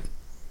guts, dude.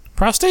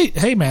 Prostate?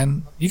 Hey,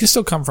 man, you can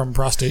still come from a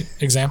prostate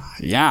exam.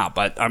 Yeah,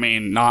 but I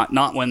mean, not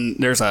when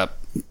there's a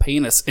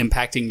penis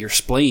impacting your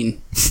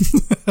spleen.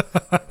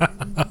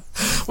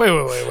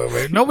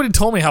 Wait. Nobody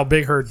told me how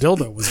big her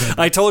dildo was gonna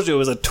be. I told you it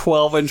was a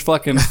 12-inch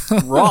fucking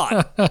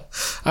rod.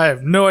 I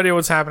have no idea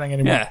what's happening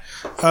anymore.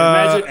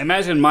 Yeah.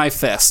 Imagine my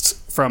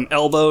fist from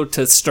elbow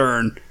to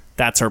stern.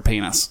 That's her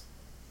penis.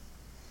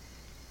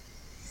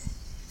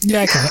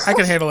 Yeah, I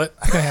can handle it.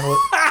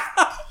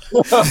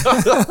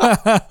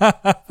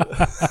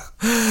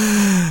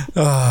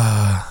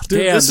 Dude,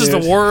 Damn, this is the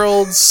dude.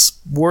 world's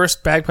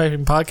worst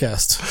bagpiping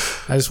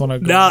podcast. I just want to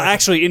go No, back.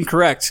 actually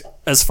incorrect.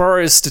 As far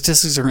as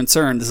statistics are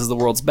concerned, this is the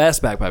world's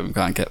best bagpiping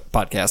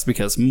podcast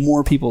because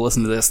more people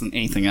listen to this than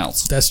anything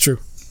else. That's true.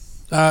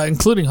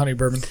 Including Honey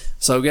Bourbon.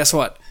 So guess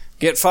what?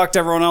 Get fucked,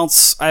 everyone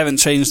else. I haven't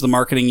changed the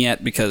marketing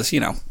yet because,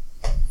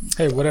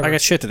 Hey, whatever. I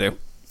got shit to do.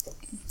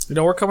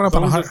 We're coming up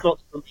on As long as it's 100.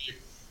 not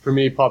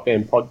Premiere Pop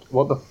and Pod,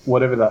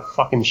 whatever that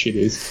fucking shit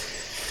is.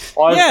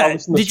 I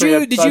listened to did 3 you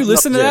episodes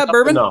listen to and that,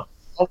 Bourbon? No,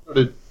 I'm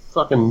going to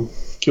fucking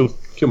kill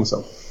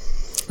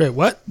myself. Wait,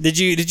 what? Did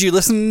you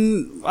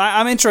listen?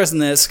 I'm interested in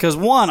this because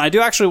one, I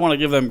do actually want to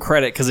give them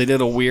credit because they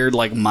did a weird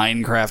like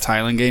Minecraft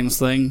Highland Games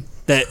thing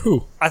that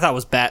Who? I thought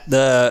was bad.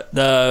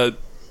 The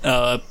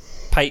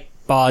Pipe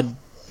Bod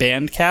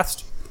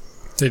Bandcast,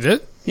 They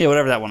did? yeah,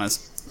 whatever that one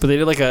is. But they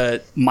did like a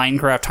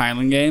Minecraft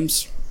Highland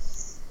Games,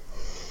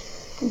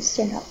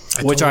 Stand up.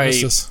 which totally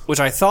missed this.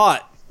 I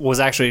thought was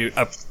actually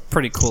a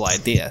pretty cool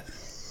idea.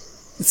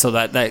 So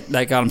that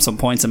got them some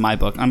points in my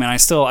book. I mean, I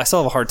still have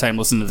a hard time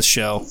listening to the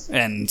show,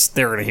 and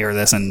they're going to hear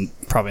this and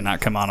probably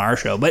not come on our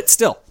show. But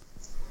still,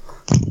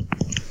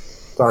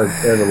 Don't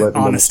ever let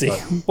them honesty.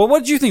 understand. Well, what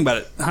did you think about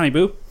it, Honey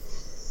Boo?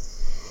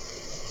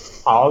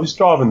 I was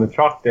driving the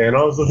truck down.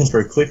 I was looking for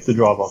a cliff to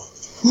drive off.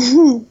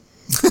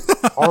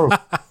 Horrible.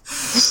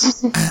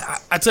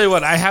 I tell you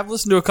what, I have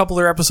listened to a couple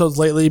of their episodes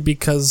lately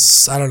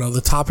because, I don't know,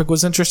 the topic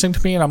was interesting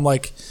to me, and I'm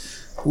like,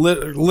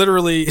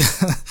 literally,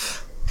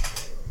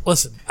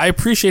 listen, I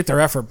appreciate their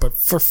effort, but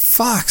for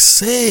fuck's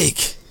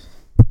sake,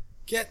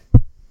 get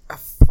a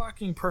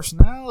fucking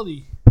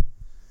personality.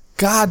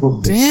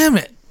 God damn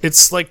it.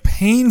 It's like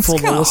painful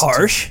to listen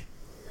to.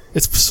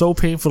 It's so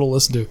painful to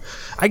listen to.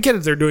 I get it,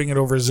 they're doing it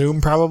over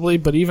Zoom probably,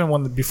 but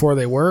even before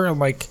they were, I'm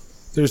like,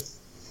 there's,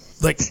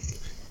 like,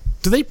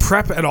 do they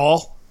prep at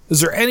all? Is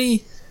there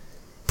any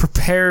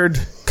prepared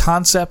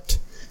concept,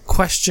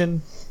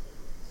 question?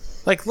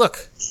 Like,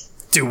 look,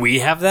 Do we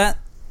have that?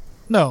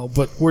 no,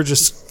 but we're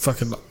just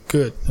fucking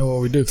good at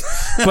what we do.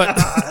 But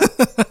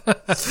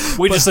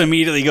We just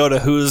immediately go to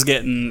who's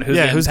getting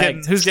who's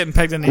getting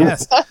pegged in the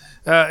ass.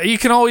 You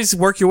can always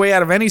work your way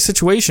out of any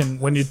situation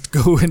when you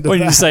go into when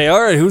that. you say,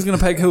 all right, who's going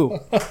to peg who?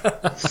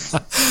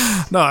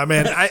 No, I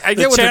mean, I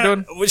get what they're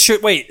doing.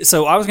 Wait,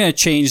 so I was going to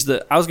change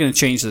the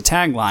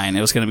tagline.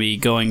 It was going to be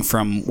going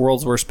from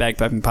World's Worst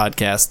Bagpiping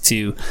Podcast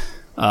to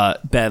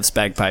Bev's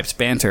Bagpipes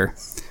Banter.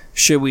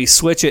 Should we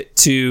switch it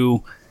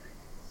to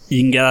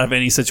you can get out of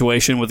any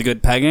situation with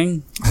good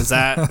pegging? Should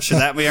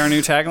that be our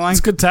new tagline? It's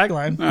a good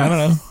tagline. I don't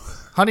know.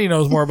 Honey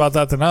knows more about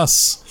that than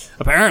us.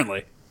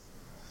 Apparently.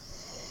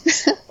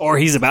 Or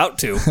he's about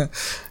to.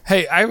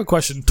 Hey, I have a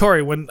question.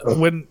 Tori, when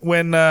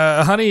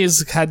Honey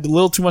has had a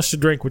little too much to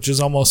drink, which is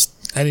almost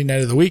any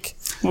night of the week,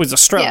 It was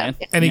Australian.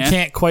 Yeah. and he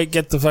can't quite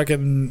get the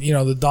fucking,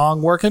 the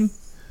dong working,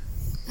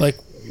 like,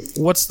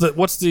 what's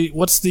the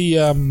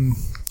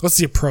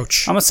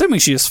approach? I'm assuming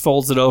she just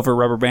folds it over,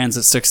 rubber bands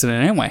it, sticks it in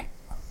anyway.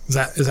 Is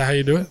that how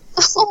you do it?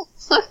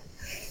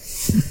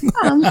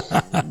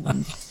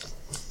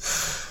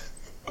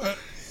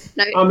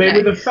 No, I mean, no.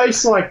 with a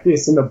face like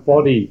this and a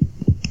body.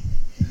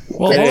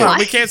 Well, hold on.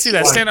 We can't see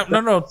that. Stand up.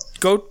 No.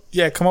 Go.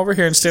 Yeah, come over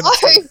here and stand up.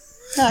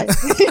 No.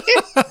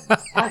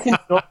 How can you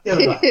not get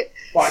that?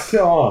 Like,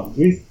 come on.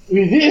 With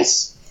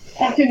this,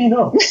 how can you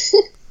not?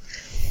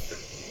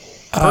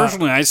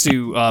 Personally, I just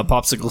do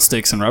popsicle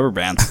sticks and rubber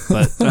bands,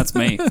 but that's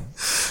me.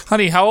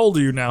 Honey, how old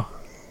are you now?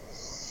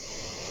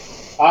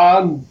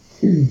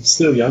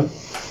 Still young.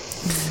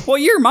 Well,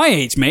 you're my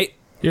age, mate.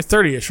 You're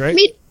 30-ish, right?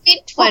 Mid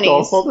Fuck 20s.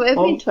 off, We're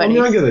I'm mid 20s.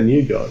 younger than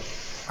you guys.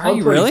 Are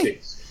you really?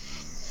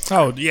 26.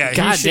 Oh, yeah.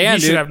 God he damn,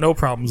 should dude. have no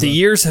problems. The then.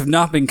 years have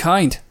not been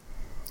kind.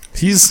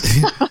 He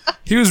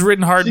was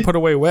ridden hard and put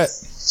away wet.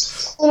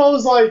 When I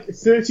was like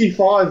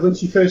 35 when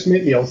she first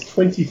met me, I was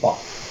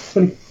 25.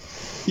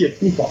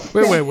 25.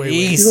 Wait.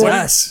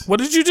 Jesus. What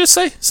did you just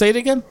say? Say it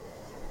again.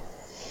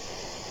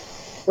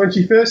 When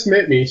she first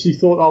met me, she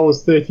thought I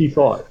was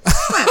 35.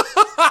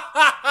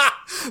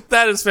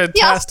 That is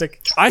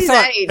fantastic. I His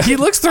thought age. He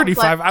looks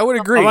 35. I would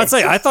agree. I would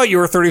say I thought you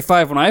were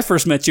 35 when I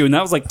first met you, and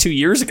that was like 2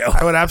 years ago.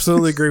 I would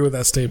absolutely agree with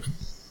that statement.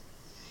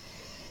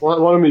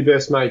 One of my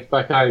best mates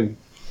back home,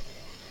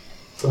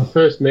 when I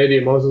first met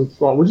him, I was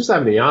like, we're just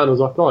having a yarn. I was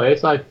like, oh, yeah,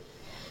 so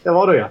how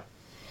old are you?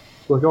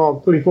 He's like, oh,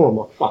 I'm 24. I'm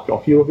like, fuck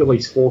off, you look at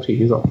least 40.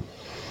 He's like,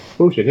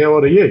 bullshit, how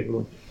old are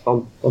you? I'm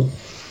like, I'm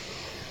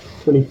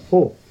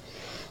 24.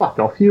 Fuck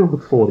off, you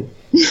look 40.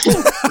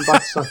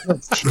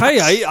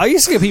 Hey, I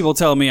used to get people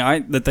telling me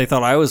that they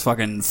thought I was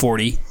fucking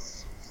 40.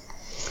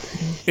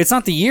 It's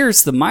not the year,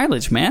 it's the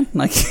mileage, man.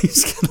 Like,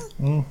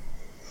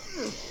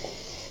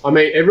 I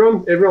mean,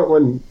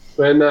 everyone,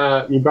 when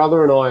my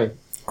brother and I.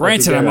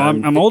 granted,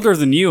 I'm older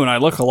than you, and I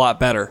look a lot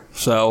better.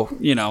 So,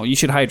 you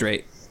should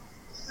hydrate.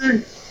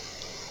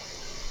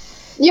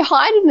 You're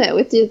hiding it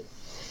with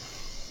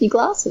your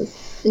glasses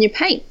and your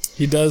paint.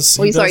 He does.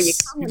 Well, He sorry,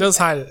 does, you he does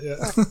hide it. Yeah.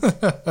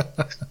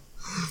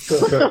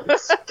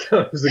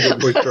 That was a good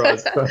push,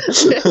 guys.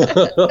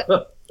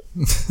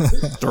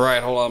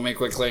 Alright, hold on, let me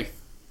quickly.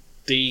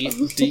 D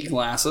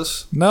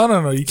glasses.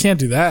 No. You can't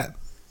do that.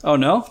 Oh,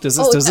 no? Does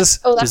Oh, this is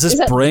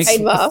that break?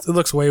 trademark? It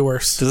looks way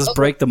worse. Does this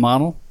break the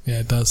model? Yeah,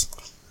 it does.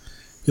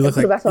 You look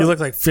Put it back on.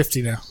 like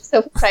 50 now.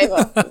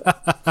 Self-favor.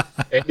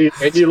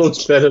 Andy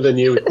looks better than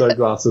you with no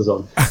glasses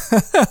on.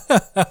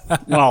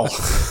 Well,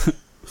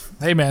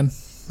 Hey, man.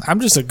 I'm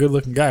just a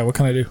good-looking guy. What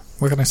can I do?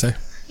 What can I say?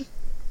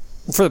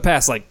 for the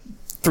past,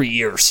 3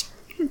 years.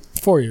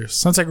 4 years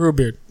since I grew a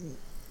beard.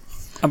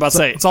 I'm about to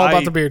say. It's all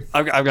about the beard.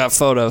 I've got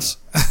photos.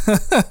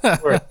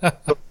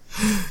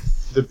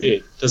 The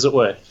beard, does it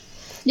work?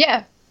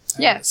 Yeah.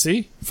 Yeah.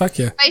 See? Fuck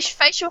yeah.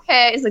 Facial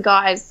hair is a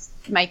guy's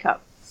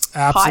makeup.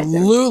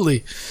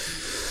 Absolutely.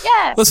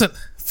 Yeah. Listen,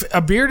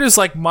 a beard is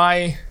like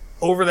my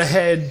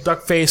over-the-head,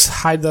 duck face,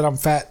 hide that I'm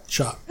fat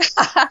shot.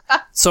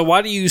 So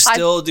why do you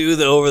still do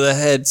the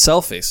over-the-head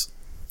selfies?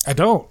 I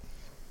don't.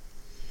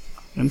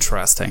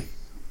 Interesting.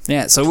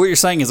 Yeah, so what you're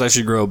saying is I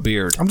should grow a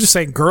beard. I'm just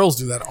saying girls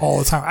do that all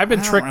the time. I've been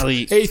I don't tricked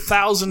really-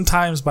 1,000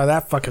 times by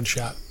that fucking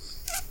shot.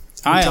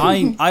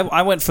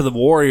 I went for the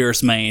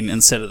Warriors mane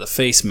instead of the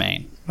face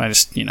mane. I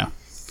just,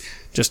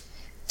 just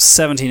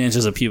 17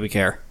 inches of pubic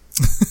hair.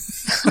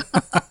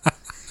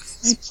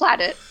 Just plait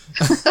it.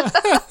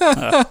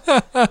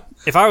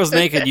 If I was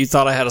naked, you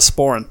thought I had a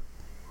sporran.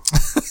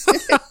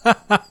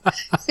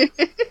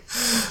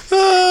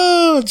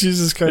 Oh,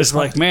 Jesus Christ. It's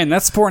like, man,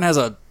 that sporran has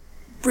a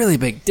really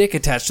big dick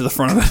attached to the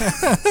front of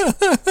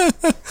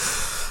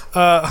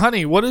it.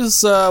 Honey, what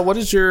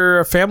does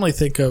your family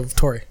think of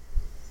Tori?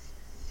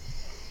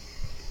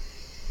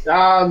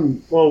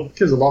 Well,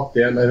 because of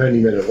lockdown, they've only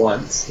met it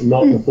once.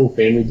 Not the full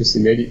family, just the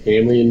immediate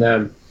family.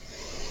 And,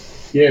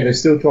 yeah, they're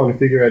still trying to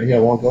figure out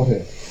how I got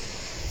her.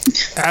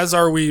 As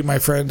are we, my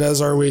friend,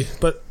 as are we.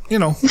 But,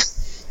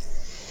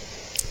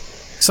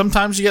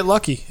 sometimes you get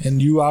lucky,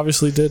 and you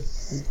obviously did.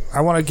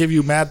 I want to give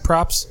you mad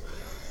props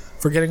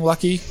for getting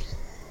lucky,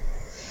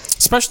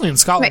 especially in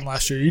Scotland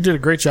last year. You did a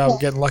great job of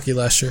getting lucky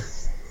last year.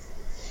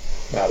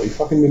 Nah, we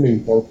fucking didn't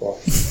even qualify.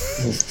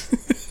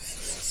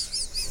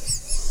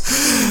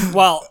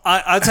 Well,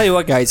 I'll tell you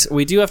what, guys.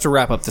 We do have to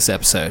wrap up this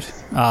episode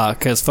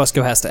because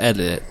Fusco has to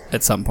edit it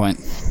at some point.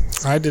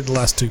 I did the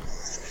last two.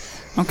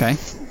 Okay,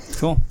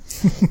 cool.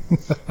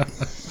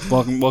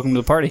 welcome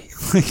to the party.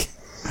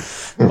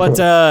 But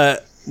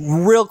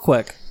real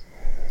quick,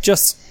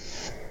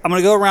 I'm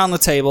gonna go around the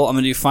table. I'm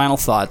gonna do final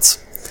thoughts.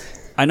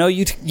 I know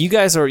you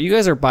guys are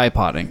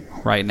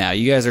bipoding right now.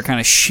 You guys are kind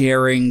of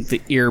sharing the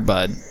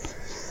earbud.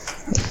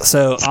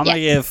 So I'm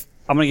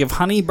gonna give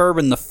Honey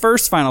Bourbon the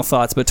first final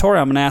thoughts, but Tori,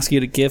 I'm gonna ask you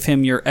to give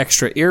him your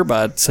extra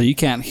earbud so you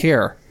can't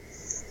hear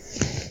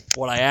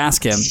what I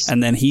ask him,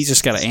 and then he's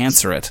just got to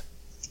answer it.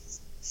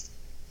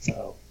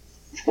 Yeah,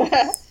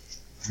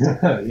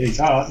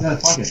 no,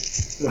 fuck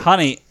it.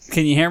 Honey,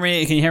 can you hear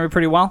me? Can you hear me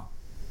pretty well?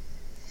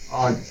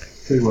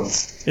 Too well.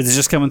 Is it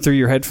just coming through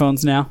your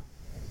headphones now?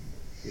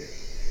 Yeah,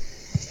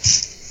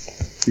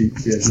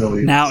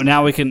 really.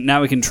 Now we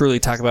can truly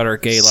talk about our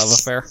gay love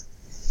affair.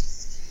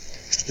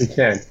 We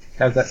can.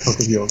 How's that cook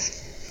of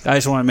yours? I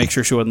just want to make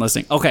sure she wasn't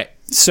listening. Okay,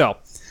 so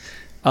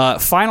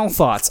final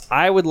thoughts.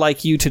 I would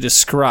like you to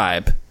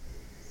describe.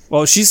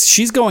 Well,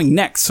 she's going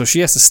next, so she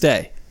has to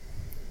stay.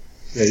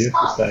 Yeah, you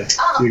have to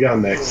stay. You're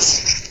going next.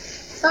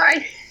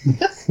 Sorry.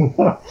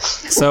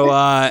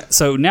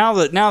 So now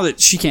that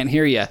she can't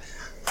hear you,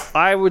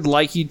 I would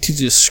like you to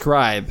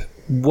describe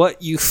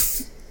what you,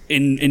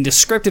 in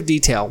descriptive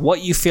detail, what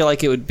you feel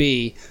like it would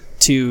be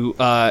to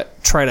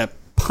try to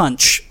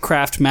punch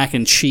Kraft mac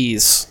and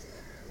cheese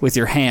with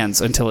your hands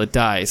until it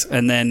dies,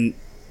 and then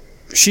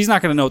she's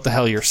not going to know what the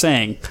hell you're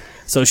saying,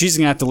 so she's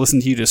going to have to listen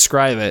to you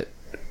describe it,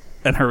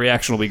 and her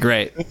reaction will be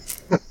great.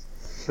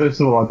 First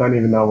of all, I don't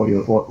even know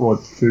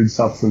what food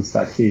substance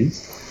that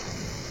is.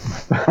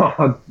 They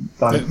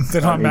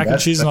don't have mac and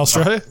cheese in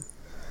Australia?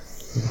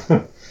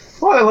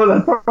 Well,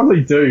 they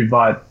probably do,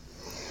 but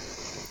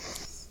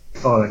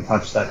I don't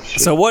touch that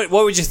shit. So what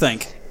would you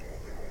think?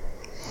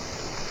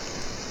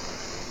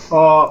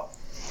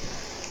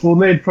 We'll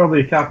need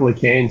probably a couple of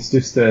cans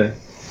just to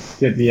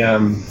get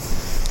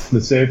the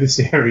surface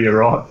area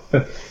right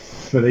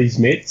for these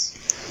mitts.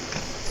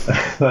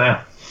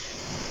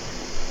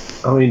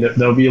 I mean,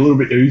 they'll be a little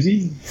bit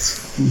oozy.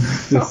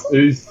 Just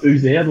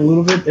ooze out a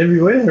little bit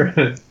everywhere.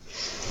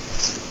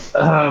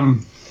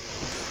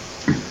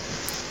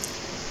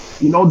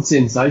 An odd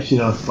sensation,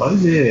 I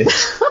suppose, yeah.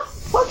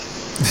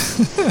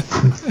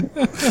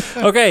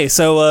 Okay,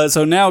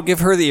 so now give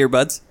her the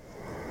earbuds.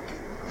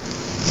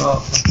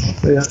 Oh,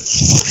 yeah,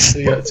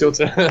 it's your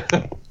turn.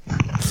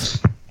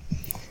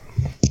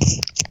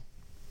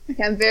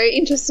 Okay, I'm very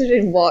interested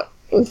in what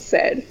was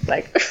said.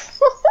 Like,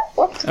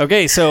 what?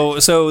 Okay,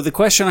 so the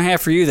question I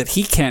have for you that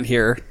he can't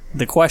hear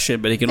the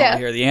question, but he can only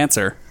hear the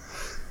answer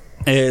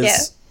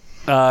is,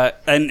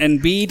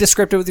 and be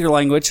descriptive with your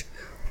language.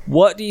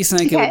 What do you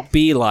think it would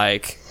be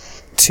like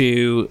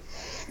to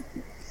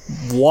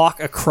walk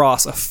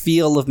across a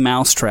field of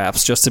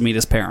mousetraps just to meet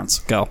his parents?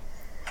 Go.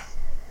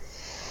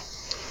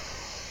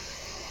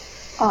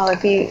 Oh,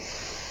 it'd be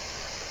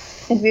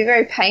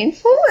very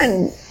painful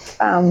and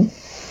and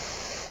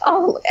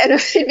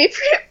it'd be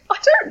pretty. I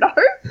don't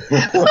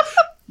know.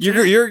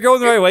 You're going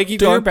the right way. Keep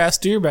Do going. your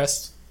best. Do your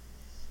best.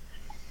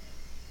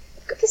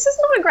 This is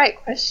not a great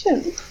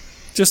question.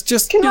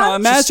 Just Can I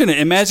imagine it.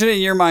 Imagine it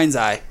in your mind's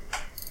eye.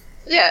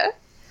 Yeah.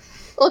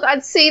 Look,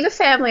 I'd see the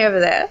family over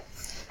there,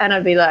 and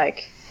I'd be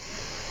like,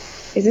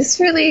 "Is this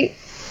really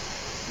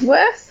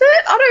worth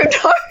it? I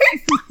don't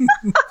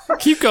know."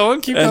 Keep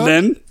going. Keep going. And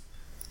then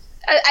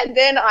And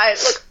then I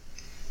look,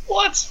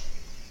 what?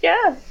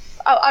 Yeah.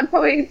 I'd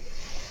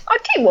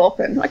keep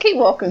walking. I'd keep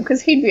walking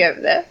because he'd be over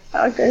there.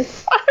 I'd go,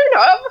 I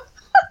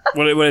don't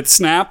know. would it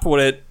snap? Would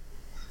it?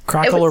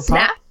 Crackle It or would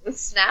snap. pop? It would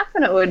snap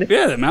and it would.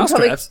 Yeah, the mouse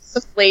probably traps.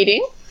 got some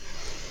bleeding.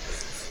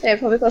 Yeah,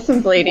 probably got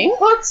some bleeding.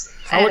 What?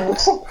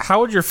 How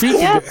would your feet?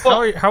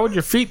 How would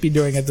your feet be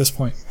doing at this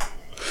point?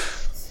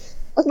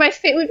 Look, my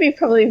feet would be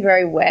probably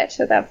very wet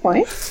at that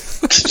point.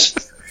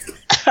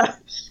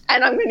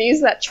 And I'm going to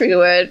use that trigger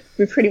word.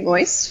 Be pretty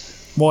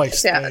moist.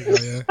 Moist. Yeah. There you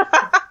go, yeah.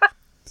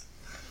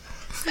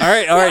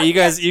 All right. You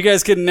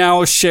guys can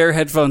now share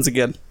headphones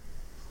again.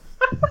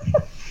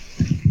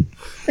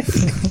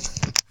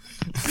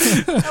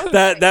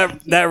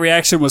 that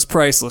reaction was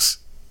priceless.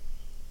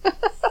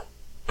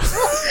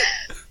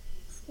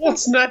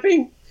 What's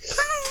snapping?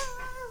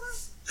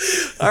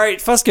 All right,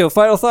 Fusco,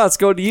 final thoughts.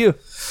 Go to you.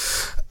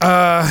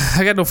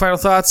 I got no final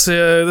thoughts.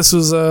 This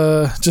was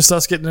just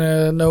us getting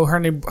to know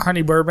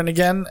Honey Bourbon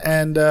again,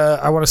 and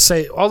I want to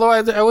say, although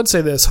I would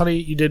say this, Honey,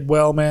 you did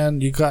well,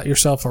 man. You got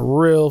yourself a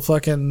real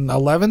fucking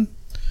 11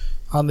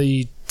 on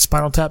the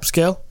Spinal Tap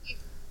scale,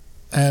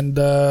 and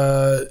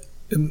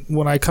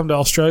when I come to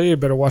Australia, you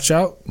better watch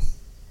out.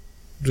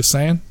 Just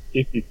saying.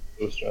 If you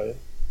go to Australia.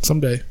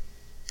 Someday.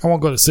 I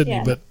won't go to Sydney,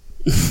 Yeah. but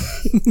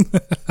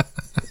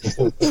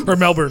or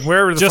Melbourne,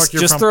 wherever the fuck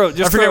you're from.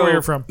 I forget where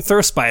you're from.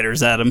 Throw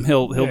spiders at him.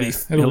 He'll it'll be be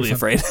fun.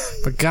 afraid.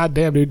 But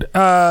goddamn, dude.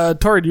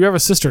 Tori, do you have a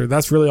sister?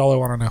 That's really all I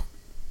want to know.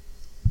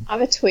 I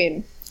have a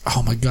twin.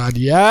 Oh my god,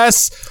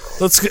 yes!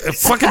 Let's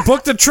fucking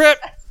book the trip.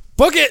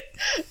 Book it.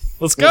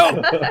 Let's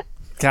go.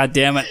 God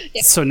damn it!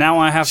 So now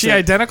I have She to.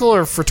 identical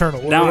or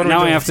fraternal? Now What are we I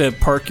doing? have to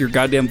park your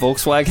goddamn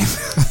Volkswagen.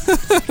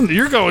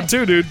 You're going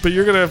too, dude. But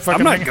you're gonna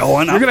fucking. I'm not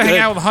going, You're I'm gonna hang good.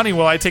 out with Honey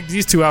while I take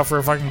these two out for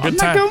a fucking good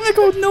time. I'm not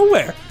going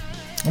nowhere.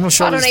 I'm gonna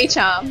show. One on these- each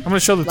arm. I'm gonna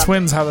show the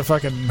twins how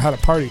to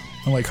party.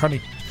 unlike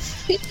honey.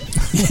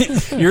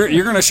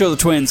 You're gonna show the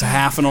twins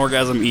half an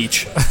orgasm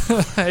each.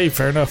 Hey,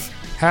 fair enough.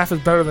 Half is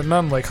better than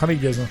none, like honey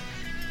gives them.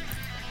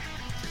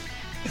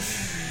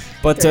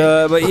 But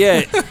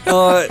yeah,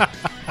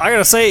 I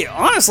gotta say,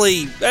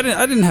 honestly, I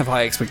didn't have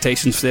high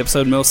expectations for the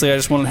episode. Mostly, I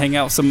just wanted to hang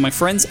out with some of my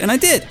friends, and I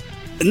did.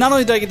 And not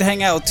only did I get to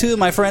hang out with two of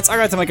my friends, I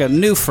got to make a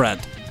new friend.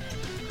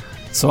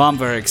 So I'm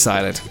very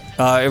excited.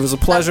 It was a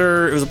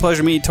pleasure. It was a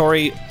pleasure meeting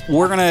Tori.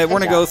 We're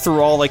gonna go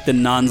through all like the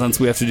nonsense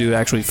we have to do to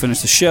actually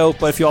finish the show.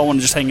 But if y'all want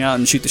to just hang out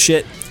and shoot the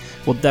shit,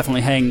 we'll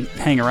definitely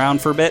hang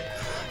around for a bit.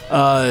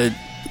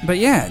 But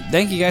yeah,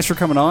 thank you guys for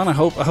coming on. I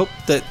hope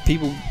that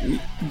people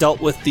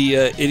dealt with the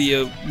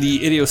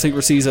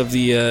idiosyncrasies of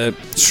the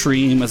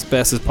stream as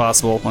best as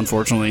possible.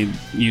 Unfortunately,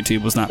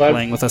 YouTube was not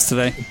playing with us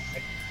today.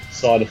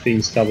 Side of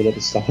things covered at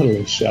the start of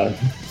the show.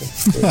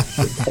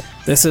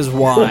 This is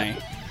why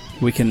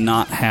we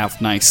cannot have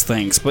nice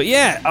things. But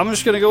yeah, I'm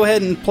just going to go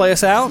ahead and play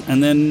us out,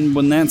 and then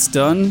when that's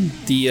done,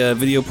 the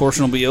video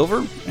portion will be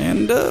over,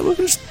 and we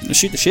can just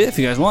shoot the shit if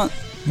you guys want.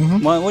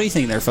 Mm-hmm. What do you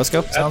think there,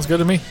 Fusco? Sounds good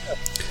to me.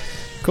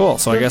 Cool.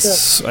 So I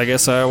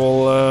guess I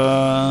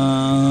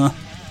will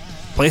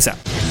play us out.